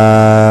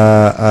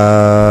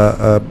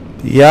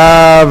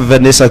 Yeah,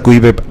 Vanessa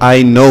Guibeb,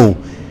 I know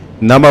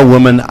Nama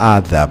women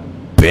are the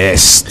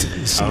best.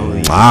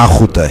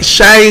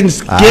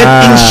 Shines, get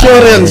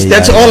insurance.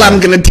 That's all I'm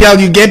gonna tell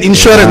you. Get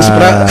insurance,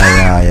 bro.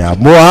 Ja.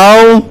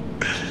 Mohau.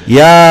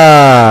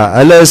 Ja,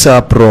 hulle is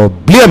 'n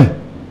probleem.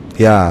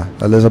 Ja,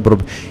 hulle is 'n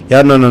probleem.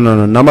 Ja, no.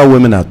 Nama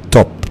women are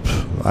top,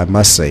 I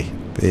must say.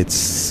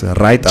 It's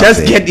right up Just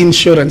there. get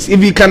insurance.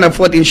 If you can't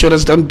afford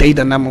insurance, don't date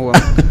a number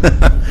one.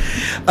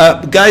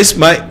 Guys,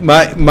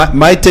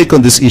 my take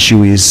on this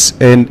issue is,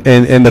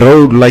 and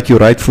Ro, like you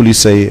rightfully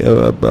say,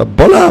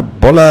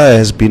 Bola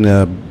has been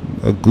a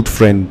good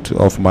friend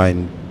of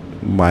mine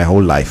my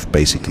whole life,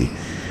 basically.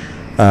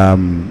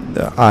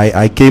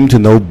 I came to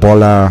know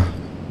Bola,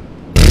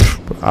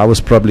 I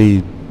was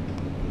probably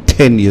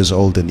 10 years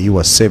old and he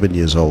was 7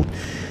 years old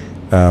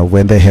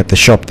when they had the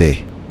shop there.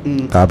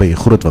 By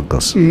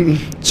Grootwinkels.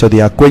 So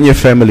the Aquenya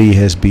family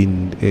has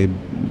been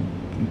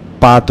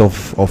part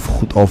of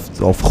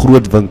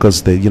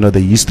Grootwinkels, the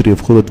history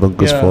of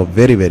Grootwinkels for a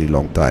very, very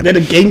long time. They had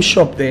a game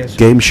shop there. So.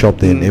 Game shop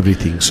there and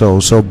everything.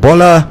 So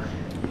Bola,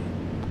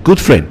 good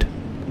friend.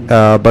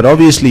 But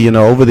obviously,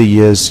 over the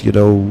years,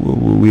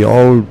 we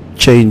all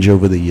change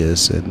over the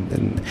years,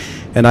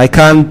 and I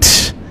can't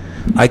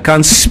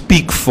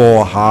speak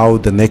for how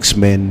the next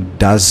man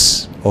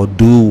does or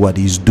do what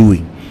he's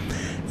doing.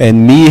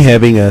 And me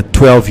having a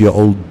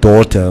 12-year-old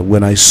daughter,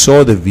 when I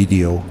saw the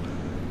video,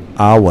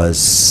 I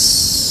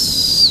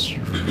was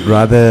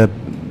rather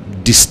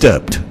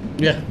disturbed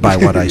by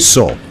what I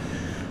saw.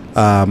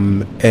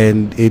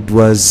 And it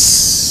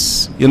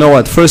was,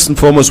 first and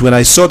foremost, when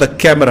I saw the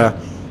camera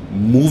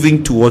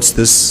moving towards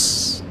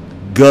this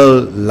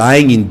girl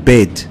lying in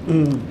bed,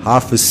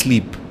 half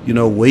asleep,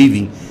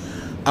 waving,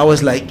 I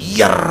was like,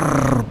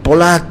 "Yar,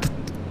 Bola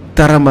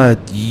Tarama,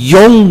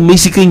 young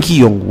Mexicanki,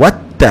 young, what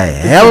the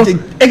hell?"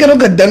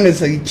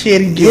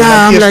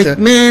 Yeah, I'm like,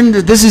 man,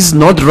 this is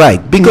not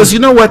right. Because you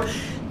know what?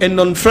 And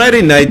on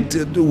Friday night,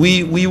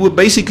 we were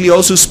basically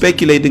also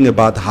speculating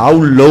about how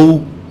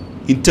low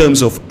in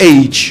terms of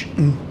age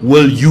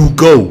will you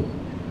go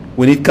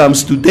when it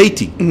comes to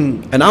dating?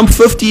 And I'm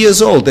 50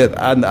 years old,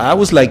 and I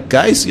was like,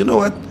 guys, you know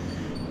what?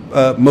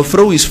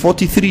 Mevrouw is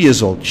 43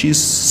 years old. She's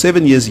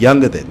 7 years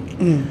younger than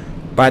me.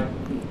 But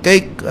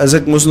kyk, as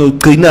ek mos nou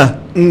Trina.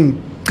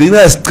 Trina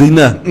is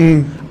Trina.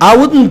 I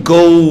wouldn't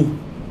go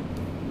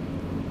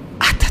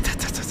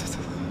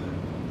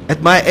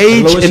at my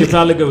age. The lowest you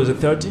probably go was at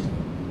 30.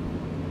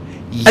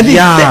 I think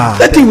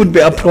 30 would be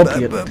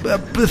appropriate.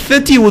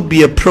 30 would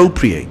be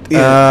appropriate.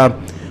 Yeah.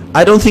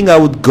 I don't think I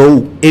would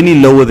go any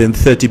lower than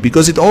 30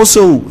 because it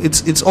also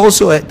has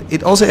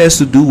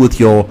to do with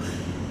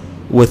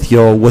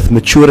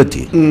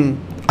maturity.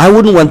 I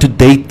wouldn't want to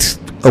date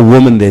a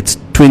woman that's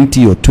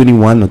 20 or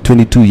 21 or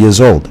 22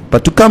 years old.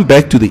 But to come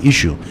back to the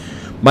issue,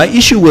 my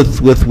issue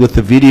with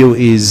the video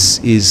is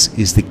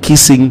the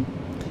kissing,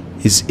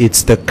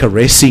 it's the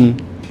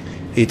caressing,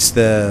 it's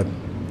the,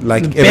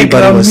 like The everybody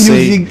background was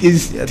saying, music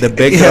is- the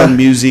background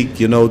music,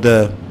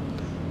 the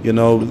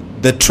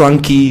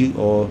trunky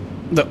or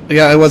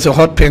It was a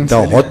hot pants.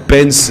 the hot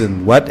pants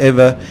and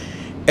whatever.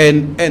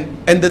 And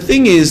the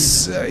thing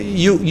is,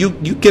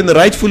 you can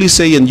rightfully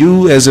say, and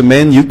you as a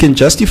man, you can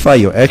justify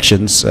your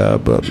actions.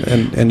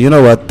 And you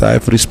know what? I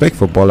have respect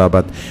for Bola,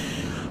 but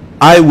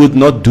I would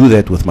not do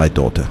that with my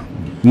daughter,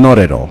 not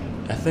at all.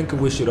 I think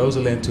we should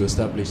also learn to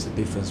establish the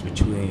difference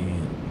between,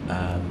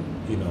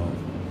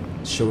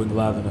 showing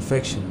love and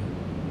affection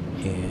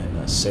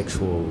and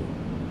sexual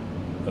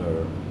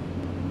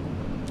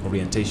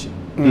orientation.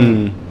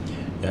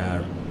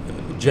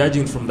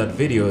 Judging from that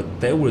video,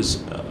 there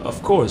was,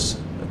 of course,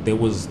 there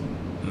was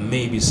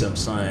maybe some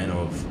sign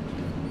of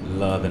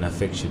love and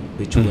affection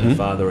between a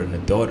father and a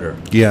daughter.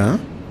 Yeah.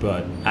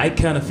 But I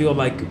kind of feel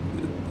like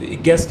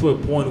it gets to a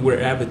point where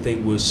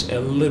everything was a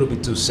little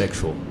bit too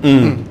sexual.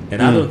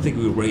 And I don't think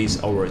we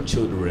raise our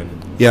children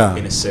Yeah.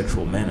 in a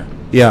sexual manner.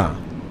 Yeah.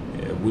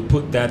 We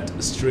put that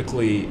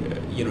strictly,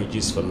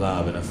 just for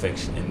love and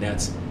affection. And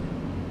that's,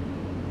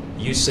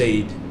 you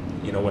say,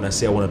 when I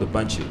say I wanted to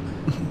punch you,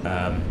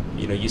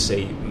 you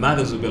say,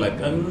 mothers will be like,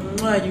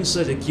 "Mwah, you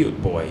such a cute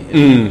boy.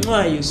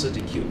 Mwah, you such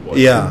a cute boy."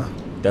 Yeah.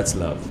 That's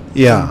love.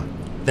 Yeah.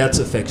 That's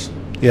affection.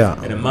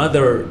 Yeah. And a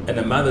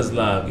mother's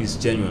love is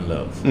genuine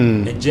love.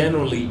 And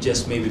generally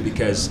just maybe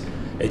because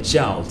a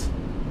child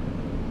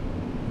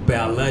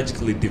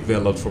biologically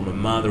developed from a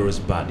mother's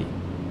body,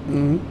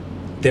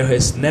 there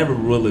has never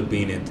really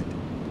been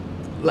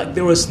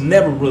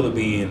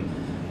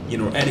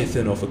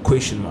anything of a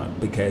question mark,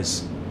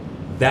 because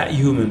that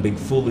human being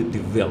fully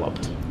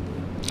developed.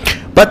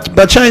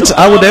 But Chines,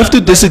 I would have to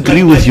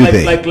disagree with you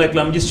there. Like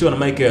I'm just trying to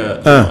make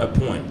a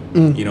point.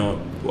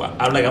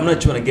 I'm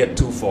not trying to get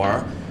too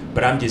far,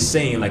 but I'm just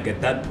saying, like, at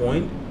that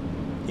point,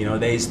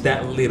 there is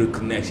that little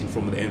connection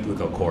from the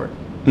umbilical cord.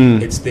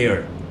 It's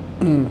there,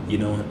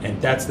 and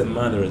that's the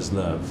mother's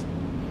love.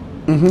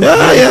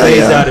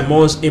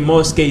 In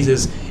most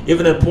cases,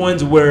 even at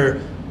points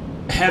where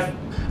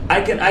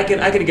I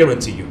can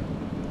guarantee you,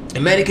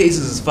 in many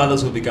cases,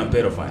 fathers will become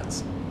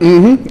pedophiles.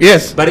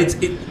 Yes. But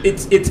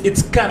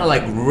it's kind of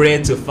like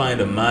rare to find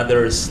a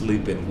mother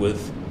sleeping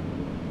with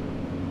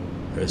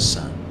her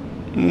son.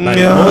 But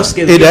in most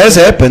cases, it has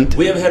happened.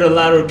 We have had a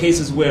lot of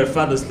cases where a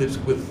father sleeps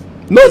with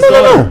No. his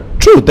daughter.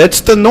 True, that's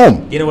the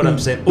norm. You know what I'm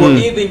saying? Or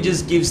even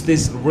just gives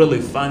this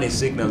really funny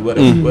signal where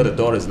the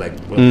daughter's like,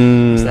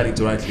 starting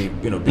to actually,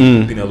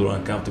 being a little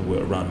uncomfortable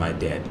around my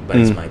dad. But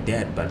it's my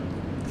dad, but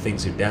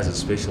things your dad's,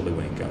 especially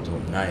when it comes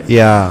home at night.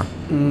 Yeah.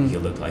 You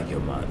look like your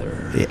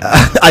mother.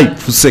 I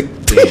was sick.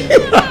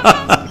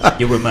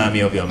 You remind me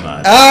of your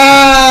mother.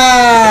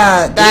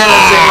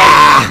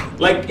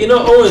 Like,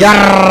 always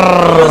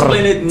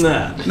playing it.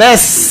 Nah.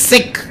 That's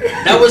sick.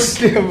 That was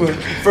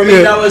for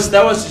me.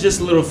 That was just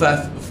a little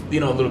a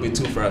little bit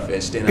too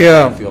far-fetched. And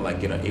I feel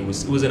like it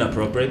was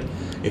inappropriate.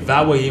 If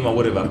I were him, I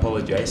would have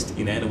apologized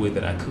in any way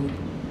that I could.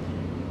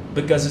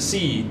 Because you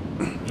see,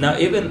 now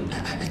even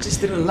I just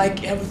didn't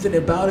like everything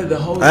about it. The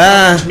whole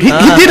time. He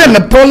did an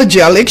apology.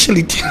 I'll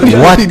actually tell you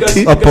What he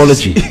did.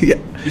 apology?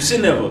 You see,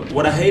 never.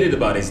 What I hated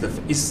about it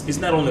is it's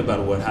not only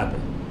about what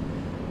happened,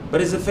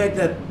 but it's the fact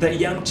that that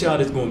young child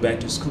is going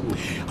back to school.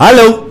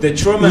 Hello. The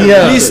trauma.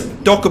 Yeah. Please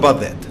talk about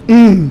that.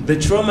 The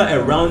trauma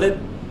around it,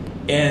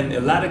 and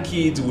a lot of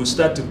kids will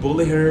start to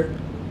bully her.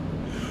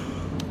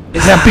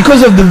 Yeah,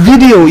 because of the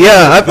video.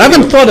 Yeah, I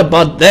haven't thought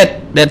about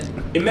that.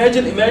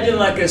 Imagine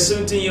like a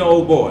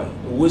 17-year-old boy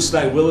who was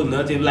like really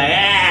nothing, like,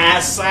 I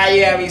saw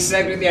you having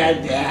sex with you.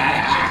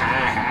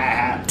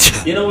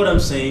 You know what I'm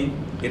saying?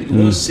 It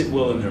won't sit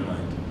well in their mind.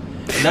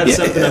 And that's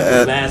something that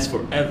will last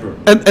forever.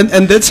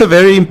 And that's a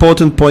very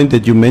important point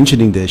that you're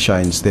mentioning there,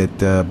 Shines, that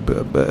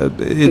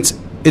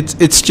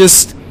it's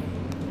just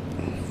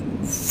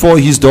for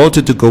his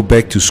daughter to go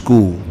back to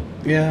school.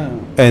 Yeah.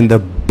 And the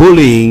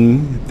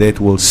bullying that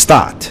will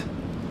start.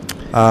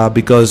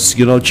 Because,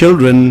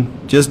 children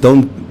just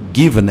don't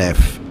give an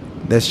F.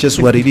 That's just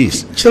what it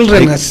is.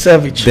 Children are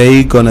savage.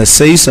 They're gonna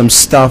say some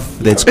stuff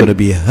that's gonna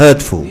be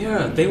hurtful.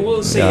 Yeah, they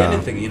will say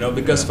anything,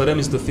 because for them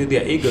it's to feed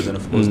their egos, and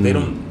of course they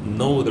don't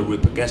know the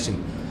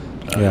repercussion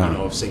Yeah. you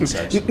know, of saying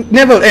such.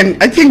 Never,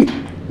 and I think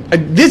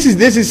this is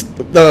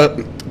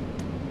the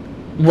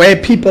where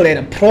people had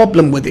a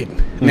problem with it,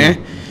 né?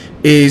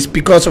 Is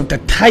because of the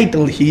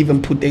title he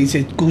even put there. He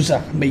said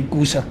Guza, May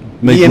Guza.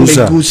 Me and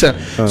Guza. May Guza.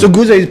 So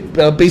Guza is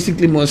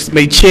basically was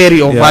May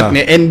Cherry or what,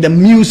 né? And the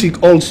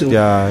music also.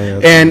 Yeah.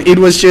 And it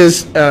was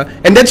just,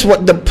 and that's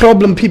what the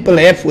problem people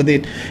have with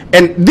it.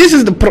 And this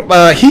is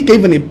the he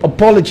gave an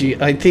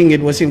apology. I think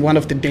it was in one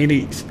of the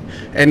dailies,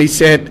 and he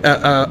said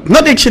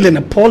not actually an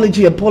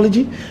apology,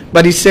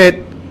 but he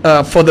said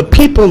for the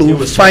people He who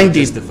was find trying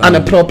it to justify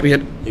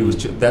inappropriate. It was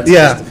that's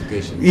Yeah,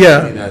 justification. I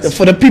yeah. think that's-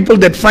 For the people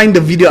that find the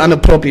video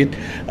inappropriate,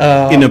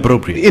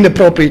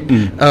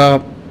 Inappropriate.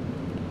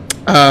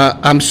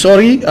 I'm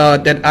sorry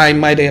that I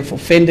might have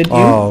offended you.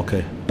 Oh,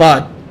 okay.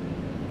 But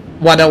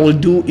what I will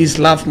do is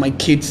love my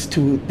kids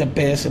to the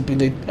best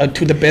ability,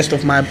 to the best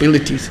of my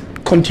abilities.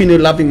 Continue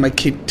loving my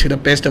kid to the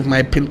best of my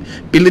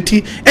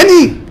ability.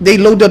 And they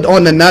loaded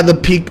on another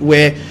pic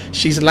where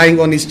she's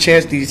lying on his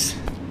chest.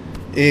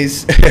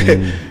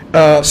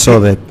 So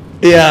that.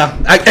 Yeah,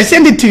 I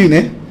sent it to you,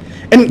 ne?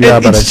 And Yeah,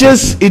 but it's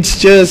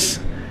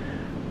just,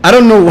 I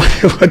don't know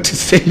what to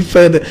say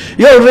further.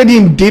 You're already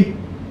in deep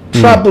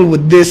trouble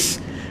with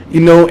this,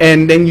 you know,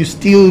 and then you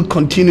still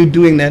continue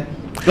doing that.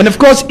 And of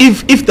course,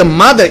 if the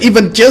mother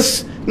even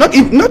just not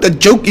a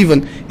joke,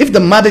 even if the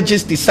mother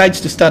just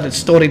decides to start a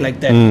story like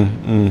that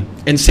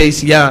and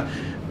says, yeah,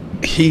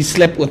 he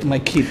slept with my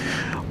kid.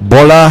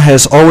 Bola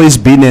has always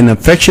been an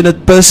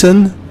affectionate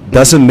person.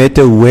 Doesn't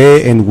matter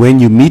where and when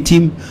you meet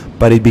him,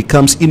 but it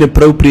becomes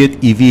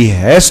inappropriate if he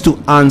has to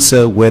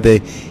answer whether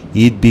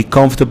he'd be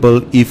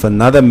comfortable if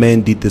another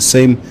man did the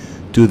same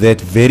to that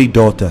very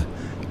daughter.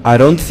 I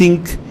don't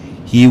think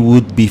he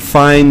would be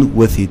fine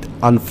with it.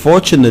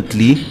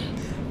 Unfortunately,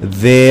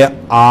 there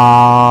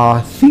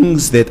are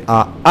things that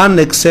are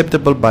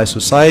unacceptable by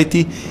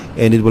society,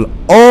 and it will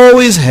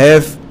always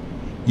have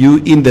you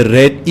in the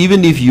red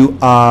even if you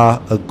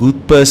are a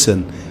good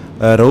person.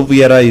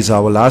 Roviera is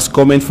our last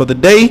comment for the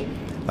day.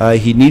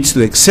 He needs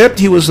to accept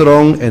he was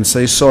wrong and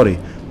say sorry,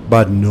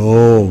 but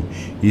no,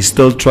 he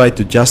still tried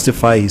to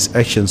justify his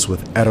actions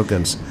with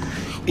arrogance.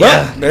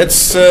 Well,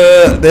 that's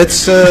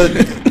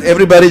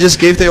everybody just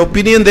gave their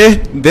opinion there.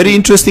 Very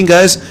interesting,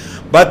 guys.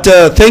 But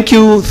thank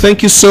you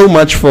so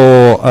much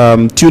for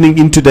tuning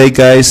in today,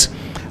 guys.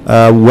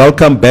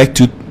 Welcome back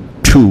to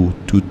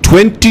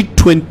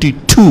 2022.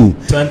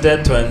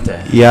 2020.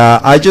 Yeah,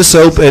 I just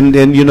hope,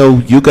 and you know,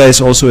 you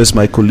guys also as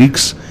my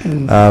colleagues,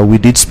 we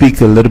did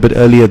speak a little bit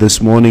earlier this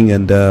morning,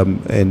 and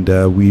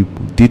we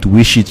did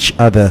wish each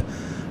other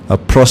a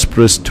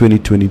prosperous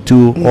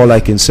 2022. All I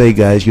can say,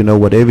 guys, you know,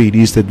 whatever it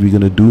is that we're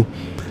gonna do,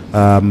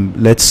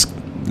 let's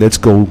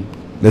go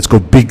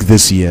big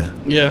this year.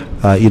 Yeah.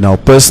 In our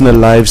personal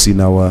lives,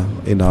 in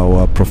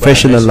our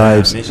professional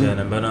lives.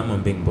 I'm a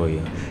big boy.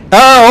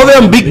 Oh,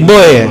 I'm big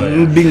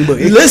boy. Big boy.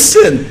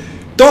 Listen,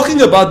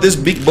 talking about this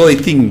big boy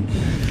thing,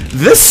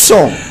 this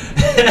song,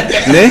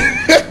 ne?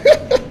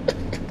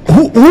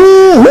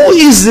 Who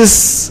is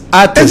this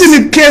artist?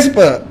 Isn't it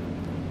Casper?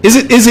 Is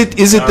it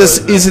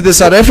the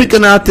South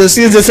African artist?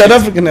 He's a South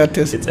African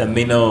artist. It's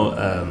Amino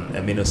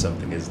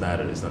something. It's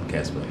not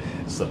Casper.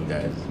 Some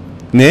guys.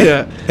 Ne?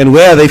 Yeah. And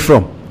where are they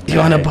from?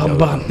 Johanna I don't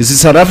Bam. Is it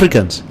South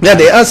Africans? Yeah,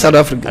 they are South I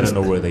Africans.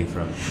 don't know where they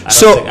from. I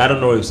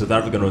don't know if South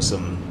African or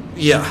some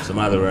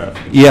other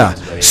African. Yeah.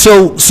 countries,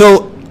 So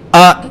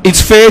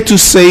it's fair to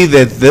say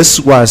that this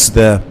was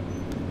the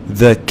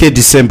K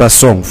December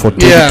song for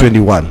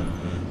 2021,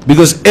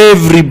 because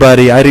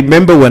everybody. I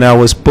remember when I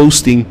was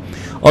posting.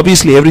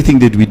 Obviously, everything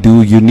that we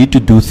do, you need to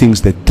do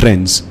things that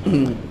trends.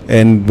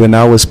 And when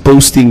I was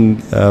posting,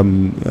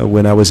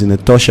 when I was in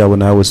Etosha,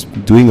 when I was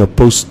doing a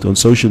post on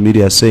social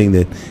media saying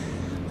that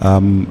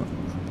I'm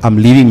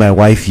leaving my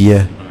wife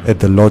here at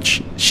the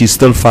lodge. She's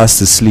still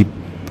fast asleep.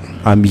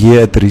 I'm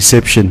here at the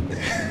reception,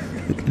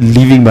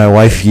 leaving my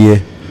wife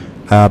here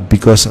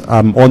because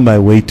I'm on my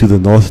way to the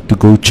north to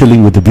go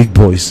chilling with the big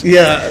boys.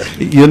 Yeah.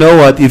 You know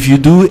what? If you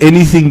do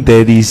anything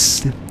that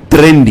is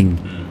trending,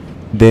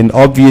 then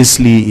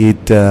obviously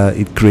it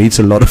creates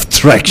a lot of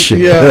traction.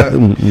 Yeah.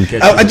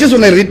 I just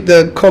want to read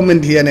the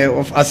comment here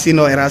of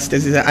Asino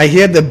Erastes. He said, I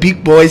hear the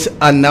big boys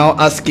are now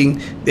asking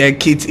their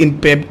kids in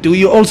PEP, do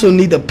you also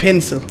need a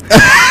pencil?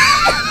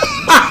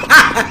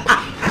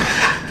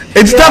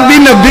 It stopped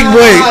being a big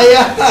boy.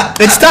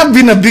 It stopped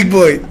being a big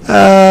boy.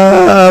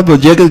 But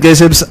Jacob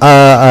Gesebs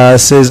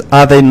says,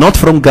 are they not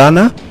from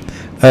Ghana?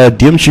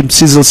 Diem Chim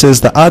Sizzle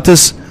says, the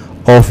artist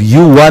of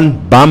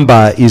U1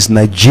 Bamba is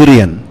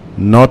Nigerian,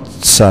 not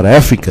South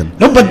African.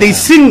 No, but they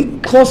sing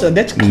closer.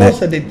 That's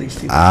closer that they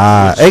sing.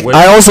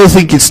 I also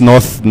think it's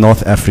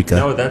North Africa.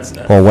 No, that's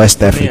or West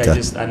for me,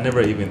 Africa. I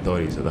never even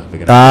thought he's South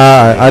African.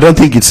 I don't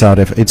think it's South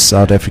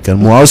African.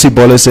 Muausi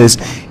Bola says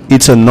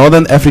it's a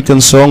Northern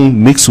African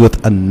song mixed with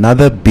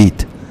another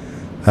beat.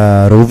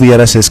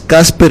 Roviera says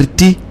Casper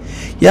T.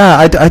 Yeah,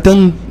 I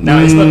don't. No,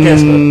 it's not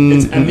Casper.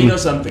 It's Amino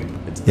something.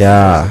 It's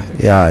Yeah.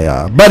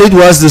 But it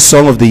was the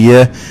song of the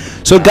year.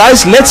 So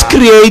guys, let's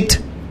create.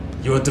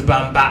 You want to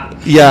bamba?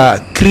 Yeah,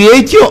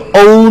 create your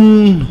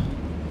own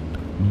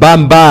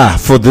Bamba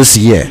for this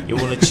year. You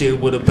wanna chill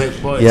with the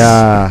big boys.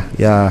 Yeah,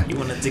 yeah. You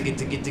wanna dig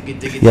it.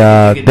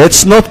 Yeah,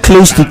 that's not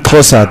close to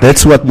Xhosa.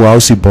 That's what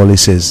Muausi Boli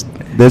says.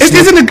 That's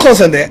Isn't it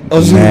closer there?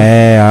 Or Zulu?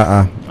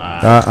 I'm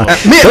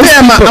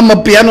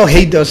a piano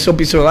hater, so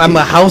I'm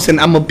a house and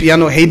I'm a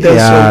piano hater.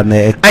 Yeah,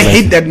 so I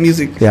hate that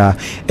music. Yeah,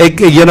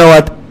 you know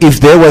what? If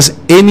there was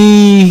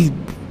any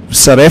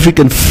South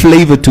African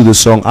flavor to the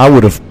song, I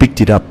would have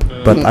picked it up.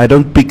 But I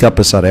don't pick up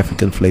a South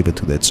African flavor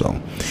to that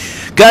song.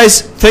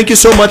 Guys, thank you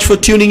so much for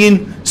tuning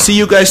in. See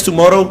you guys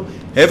tomorrow.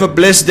 Have a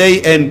blessed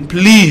day, and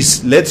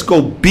please, let's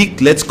go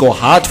big, let's go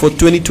hard for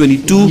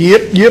 2022.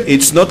 Yep.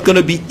 It's not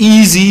gonna be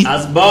easy.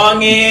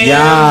 Asbongi.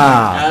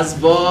 Yeah.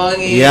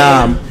 Asbongi.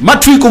 Yeah.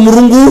 Matwi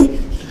kumrungu.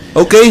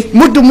 Okay.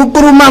 Mutu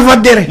mukuruma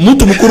vadere.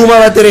 Mutu mukuruma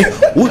watere.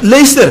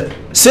 Luister,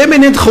 sê my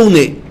net gou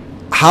net.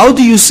 How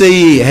do you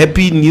say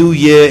Happy New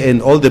Year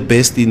and all the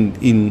best in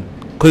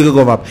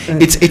Khoekhoegowab?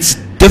 It's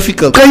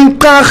difficult.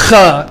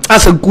 Kankaga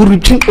as a guru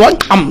one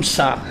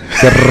amsa.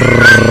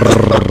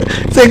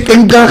 Say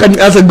kankaga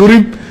as a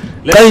guru.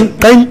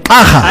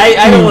 Kankaga.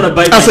 I don't want to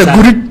bite as a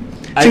guru.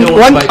 I don't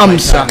want to bite my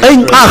tongue.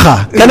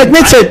 Kankaga. Kan ek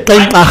net sê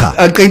kankaga?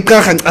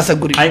 Kankaga as a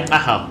guru.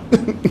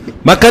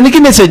 Maar kan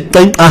ek net sê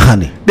kankaga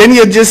nie? Then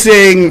you're just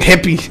saying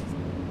happy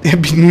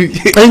New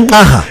Year.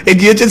 Kankaga. And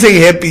you're just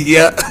saying happy,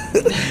 yeah.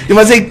 You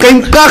must say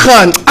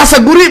kankaga as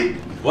a guru.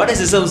 What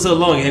is it so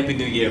long? Happy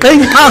New Year.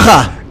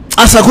 Kankaga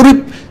as a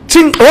guru.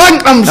 Ching one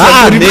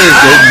amsa. Nee,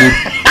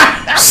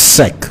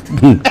 Sack.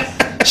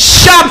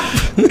 Sharp.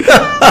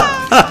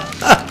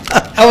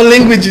 Our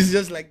language is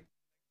just like.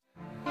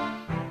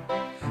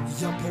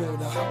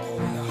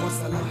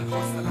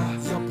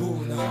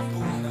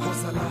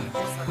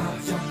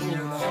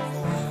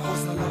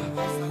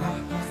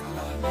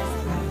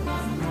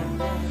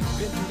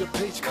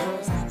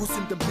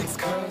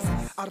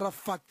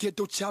 Arafat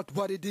ghetto child,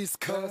 what it is,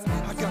 cuz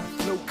I got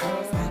flow,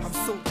 cuz I'm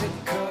so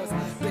heavy, cuz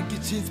Becky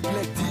jeans,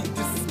 black tee,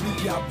 this is me,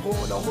 yeah,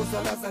 born a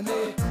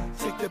Hosalazane.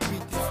 Check the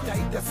beat, it's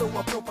tight, that's so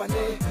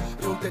appropriate.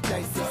 Roll the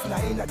dice,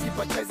 6-9, I keep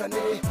a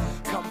chasane.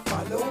 Come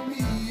follow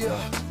me,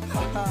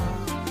 haha.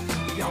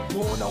 Yeah,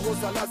 born a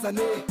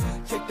Hosalazane.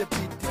 Check the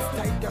beat, it's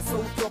tight, that's so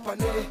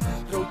appropriate.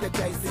 Roll the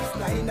dice,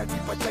 6-9, I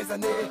keep a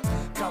chasane.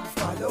 Come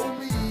follow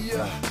me,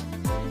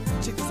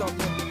 check this out,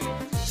 man.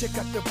 Check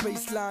out the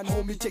baseline,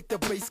 homie, check the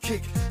bass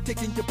kick.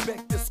 Taking you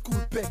back to school,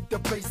 back the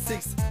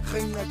basics.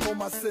 Ringa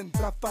Thomason,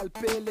 Rafal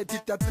Pele,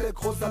 Dita Trek,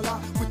 Rosala,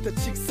 with the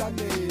chicks on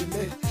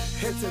it.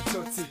 Heads a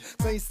totsi,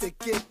 brains they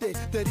get it.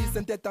 The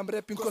reason that I'm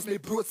rapping cause my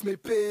bro's my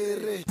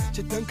pere.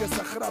 Je dink as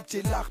a grap,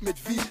 je lag met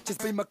wie?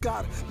 Just bij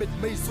mekaar, met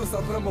mij zoals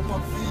een rum op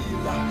een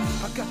villa.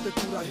 I got the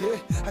cura here,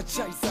 I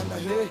chase on the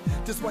hair.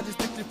 This one is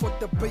strictly for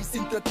the bass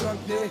in the trunk,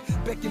 yeah.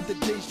 Back in the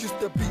days used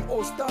to be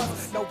all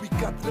stars. Now we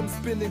got them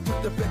spinning to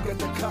the back of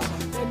the car.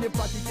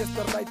 Anybody gets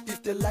the right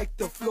if they like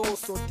the flow.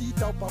 So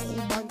Tita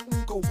Bahuman,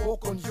 go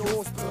walk on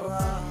yours,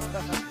 brah.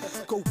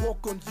 Go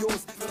walk on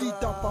yours.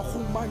 Tita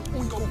Bahuman,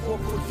 go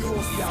walk on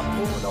yours. Yeah,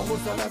 born a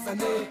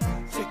Hosalazane.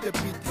 Check the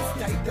beat, it's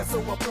tight, that's so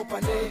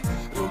appropriate.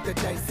 Roll the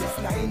dice,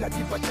 6-9, I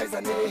keep a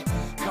chasane.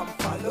 Come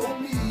follow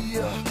me,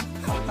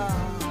 haha.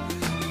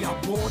 Yeah,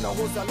 born a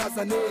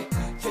Hosalazane.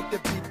 Check the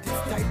beat, it's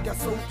tight,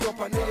 that's so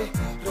appropriate.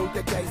 Roll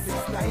the dice,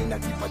 6-9, I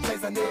keep a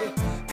chasane.